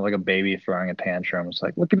is kind of like a baby throwing a tantrum. It's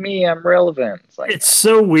like, look at me, I'm relevant. It's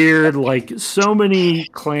so weird. Like, so many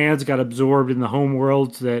clans got absorbed in the home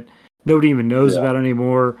worlds that nobody even knows about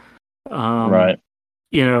anymore. Right.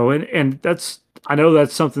 And I know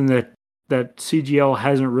that's something that CGL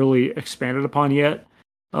hasn't really expanded upon yet.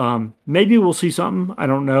 Maybe we'll see something. I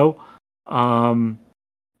don't know.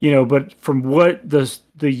 But from what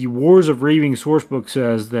the Wars of Reaving sourcebook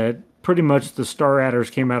says, that pretty much the Star Adders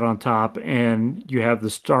came out on top, and you have the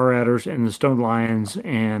Star Adders and the Stone Lions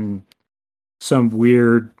and some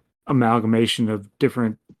weird amalgamation of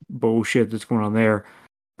different bullshit that's going on there.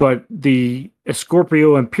 But the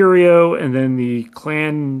Scorpio Imperio, and then the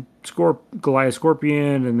Clan Goliath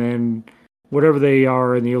Scorpion, and then whatever they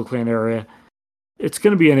are in the O-Clan area, it's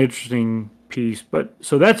going to be an interesting piece. But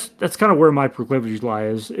so that's kind of where my proclivities lie.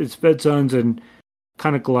 Is FedSons and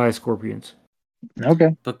kind of Goliath Scorpions.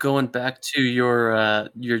 Okay. But going back to your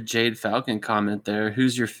Jade Falcon comment there,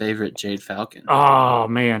 who's your favorite Jade Falcon? Oh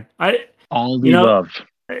man, all the above.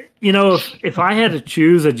 If I had to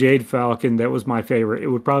choose a Jade Falcon that was my favorite, it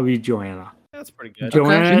would probably be Joanna. That's pretty good.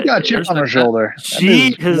 Joanna, she's got a chip on her shoulder.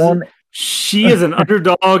 She is an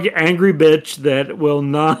underdog, angry bitch that will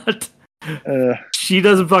not. She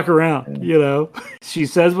doesn't fuck around. She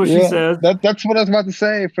says what she says. That's what I was about to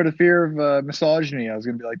say. For the fear of misogyny, I was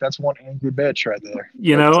going to be like, "That's one angry bitch right there."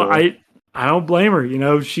 I don't blame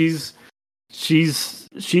her. She's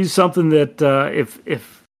something that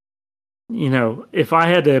if I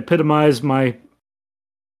had to epitomize my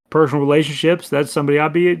personal relationships, that's somebody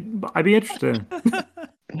I'd be interested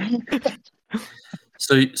in.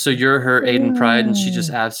 So you're her Aiden Pride, and she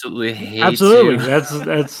just absolutely hates you.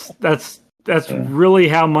 That's really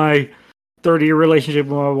how my 30-year relationship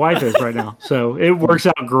with my wife is right now. So it works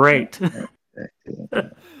out great. I'm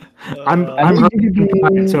her Aiden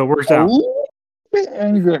Pride, so it works out.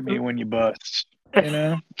 Angry at me when you bust.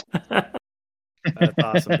 That's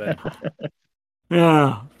awesome, Ben.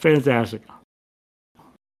 Yeah, fantastic.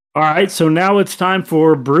 All right, so now it's time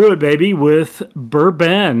for Brew It Baby with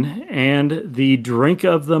Bourbon and the drink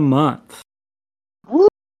of the month. Woo!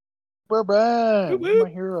 Bourbon, you're my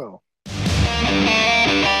hero.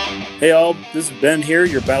 Hey all, this is Ben here,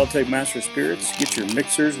 your Battletech Master of Spirits. Get your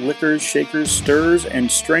mixers, liquors, shakers, stirs,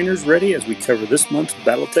 and strainers ready as we cover this month's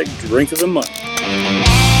Battletech Drink of the Month.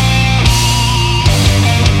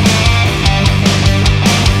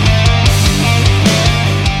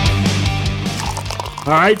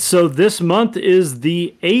 All right, so this month is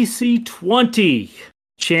the AC20.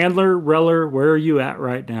 Chandler, Reller, where are you at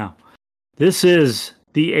right now? This is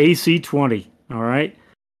the AC20, all right?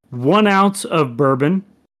 1 ounce of bourbon,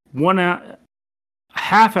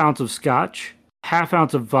 half ounce of scotch, half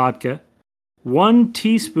ounce of vodka, 1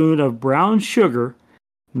 teaspoon of brown sugar,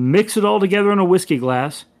 mix it all together in a whiskey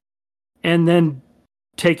glass, and then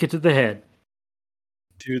take it to the head.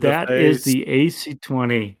 That is the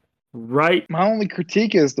AC20. Right. My only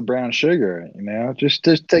critique is the brown sugar. Just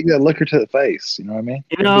take that liquor to the face. You know what I mean?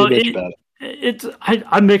 Don't be a bitch about it.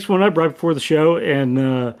 I mixed one up right before the show,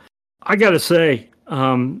 and I got to say,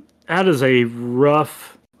 that is a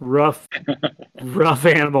rough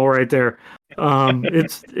animal right there.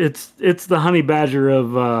 It's the honey badger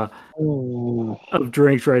of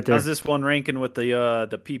drinks right there. How's this one ranking with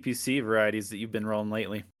the PPC varieties that you've been rolling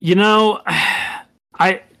lately?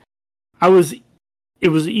 It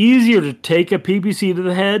was easier to take a PPC to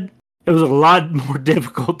the head. It was a lot more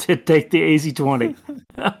difficult to take the AC20.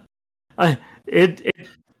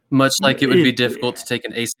 Much like it would be difficult to take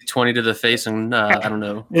an AC20 to the face in I don't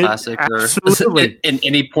know, classic or in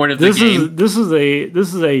any point of the game. This is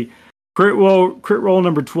a crit roll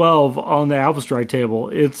number 12 on the Alpha Strike table.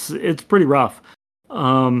 It's pretty rough.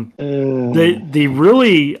 I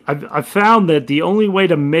found that the only way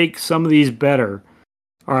to make some of these better.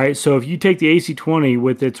 All right, so if you take the AC20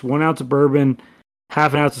 with its 1 ounce of bourbon,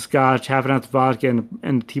 half an ounce of scotch, half an ounce of vodka,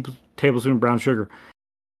 and a tablespoon of brown sugar.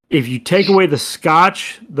 If you take away the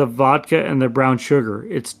scotch, the vodka, and the brown sugar,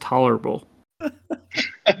 it's tolerable. So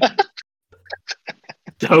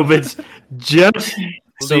it's just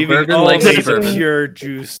bourbon like bourbon. Pure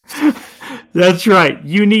juice. That's right.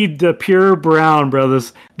 You need the pure brown,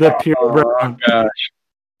 brothers. The pure brown. Gosh.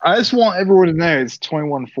 I just want everyone to know it's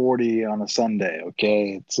 21:40 on a Sunday,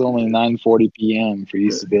 okay? It's only 9:40 p.m. for you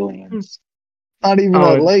civilians. Not even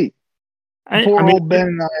that late. Poor old Ben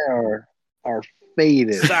and I are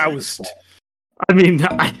faded. Soused.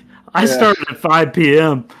 I started at 5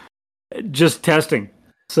 p.m. just testing.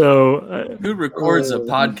 So who records a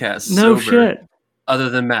podcast no sober? Shit. Other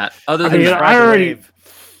than Matt. To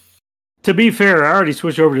be fair, I already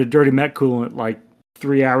switched over to Dirty Met Coolant like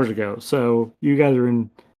 3 hours ago. So you guys are in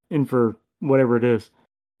for whatever it is.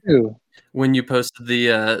 Ew. When you posted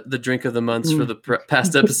the drink of the months for the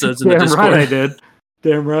past episodes in the Discord. Damn right I did.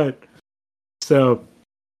 Damn right. So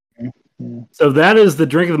that is the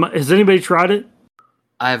drink of the month. Has anybody tried it?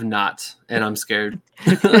 I have not, and I'm scared.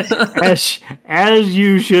 as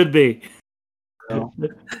you should be.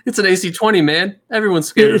 It's an AC20, man. Everyone's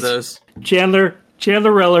scared of those. Chandler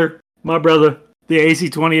Reller, my brother, the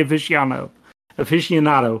AC20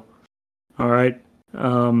 aficionado. All right.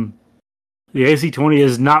 The AC20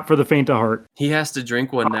 is not for the faint of heart. He has to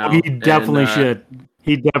drink one now. He definitely should.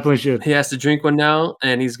 He definitely should. He has to drink one now,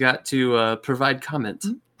 and he's got to provide comment.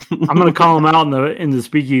 I'm going to call him out in the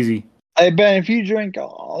speakeasy. Hey, Ben, if you drink,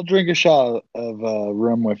 I'll drink a shot of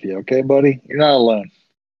rum with you, okay, buddy? You're not alone.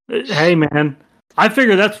 Hey, man. I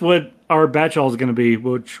figure that's what our batch haul is going to be,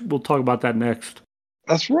 which we'll talk about that next.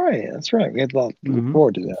 That's right. We have to look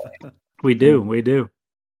forward to that. We do.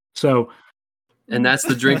 So... And that's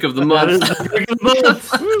the drink of the month. That is the drink of the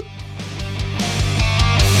month.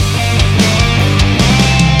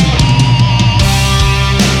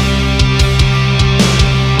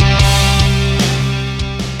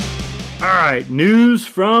 All right, news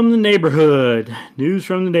from the neighborhood.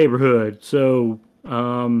 So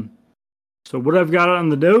what I've got on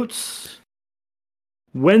the notes.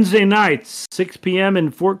 Wednesday nights, 6 p.m.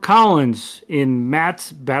 in Fort Collins in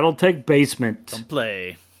Matt's Battletech basement. Come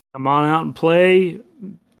play. Come on out and play.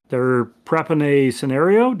 They're prepping a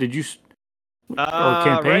scenario. Did you or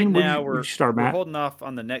campaign? Right now we're holding off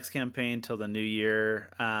on the next campaign till the new year.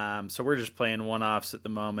 So we're just playing one-offs at the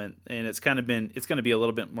moment, and it's going to be a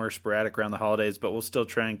little bit more sporadic around the holidays, but we'll still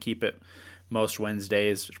try and keep it most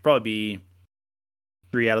Wednesdays. It'll probably be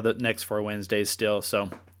 3 out of the next 4 Wednesdays still. So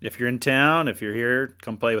if you're in town, if you're here,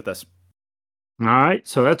 come play with us. All right.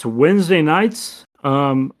 So that's Wednesday nights.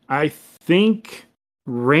 I think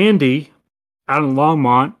Randy out in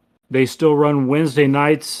Longmont, they still run Wednesday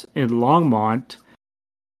nights in Longmont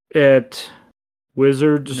at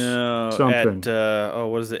Wizards No, something.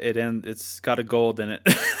 what is it? It's got a gold in it.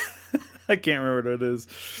 I can't remember what it is.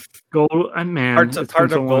 Gold, man. Heart It's been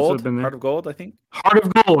of so long since Gold. I've been there. Heart of Gold, I think. Heart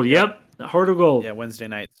of Gold. Yep. Heart of Gold. Yeah, Wednesday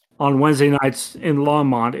nights. On Wednesday nights in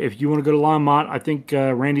Longmont. If you want to go to Longmont, I think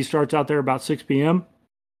Randy starts out there about 6 p.m.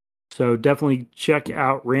 So definitely check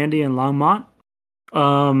out Randy in Longmont.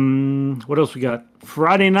 What else we got?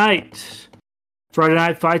 Friday night. Friday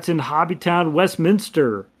night fights in Hobbytown,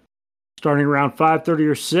 Westminster. Starting around 5:30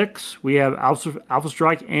 or 6. We have Alpha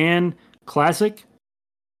Strike and Classic.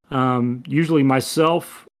 Usually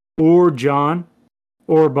myself or John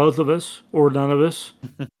or both of us or none of us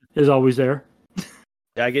is always there.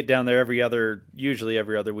 Yeah, I get down there usually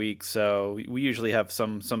every other week. So we usually have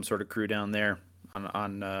some sort of crew down there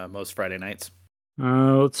on most Friday nights.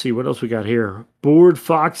 Let's see what else we got here. Board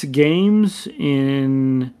Fox Games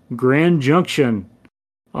in Grand Junction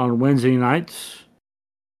on Wednesday nights.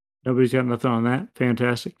 Nobody's got nothing on that.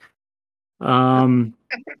 Fantastic.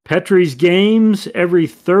 Petrie's Games every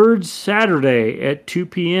third Saturday at 2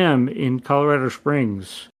 p.m. in Colorado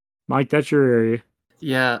Springs. Mike, that's your area.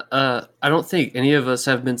 Yeah, I don't think any of us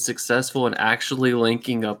have been successful in actually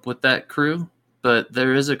linking up with that crew, but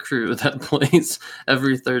there is a crew that plays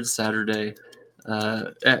every third Saturday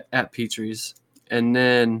at Petrie's. And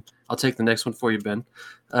then I'll take the next one for you, Ben.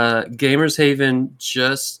 Gamers Haven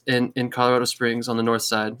just in Colorado Springs on the north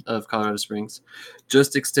side of Colorado Springs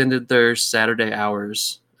just extended their Saturday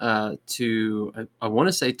hours to, I want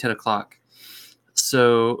to say 10 o'clock.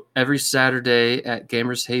 So every Saturday at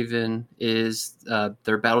Gamers Haven is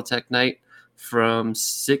their Battletech night from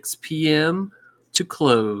 6 p.m. to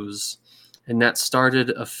close. And that started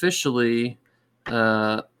officially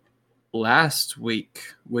last week,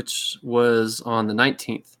 which was on the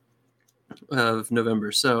 19th of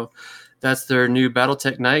November. So that's their new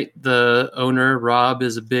Battletech night. The owner, Rob,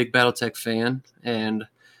 is a big Battletech fan, and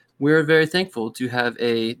we're very thankful to have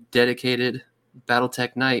a dedicated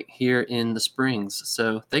Battletech night here in the Springs.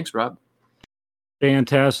 So thanks, Rob.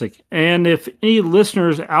 Fantastic. And if any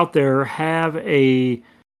listeners out there have a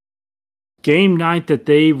game night that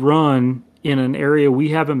they run in an area we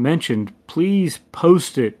haven't mentioned, please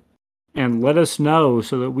post it and let us know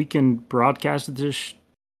so that we can broadcast this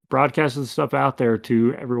stuff out there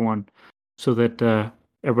to everyone so that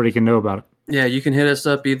everybody can know about it. Yeah, you can hit us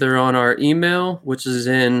up either on our email, which is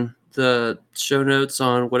in the show notes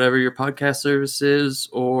on whatever your podcast service is,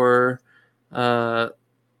 or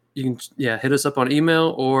you can hit us up on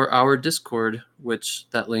email or our Discord, which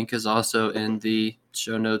that link is also in the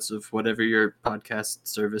show notes of whatever your podcast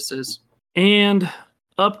service is. And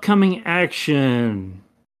upcoming action.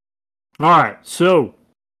 All right, so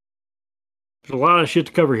there's a lot of shit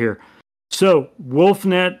to cover here. So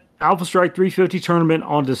WolfNet Alpha Strike 350 tournament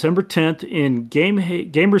on December 10th in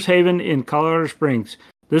Gamers Haven in Colorado Springs.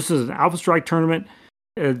 This is an Alpha Strike tournament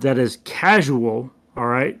that is casual. All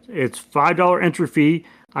right, it's $5 entry fee.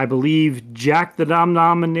 I believe Jack the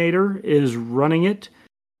Dominator is running it.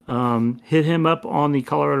 Hit him up on the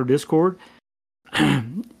Colorado Discord.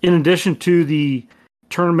 In addition to the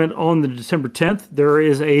tournament on the December 10th, there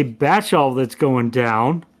is a batch-all that's going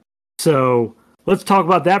down. So let's talk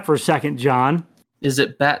about that for a second, John. Is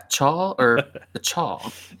it bat chaw or the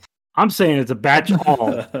chaw? I'm saying it's a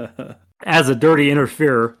batch-all as a dirty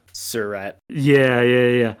interferer. Surrat.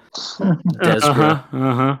 Yeah.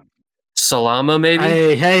 Desbra. Salama, maybe?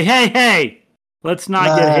 Hey. Let's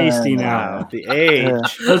not get hasty now. The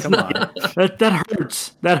age. Come on.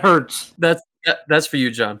 That hurts. That's for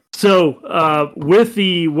you, John. So with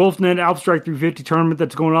the WolfNet Alpha Strike 350 tournament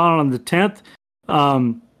that's going on the 10th,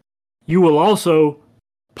 you will also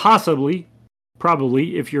probably,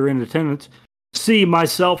 if you're in attendance, see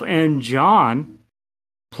myself and John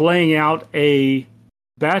playing out a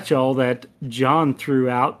batch-all that John threw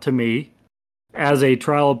out to me as a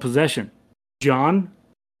trial of possession. John,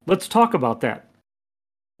 let's talk about that.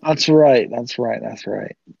 That's right.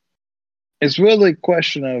 It's really a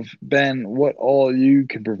question of, Ben, what all you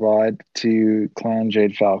can provide to Clan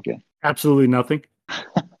Jade Falcon. Absolutely nothing.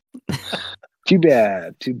 Too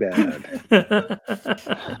bad.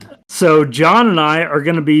 So John and I are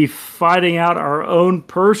going to be fighting out our own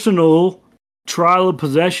personal trial of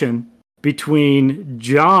possession between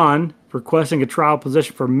John requesting a trial of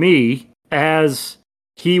possession for me as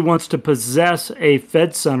he wants to possess a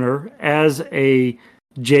Fed Center as a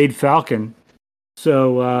Jade Falcon.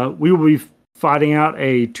 So we will be fighting out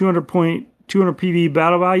a 200 PV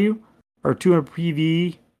battle value or 200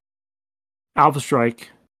 PV Alpha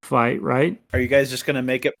Strike fight, right? Are you guys just going to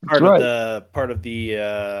make it part of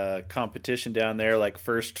the competition down there, like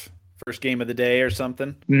first first game of the day or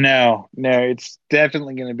something? No, it's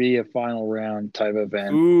definitely going to be a final round type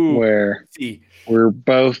event where see. we're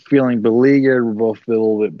both feeling beleaguered, we're both a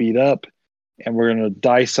little bit beat up, and we're going to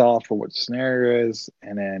dice off for what the scenario is,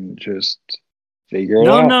 and then just figure it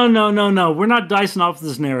out. No. We're not dicing off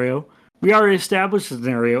the scenario. We already established the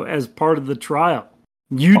scenario as part of the trial.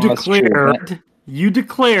 You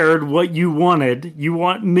declared what you wanted. You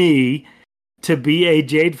want me to be a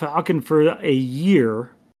Jade Falcon for a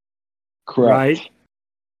year. Correct. Right?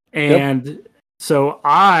 And so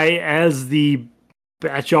I, as the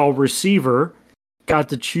Batchall receiver, got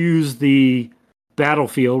to choose the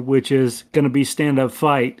battlefield, which is going to be stand-up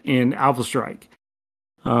fight in Alpha Strike.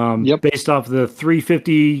 Based off the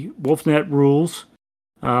 350 WolfNet rules,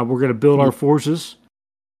 we're going to build our forces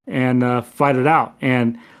and fight it out.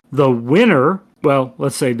 And the winner, well,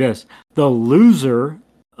 let's say this, the loser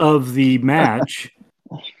of the match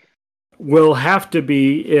will have to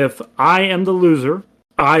be, if I am the loser,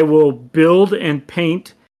 I will build and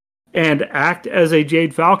paint and act as a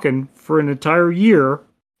Jade Falcon for an entire year.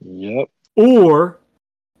 Yep. Or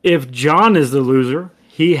if John is the loser,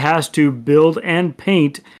 he has to build and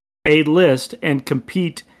paint a list and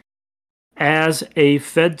compete as a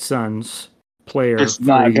FedSons player. It's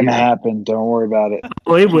not going to happen. Don't worry about it.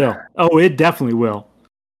 Oh, it will. Oh, it definitely will.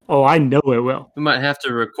 Oh, I know it will. We might have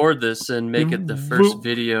to record this and make it the first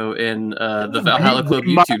video in the Valhalla Club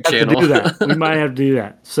YouTube channel. We might have to do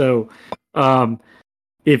that. So,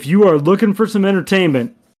 if you are looking for some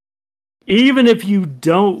entertainment, even if you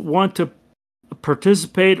don't want to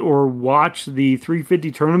participate or watch the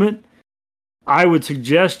 350 tournament, I would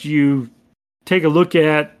suggest you take a look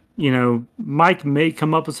at, Mike may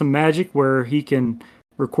come up with some magic where he can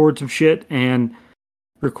record some shit and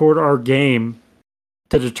record our game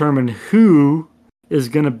to determine who is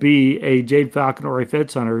going to be a Jade Falcon or a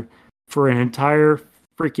Fed Hunter for an entire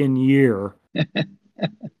freaking year.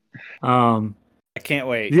 I can't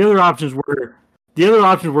wait. The other options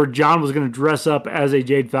were John was going to dress up as a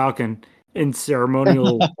Jade Falcon in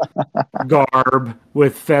ceremonial garb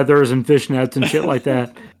with feathers and fishnets and shit like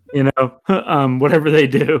that. Whatever they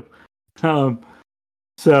do.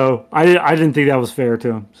 So I didn't think that was fair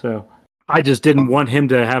to him. So I just didn't want him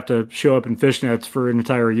to have to show up in fishnets for an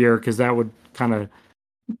entire year because that would kind of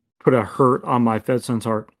put a hurt on my FedSon's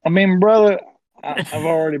heart. I mean, brother, I've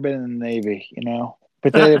already been in the Navy,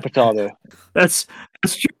 Potato. That's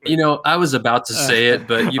true. I was about to say it,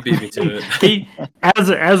 but you beat me to it.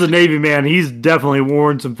 As a Navy man, he's definitely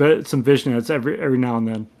worn some fishnets every now and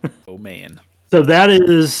then. Oh man! So that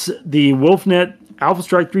is the WolfNet Alpha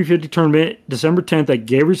Strike 350 tournament, December 10th at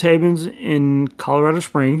Gabriel's Havens in Colorado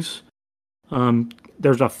Springs.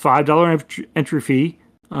 There's a $5 entry fee.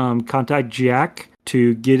 Contact Jack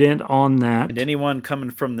to get in on that. And anyone coming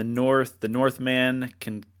from the Northman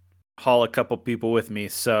can haul a couple people with me.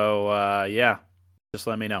 So just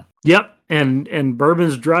let me know. Yep, and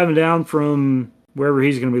Bourbon's driving down from wherever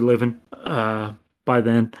he's going to be living by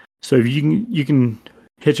then. So if you can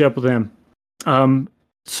hitch up with them.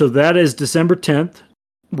 So that is December 10th.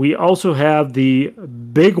 We also have the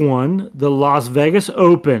big one, the Las Vegas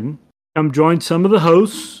Open. Come join some of the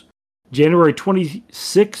hosts January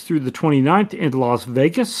 26th through the 29th in Las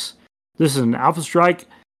Vegas. This is an Alpha Strike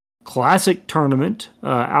Classic tournament.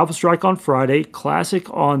 Alpha Strike on Friday, Classic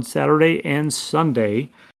on Saturday and Sunday.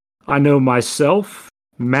 I know myself,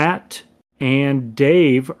 Matt, and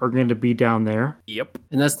Dave are going to be down there. Yep.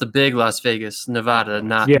 And that's the big Las Vegas, Nevada,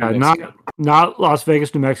 not New Mexico. not Las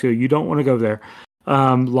Vegas, New Mexico. You don't want to go there.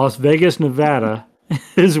 Las Vegas, Nevada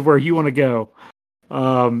is where you want to go.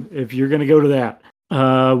 If you're going to go to that.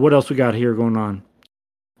 What else we got here going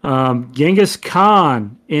on? Genghis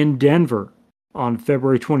Khan in Denver on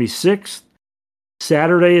February 26th.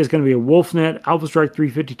 Saturday is going to be a WolfNet Alpha Strike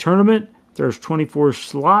 350 tournament. There's 24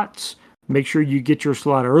 slots. Make sure you get your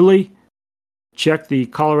slot early. Check the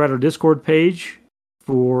Colorado Discord page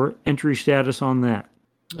for entry status on that.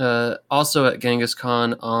 Also at Genghis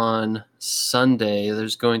Khan on Sunday,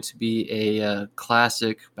 there's going to be a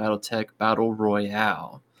classic BattleTech Battle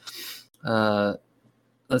Royale.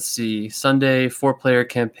 Let's see. Sunday, 4-player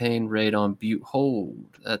campaign raid on Butte Hold.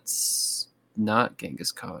 That's not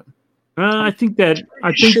Genghis Khan. I think it's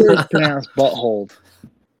pronounced Butthold.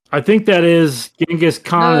 I think that is Genghis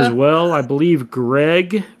Khan as well. I believe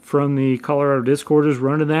Greg from the Colorado Discord is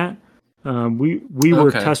running that. We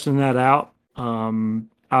were testing that out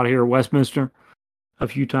here at Westminster a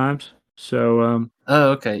few times. So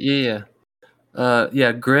okay.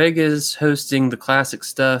 Yeah. Greg is hosting the classic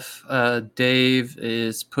stuff. Dave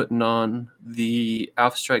is putting on the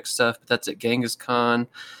Alpha Strike stuff, but that's at Genghis Khan.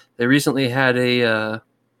 They recently had a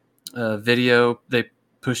video. They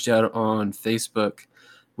pushed out on Facebook,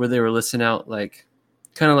 where they were listing out like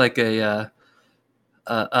kind of like a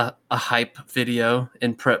hype video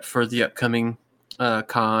in prep for the upcoming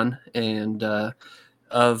con, and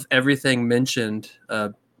of everything mentioned,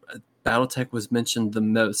 BattleTech was mentioned the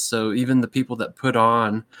most. So even the people that put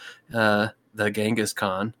on the Genghis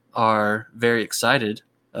Con are very excited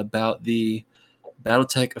about the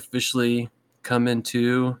BattleTech officially coming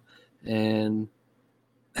to and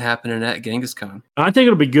happening at Genghis Con. I think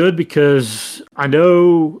it'll be good because I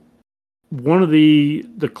know one of the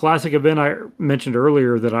classic event I mentioned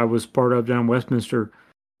earlier that I was part of down in Westminster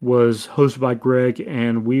was hosted by Greg,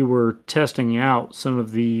 and we were testing out some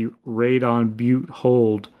of the Radon Butte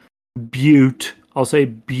hold. Butte, I'll say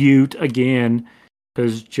Butte again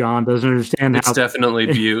because John doesn't understand It's definitely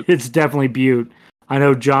Butte. It's definitely Butte. I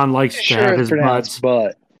know John likes to have his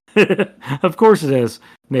butt. Of course it is,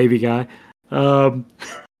 Navy guy. So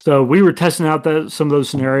we were testing out some of those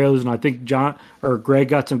scenarios, and I think Greg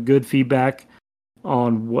got some good feedback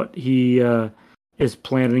on what he is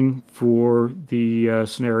planning for the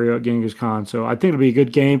scenario at Genghis Khan. So I think it'll be a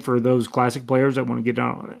good game for those classic players that want to get in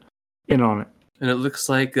on it. And it looks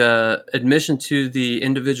like admission to the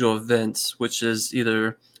individual events, which is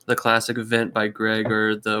either the classic event by Greg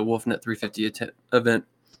or the Wolfnet 350 event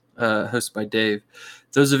hosted by Dave.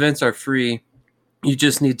 Those events are free. You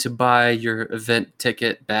just need to buy your event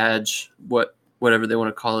ticket, badge, whatever they want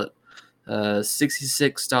to call it.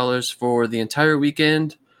 $66 for the entire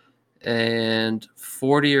weekend and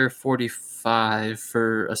 $40 or $45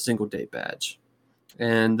 for a single day badge.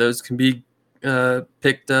 And those can be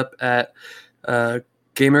picked up at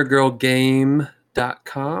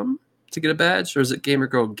gamergirlgame.com to get a badge, or is it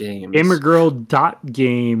gamergirlgames?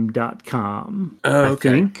 Gamergirl.game.com. Okay. I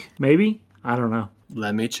think, maybe. I don't know.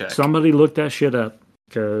 Let me check. Somebody look that shit up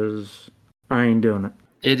because I ain't doing it.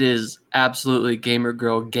 It is absolutely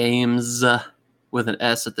gamergirlgames with an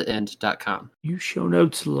S at the end.com. You show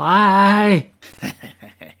notes lie.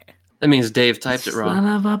 That means Dave typed it wrong. Son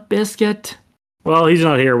of a biscuit. Well, he's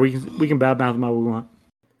not here. We can badmouth him all we want.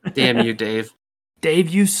 Damn you, Dave. Dave,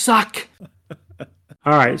 you suck.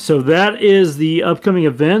 All right, so that is the upcoming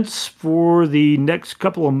events for the next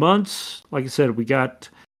couple of months. Like I said, we got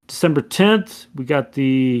December 10th. We got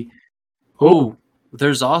the... Oh,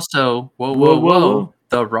 there's also... Whoa.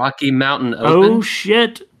 The Rocky Mountain Open. Oh,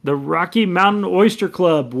 shit. The Rocky Mountain Oyster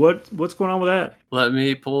Club. What's going on with that? Let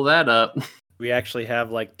me pull that up. We actually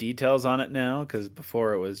have like details on it now, because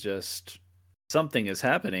before it was just something is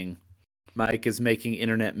happening. Mike is making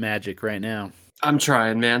internet magic right now. I'm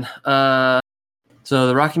trying, man. So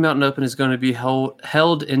the Rocky Mountain Open is going to be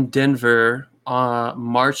held in Denver on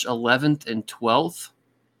March 11th and 12th.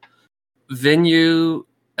 Venue,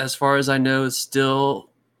 as far as I know, is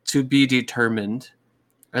still to be determined,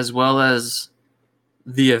 as well as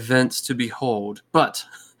the events to be held. But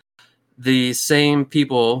the same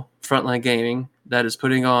people, Frontline Gaming, that is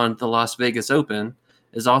putting on the Las Vegas Open,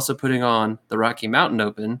 is also putting on the Rocky Mountain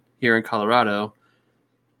Open here in Colorado,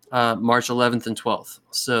 March 11th and 12th.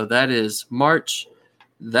 So that is March.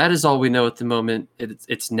 That is all we know at the moment.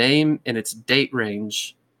 Its name and its date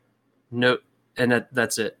range. No, and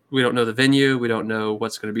that's it. We don't know the venue. We don't know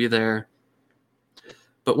what's going to be there.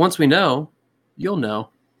 But once we know, you'll know.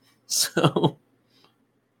 So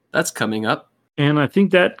that's coming up. And I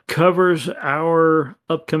think that covers our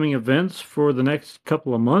upcoming events for the next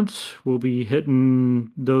couple of months. We'll be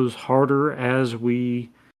hitting those harder as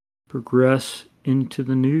we progress into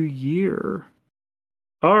the new year.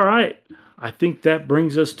 All right. I think that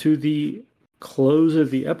brings us to the close of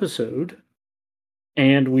the episode.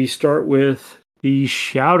 And we start with the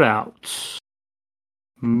shout-outs.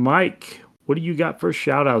 Mike, what do you got for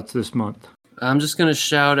shout-outs this month? I'm just going to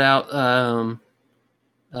shout out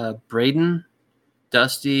Braden,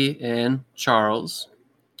 Dusty, and Charles,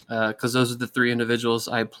 because those are the three individuals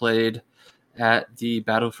I played at the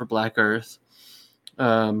Battle for Black Earth.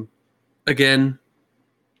 Again,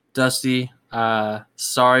 Dusty,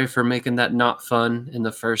 sorry for making that not fun in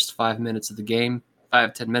the first 5 minutes of the game,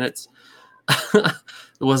 5-10 minutes. It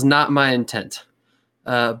was not my intent.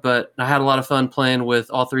 But I had a lot of fun playing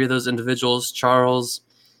with all three of those individuals. Charles,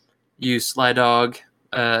 you Sly Dog,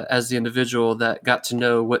 as the individual that got to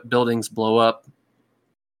know what buildings blow up.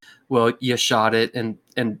 Well, you shot it and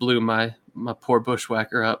blew my poor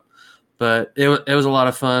bushwhacker up. But it was a lot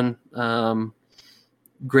of fun.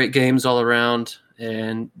 Great games all around,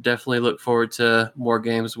 and definitely look forward to more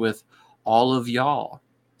games with all of y'all.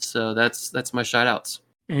 So that's my shout outs.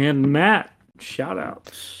 And Matt, shout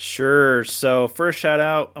outs. Sure. So first shout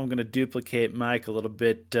out, I'm going to duplicate Mike a little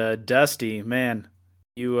bit. Dusty, man,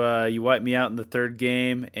 You wiped me out in the third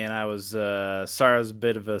game, and I was sorry I was a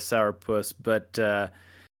bit of a sourpuss, but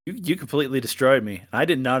you completely destroyed me. I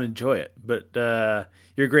did not enjoy it, but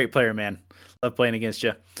you're a great player, man. Love playing against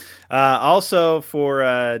you. Also, for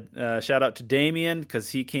shout out to Damien, because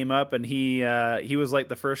he came up and he was like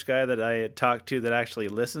the first guy that I had talked to that actually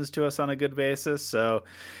listens to us on a good basis. So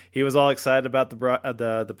he was all excited about the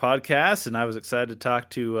podcast, and I was excited to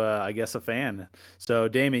talk to I guess a fan. So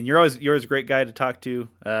Damien, you're always a great guy to talk to.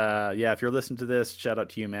 Yeah, if you're listening to this, shout out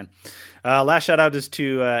to you, man. Last shout out is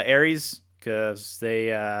to Aries, because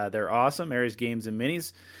they're awesome. Aries Games and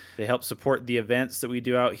Minis. They help support the events that we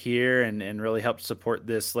do out here, and really help support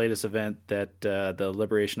this latest event, that the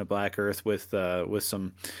Liberation of Black Earth, with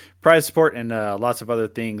some prize support and lots of other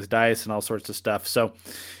things, dice and all sorts of stuff. So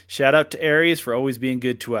shout out to Aries for always being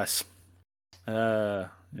good to us. Yeah.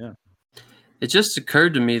 It just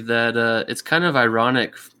occurred to me that it's kind of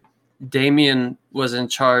ironic. Damien was in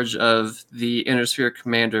charge of the Innersphere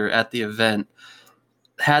commander at the event,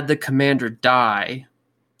 had the commander die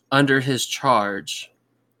under his charge,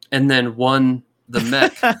 and then won the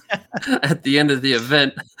mech at the end of the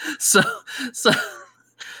event. So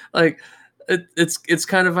like it's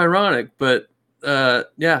kind of ironic, but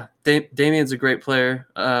yeah, Damien's a great player,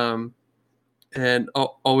 and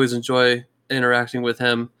always enjoy interacting with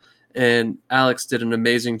him. And Alex did an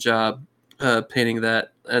amazing job painting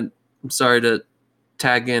that. And I'm sorry to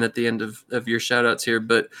tag in at the end of your shout outs here,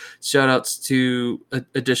 but shout outs to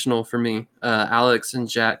additional for me, Alex and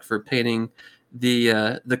Jack, for painting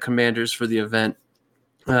the commanders for the event.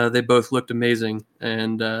 They both looked amazing,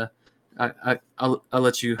 and I'll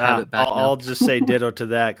let you have it back. I'll just say ditto to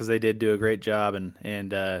that, because they did do a great job, and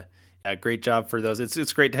yeah, great job for those.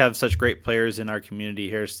 It's great to have such great players in our community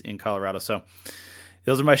here in Colorado. So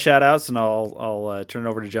those are my shout outs, and I'll turn it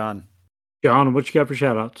over to John. John, what you got for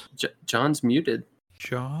shout outs? John's muted.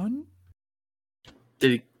 John?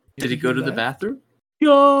 Did he go to the bathroom?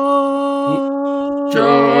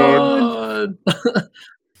 John!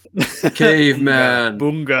 Caveman.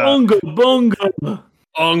 Bunga. Bunga.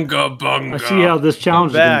 Unga bunga. I see how this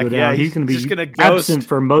challenge is going to go down. Yeah, he's going to be just gonna absent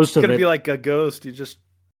for most of it. He's going to be like a ghost. He just...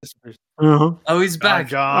 Uh-huh. Oh, he's back.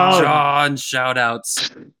 John. Shout outs.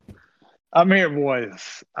 I'm here,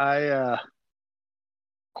 boys. I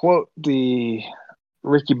quote the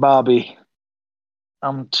Ricky Bobby,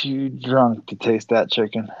 I'm too drunk to taste that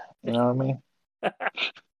chicken. You know what I mean?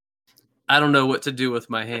 I don't know what to do with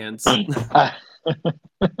my hands. And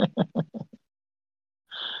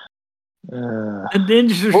then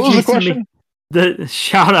just what was the question? The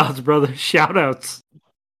shout outs, brother. Shout outs.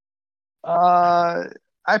 I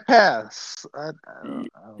pass. I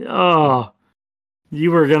Oh, you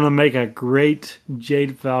were going to make a great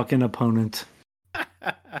Jade Falcon opponent.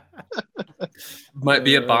 Might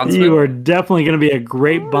be a bondsman. You are definitely going to be a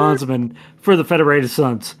great bondsman for the Federated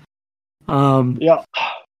Sons. Yeah.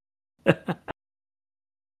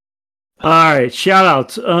 All right, shout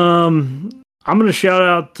outs. I'm going to shout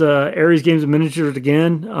out Aries Games and Miniatures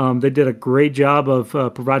again. They did a great job of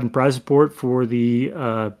providing prize support for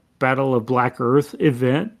the Battle of Black Earth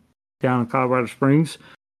event down in Colorado Springs.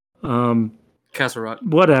 Castle Rock.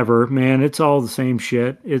 Whatever, man. It's all the same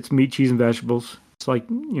shit. It's meat, cheese, and vegetables. It's like,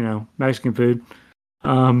 Mexican food.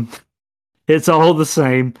 It's all the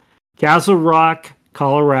same. Castle Rock,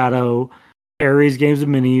 Colorado, Aries Games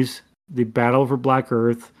and Minis, the Battle for Black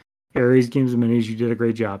Earth, Aries Games and Minis. You did a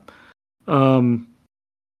great job.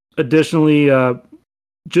 Additionally,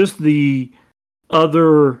 just the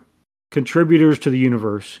other contributors to the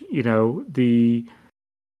universe,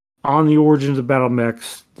 on the origins of battle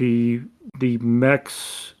mechs, the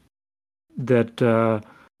mechs that a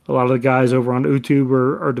lot of the guys over on YouTube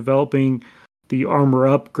are developing, the Armor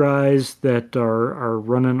Up guys that are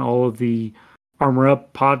running all of the Armor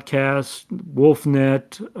Up podcasts,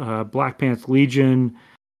 Wolfnet, Black Pants Legion,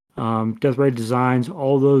 Death Ray Designs,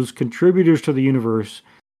 all those contributors to the universe.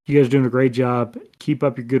 You guys are doing a great job. Keep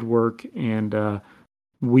up your good work, and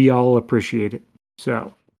we all appreciate it.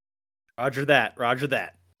 So, Roger that.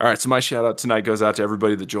 All right, so my shout out tonight goes out to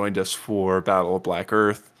everybody that joined us for Battle of Black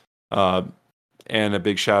Earth. And a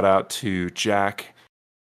big shout out to Jack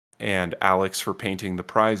and Alex for painting the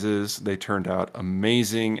prizes. They turned out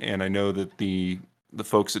amazing, and I know that the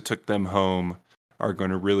folks that took them home are going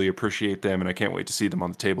to really appreciate them, and I can't wait to see them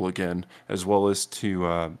on the table again, as well as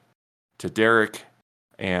to Derek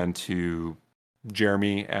and to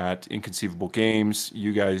Jeremy at Inconceivable Games.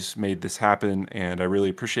 You guys made this happen, and I really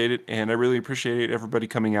appreciate it. And I really appreciate everybody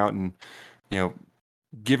coming out and,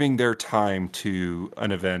 giving their time to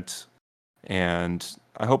an event. And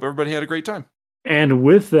I hope everybody had a great time. And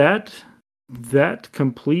with that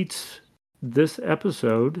completes this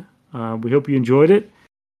episode. We hope you enjoyed it,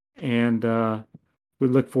 and we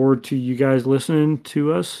look forward to you guys listening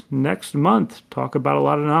to us next month. Talk about a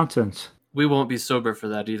lot of nonsense. We won't be sober for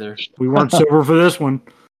that either. We weren't sober for this one.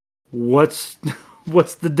 What's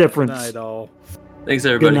the difference? Good night, all. Thanks,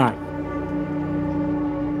 everybody. Good night.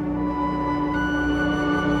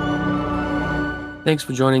 Thanks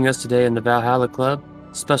for joining us today in the Valhalla Club.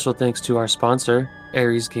 Special thanks to our sponsor,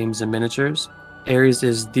 Aries Games and Miniatures. Aries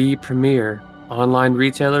is the premier online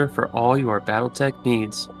retailer for all your Battletech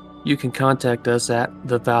needs. You can contact us at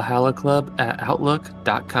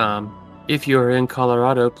thevalhallaclub@outlook.com. If you are in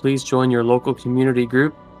Colorado, please join your local community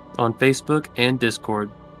group on Facebook and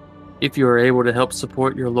Discord. If you are able to help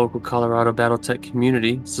support your local Colorado Battletech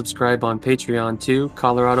community, subscribe on Patreon to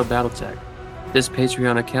Colorado Battletech. This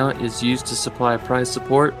Patreon account is used to supply prize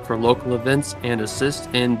support for local events and assist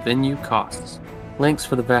in venue costs. Links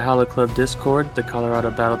for the Valhalla Club Discord, the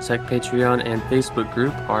Colorado Battletech Patreon, and Facebook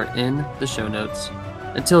group are in the show notes.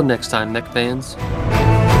 Until next time, mech fans.